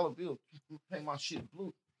 $100 bill. Paint my shit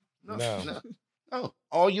blue. No.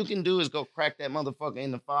 All you can do is go crack that motherfucker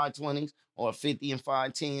in the 520s or 50 and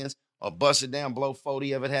 510s or bust it down, blow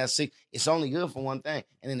 40 of it, has 6. It's only good for one thing.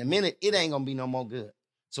 And in a minute, it ain't going to be no more good.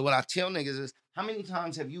 So what I tell niggas is, how many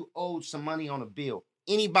times have you owed some money on a bill?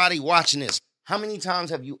 Anybody watching this, how many times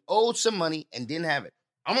have you owed some money and didn't have it?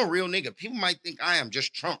 I'm a real nigga. People might think I am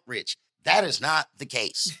just Trump rich. That is not the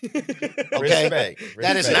case. Okay? Respect.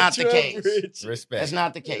 That is not the case. Respect. That's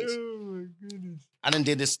not the case. Oh, my goodness. I done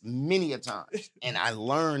did this many a times, and I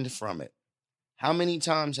learned from it. How many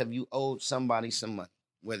times have you owed somebody some money?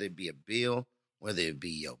 Whether it be a bill, whether it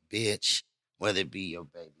be your bitch, whether it be your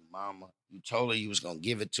baby mama. You told her you was going to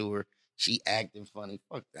give it to her. She acting funny.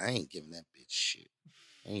 Fuck, I ain't giving that bitch shit.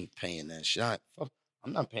 I ain't paying that shit.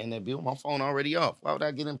 I'm not paying that bill. My phone already off. Why would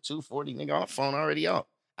I get him $240, nigga? My phone already off.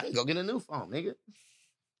 I can go get a new phone, nigga.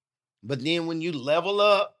 But then when you level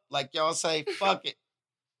up, like y'all say, fuck it,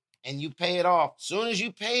 and you pay it off, soon as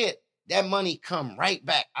you pay it, that money come right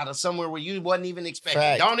back out of somewhere where you wasn't even expecting.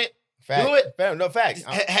 Fact. Don't it? Fact. Do it. No, facts.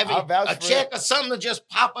 Having I'll vouch a for check it. or something to just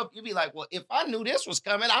pop up, you be like, well, if I knew this was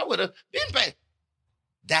coming, I would have been paid.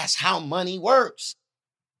 That's how money works.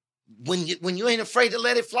 When you ain't afraid to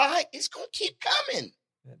let it fly, it's going to keep coming.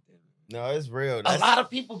 No, it's real. A lot of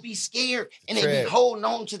people be scared and they be holding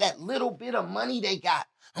on to that little bit of money they got.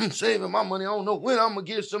 I'm saving my money. I don't know when I'm going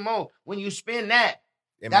to get some more. When you spend that,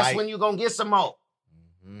 that's when you're going to get some more.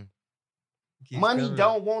 Money coming.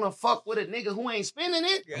 don't want to fuck with a nigga who ain't spending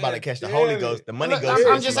it. I'm about to catch the Holy Ghost. The money goes.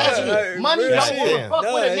 I'm just asking you. Money don't want to fuck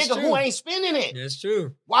with a nigga who ain't spending it. That's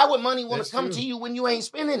true. Why would money want to come to you when you ain't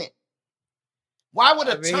spending it? Why would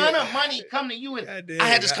a ton of money come to you? And I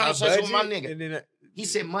had this conversation with my nigga. He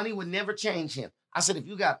said money would never change him. I said, if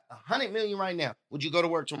you got 100 million right now, would you go to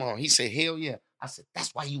work tomorrow? He said, hell yeah. I said,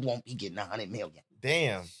 that's why you won't be getting 100 million.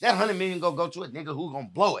 Damn. That 100 million gonna go to a nigga who gonna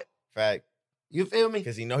blow it. Fact. You feel me?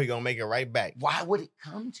 Because he know he gonna make it right back. Why would it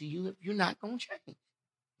come to you if you're not gonna change?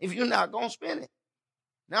 If you're not gonna spend it?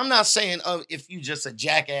 Now, I'm not saying if you just a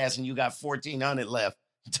jackass and you got 1,400 left,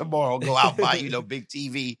 tomorrow go out buy you no big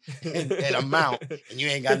TV and a mount and you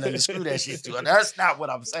ain't got nothing to screw that shit to. That's not what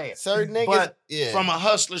I'm saying. Certain niggas, but from a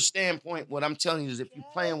hustler standpoint, what I'm telling you is if you're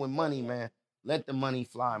playing with money, man, let the money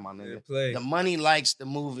fly, my nigga. The money likes to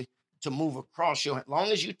move across your hand. As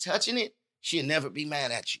long as you touching it, she'll never be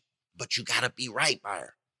mad at you. But you gotta be right by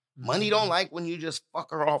her. Money don't like when you just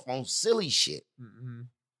fuck her off on silly shit.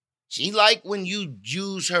 She like when you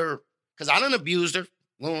use her, because I done abused her.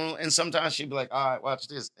 And sometimes she'll be like, all right, watch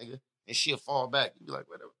this, nigga. And she'll fall back. You be like,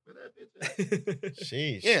 where that bitch at?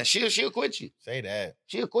 Sheesh. Yeah, she'll quit you. Say that.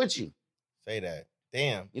 She'll quit you. Say that.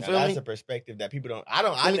 Damn. You now feel me? That's a perspective that people don't, I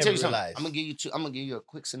Let me never tell you something. realized. I'm gonna give you a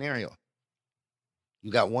quick scenario.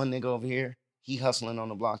 You got one nigga over here, he hustling on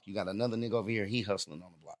the block. You got another nigga over here, he hustling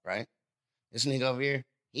on the block, right? This nigga over here,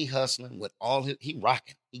 he hustling with all his, he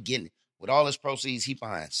rocking, he getting it. With all his proceeds, he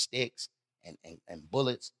buying sticks and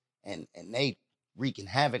bullets, and they wreaking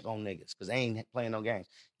havoc on niggas because they ain't playing no games.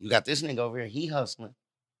 You got this nigga over here, he hustling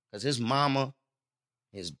because his mama,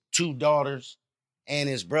 his 2 daughters, and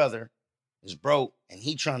his brother is broke, and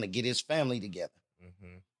he trying to get his family together.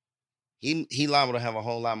 He liable to have a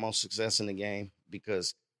whole lot more success in the game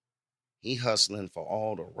because he hustling for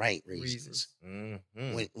all the right reasons.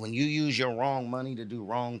 When you use your wrong money to do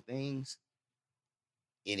wrong things,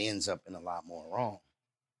 it ends up in a lot more wrong.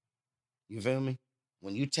 You feel me?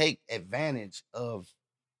 When you take advantage of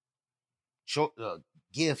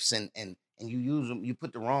gifts and you use them, you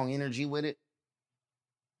put the wrong energy with it.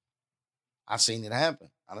 I seen it happen.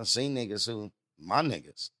 I done seen niggas a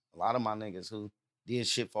lot of my niggas who did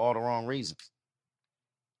shit for all the wrong reasons.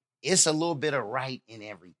 It's a little bit of right in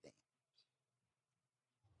everything.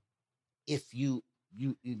 If you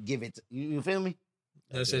give it, you feel me?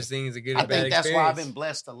 No such thing as a good or I bad think that's experience. why I've been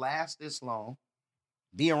blessed to last this long,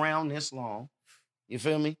 be around this long. You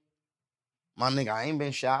feel me? My nigga, I ain't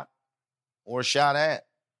been shot or shot at.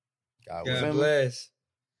 God bless.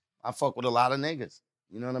 I fuck with a lot of niggas.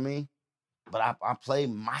 You know what I mean? But I play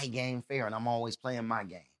my game fair, and I'm always playing my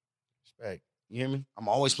game. Respect. You hear me? I'm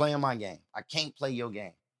always playing my game. I can't play your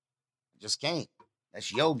game. I just can't.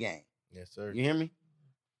 That's your game. Yes, sir. You hear me?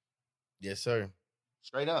 Yes, sir.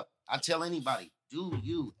 Straight up. I tell anybody, do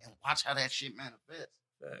you, and watch how that shit manifests.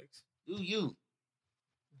 Facts. Do you.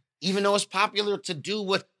 Even though it's popular to do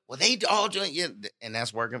what they all doing, yeah, and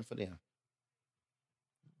that's working for them.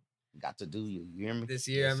 Got to do you. You hear me? This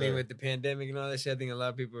year, I mean, with the pandemic and all that shit, I think a lot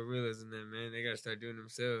of people are realizing that, man. They got to start doing it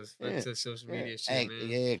themselves. Fuck such social media shit, man.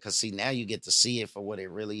 Yeah, because see, now you get to see it for what it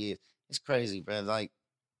really is. It's crazy, man. Like,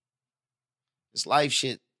 this life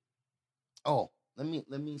shit. Oh, let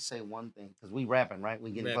me say one thing, because we rapping, right?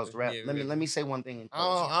 We getting close to rap. Yeah, let me say one thing in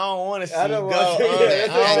close. I don't want to see I you don't go. want to-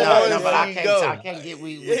 I can't give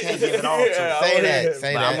it all to you. Say that.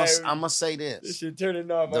 Say that. I'm gonna say this. This shit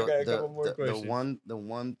turning off. I got a couple more questions. The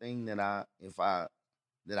one thing that I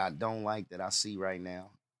don't like that I see right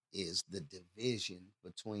now is the division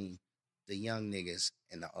between the young niggas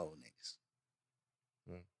and the old niggas.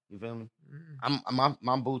 You feel me?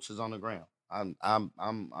 My boots is on the ground.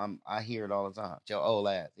 I hear it all the time. Your old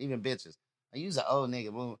ass, even bitches. I use an old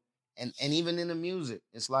nigga, boom. And even in the music,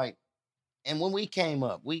 it's like, and when we came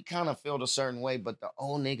up, we kind of felt a certain way, but the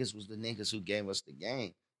old niggas was the niggas who gave us the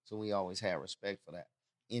game. So we always had respect for that.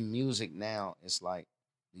 In music now, it's like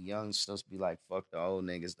the youngsters be like, fuck the old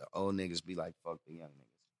niggas. The old niggas be like, fuck the young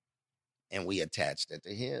niggas. And we attached at the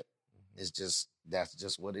hip. It's just, that's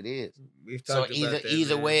just what it is. We've So talked about that,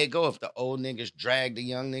 either man. way it go, if the old niggas drag the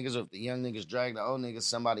young niggas, or if the young niggas drag the old niggas,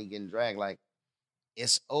 somebody getting dragged. Like,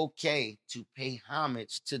 it's okay to pay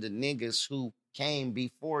homage to the niggas who came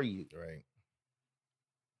before you. Right.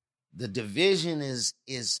 The division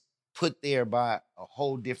is put there by a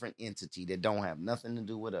whole different entity that don't have nothing to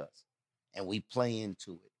do with us. And we play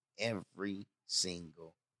into it every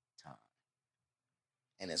single time.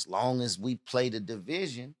 And as long as we play the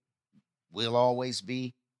division, we'll always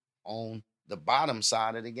be on the bottom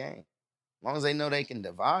side of the game. As long as they know they can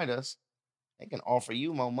divide us, they can offer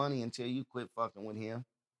you more money until you quit fucking with him.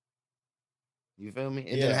 You feel me?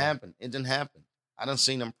 It didn't happen. It didn't happen. I done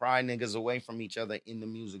seen them pry niggas away from each other in the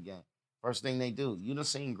music game. First thing they do, you done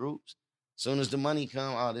seen groups. Soon as the money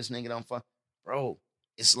come, oh, this nigga don't fuck. Bro,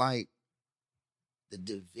 it's like the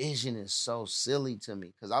division is so silly to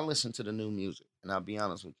me because I listen to the new music, and I'll be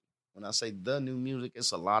honest with you. When I say the new music,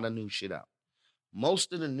 it's a lot of new shit out.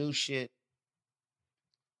 Most of the new shit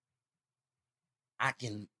I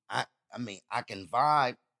can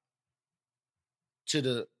vibe to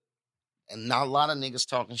the, and not a lot of niggas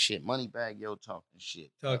talking shit. Moneybag Yo talking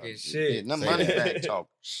shit. Talking shit. Yeah, no, Say Moneybag that. talking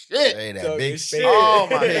shit. Say that Talking big shit. speaker. Oh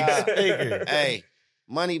my Big God. speaker. Hey,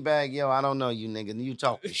 Moneybag Yo, I don't know you, nigga. You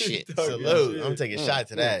talking shit. Talking Salute. shit. I'm taking a shot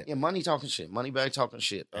to that. Yeah, Money talking shit. Moneybag talking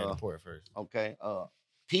shit. And pour it first. Okay.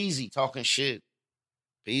 Peasy talking shit.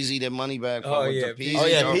 Peasy, that Moneybag. Oh, with yeah. the Peasy. Oh,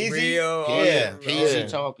 yeah, talking Peasy? Rio, Yeah, all that. Peasy yeah.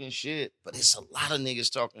 talking shit. But it's a lot of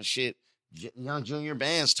niggas talking shit. Young junior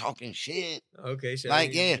bands talking shit. Okay, so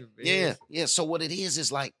Like, yeah. So what it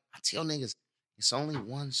is like, I tell niggas, it's only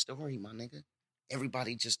one story, my nigga.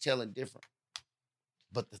 Everybody just tell it different.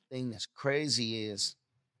 But the thing that's crazy is,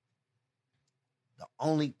 the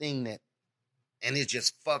only thing that, and it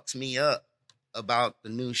just fucks me up about the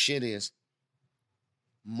new shit is,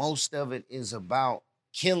 most of it is about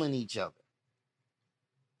killing each other.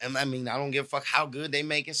 And I mean, I don't give a fuck how good they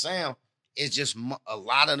make it sound. It's just a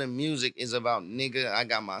lot of the music is about, nigga, I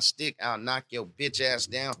got my stick, I'll knock your bitch ass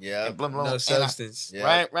down. Yeah. And blah, blah, blah. No And substance.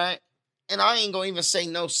 Yeah. Right. And I ain't gonna even say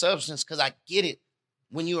no substance, because I get it.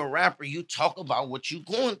 When you're a rapper, you talk about what you're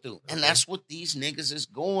going through. And that's what these niggas is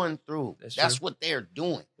going through. That's what they're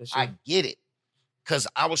doing. I get it. Because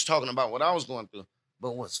I was talking about what I was going through.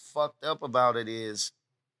 But what's fucked up about it is,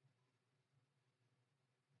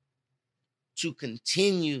 to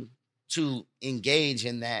continue to engage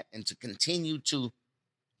in that and to continue to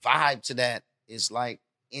vibe to that is like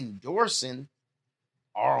endorsing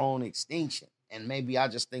our own extinction. And maybe I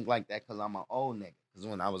just think like that because I'm an old nigga. Because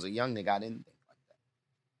when I was a young nigga, I didn't think like that.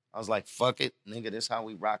 I was like, fuck it, nigga, this how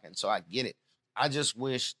we rocking. So I get it. I just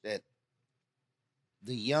wish that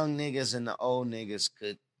the young niggas and the old niggas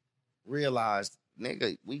could realize,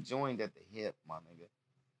 nigga, we joined at the hip, my nigga.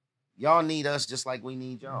 Y'all need us just like we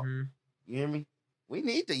need y'all. Mm-hmm. You hear me? We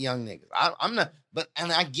need the young niggas. I'm not,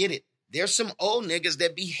 and I get it. There's some old niggas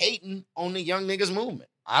that be hating on the young niggas movement.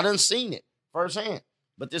 I done seen it firsthand.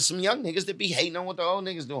 But there's some young niggas that be hating on what the old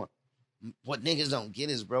niggas doing. What niggas don't get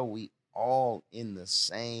is, bro, we all in the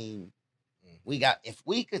same. If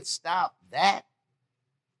we could stop that,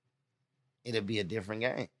 it'd be a different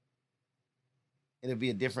game. It'd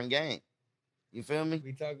be a different game. You feel me?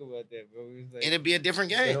 We talk about that, bro. We was like, it'd be a different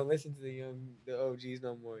game. They don't listen to the OGs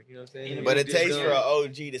no more. You know what I'm saying? But it takes for an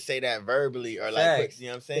OG to say that verbally or like, Facts. you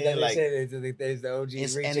know what I'm saying? Like, there's the OG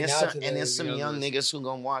reaching out to them. And there's some young niggas who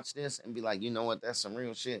gonna watch this and be like, you know what? That's some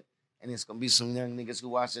real shit. And it's gonna be some young niggas who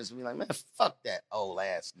watch this and be like, man, fuck that old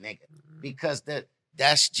ass nigga. Because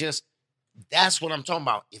that's what I'm talking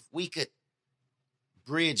about. If we could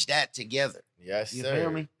bridge that together. Yes, you sir. feel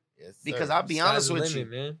me? Yes, sir. Because I'll be honest with you,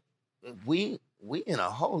 man. we in a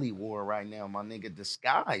holy war right now, my nigga,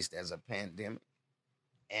 disguised as a pandemic.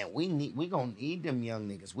 And we gonna need them young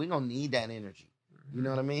niggas. We gonna need that energy. You know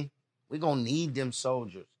what I mean? We gonna need them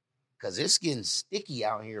soldiers. Cause it's getting sticky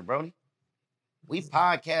out here, brody. We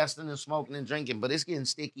podcasting and smoking and drinking, but it's getting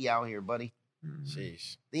sticky out here, buddy.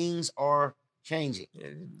 Sheesh. Things are changing.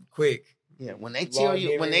 Quick. Yeah, when they tell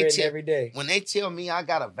you, when they tell me I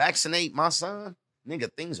gotta vaccinate my son,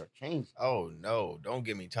 nigga, things are changing. Oh no, don't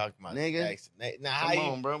get me talking about nigga. Vaccinate. Now, Come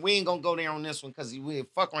on, bro. We ain't gonna go there on this one because we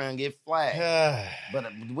fuck around and get flagged.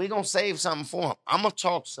 But we gonna save something for him. I'm gonna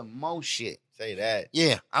talk some more shit. Say that.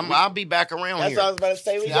 Yeah, I'll be back around That's here. what I was about to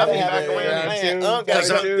say. We I'll gotta be have back around here.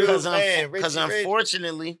 man. Because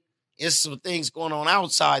unfortunately, it's some things going on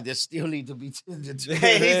outside that still need to be tended to.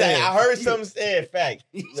 Hey, he's like, I heard something said, fact.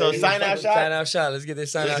 So sign out shot. Sign out shot. Let's get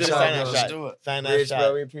this sign out shot. Let's do it. Sign out Rich, shot.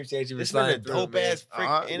 bro, we appreciate you. This been a dope ass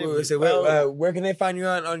freaking interview. So where can they find you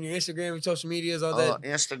on your Instagram and social medias, all that?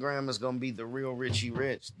 Instagram is gonna be The Real Richie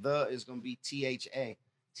Rich. The is gonna be THA.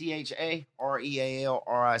 THAREALRICHIERICH.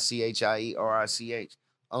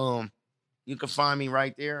 You can find me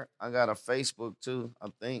right there. I got a Facebook too, I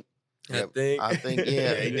think. I think,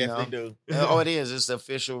 yeah. You definitely do. It is. It's the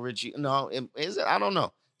official Richie. No, is it? I don't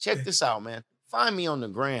know. Check this out, man. Find me on the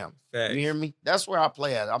gram. Facts. You hear me? That's where I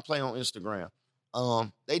play at. I play on Instagram.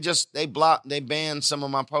 They banned some of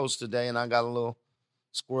my posts today, and I got a little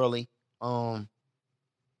squirrely. Man,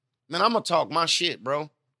 I'm gonna talk my shit, bro,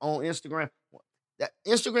 on Instagram.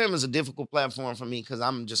 Instagram is a difficult platform for me because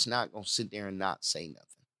I'm just not gonna sit there and not say nothing.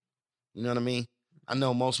 You know what I mean? I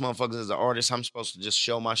know most motherfuckers as an artist, I'm supposed to just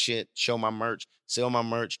show my shit, show my merch, sell my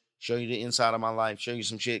merch, show you the inside of my life, show you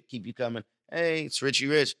some shit, keep you coming. Hey, it's Richie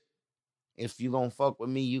Rich. If you gonna fuck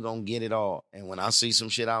with me, you gonna get it all. And when I see some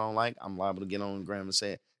shit I don't like, I'm liable to get on the gram and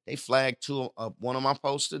say it. They flagged one of my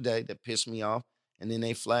posts today that pissed me off, and then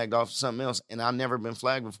they flagged off something else, and I've never been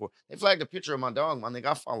flagged before. They flagged a picture of my dog, my nigga.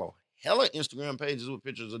 I follow hella Instagram pages with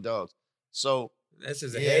pictures of dogs. So That's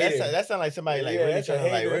just a Yeah, hater. that sounds like somebody like Yeah, really that's a trying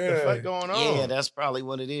to like, what the hater. fuck going on? Yeah, that's probably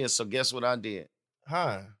what it is. So guess what I did?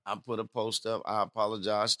 Huh? I put a post up. I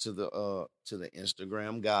apologize to the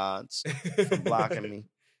Instagram gods for blocking me.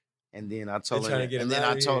 And then I told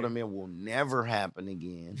him, it will never happen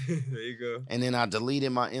again. There you go. And then I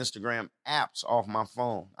deleted my Instagram apps off my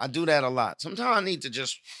phone. I do that a lot. Sometimes I need to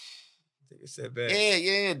just take a step back.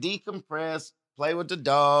 Yeah, decompress, play with the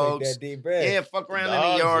dogs. Take that deep breath. Yeah, fuck around in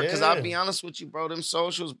the yard. Because I'll be honest with you, bro, them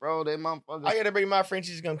socials, bro, they motherfuckers. I gotta bring my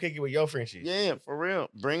Frenchies to come kick it with your Frenchies. Yeah, for real.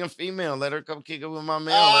 Bring a female. Let her come kick it with my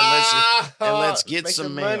male. And let's get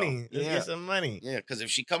some money. Yeah. Let's get some money. Yeah, because if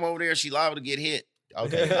she come over there, she liable to get hit.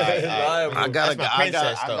 Okay, I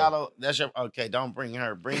gotta. That's your. Okay, don't bring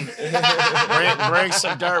her. Bring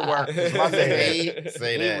some dirt work.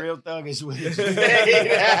 Say that. Real thuggish with it.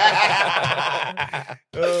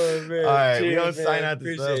 Oh man! All right, we gonna sign out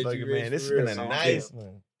this motherfucker, man. This has been a nice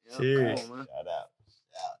one. Cheers. Shout out.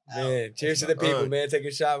 Man, cheers to the people, man. Take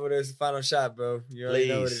a shot with us. Final shot, bro. You already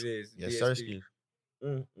know what it is. Yes, sir.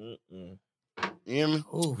 You hear me?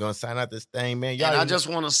 We're gonna sign out this thing, man. And I just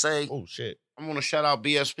want to say, oh shit, I want to shout out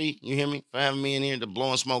BSP. You hear me? For having me in here, the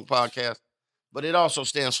Blowing Smoke podcast. But it also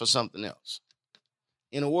stands for something else.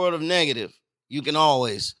 In a world of negative, you can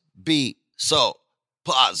always be so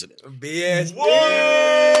positive. BSP.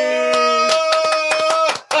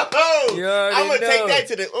 I'm gonna take that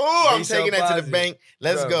to the. I'm taking that to the bank.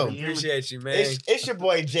 Let's go. Appreciate you, man. It's your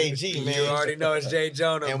boy JG, man. You already know it's Jay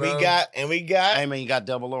Jonah, and bro. we got. Hey man, you got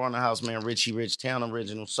Double O in the house, man. Richie Rich, Town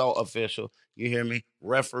Original, so official. You hear me?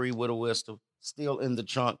 Referee with a whistle, still in the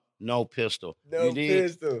trunk, no pistol. No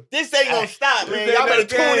pistol. This ain't gonna stop, man. Y'all better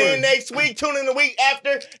tune in next week. Tune in the week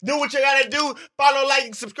after. Do what you gotta do. Follow, like,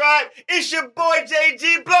 and subscribe. It's your boy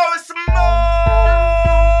JG blowing some more.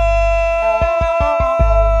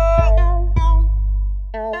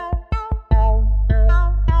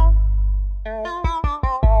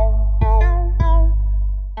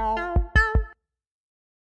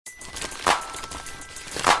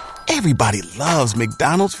 Everybody loves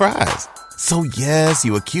McDonald's fries. So yes,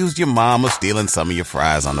 you accused your mom of stealing some of your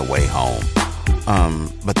fries on the way home.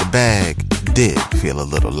 But the bag did feel a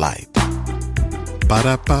little light.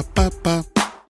 Ba-da-ba-ba-ba.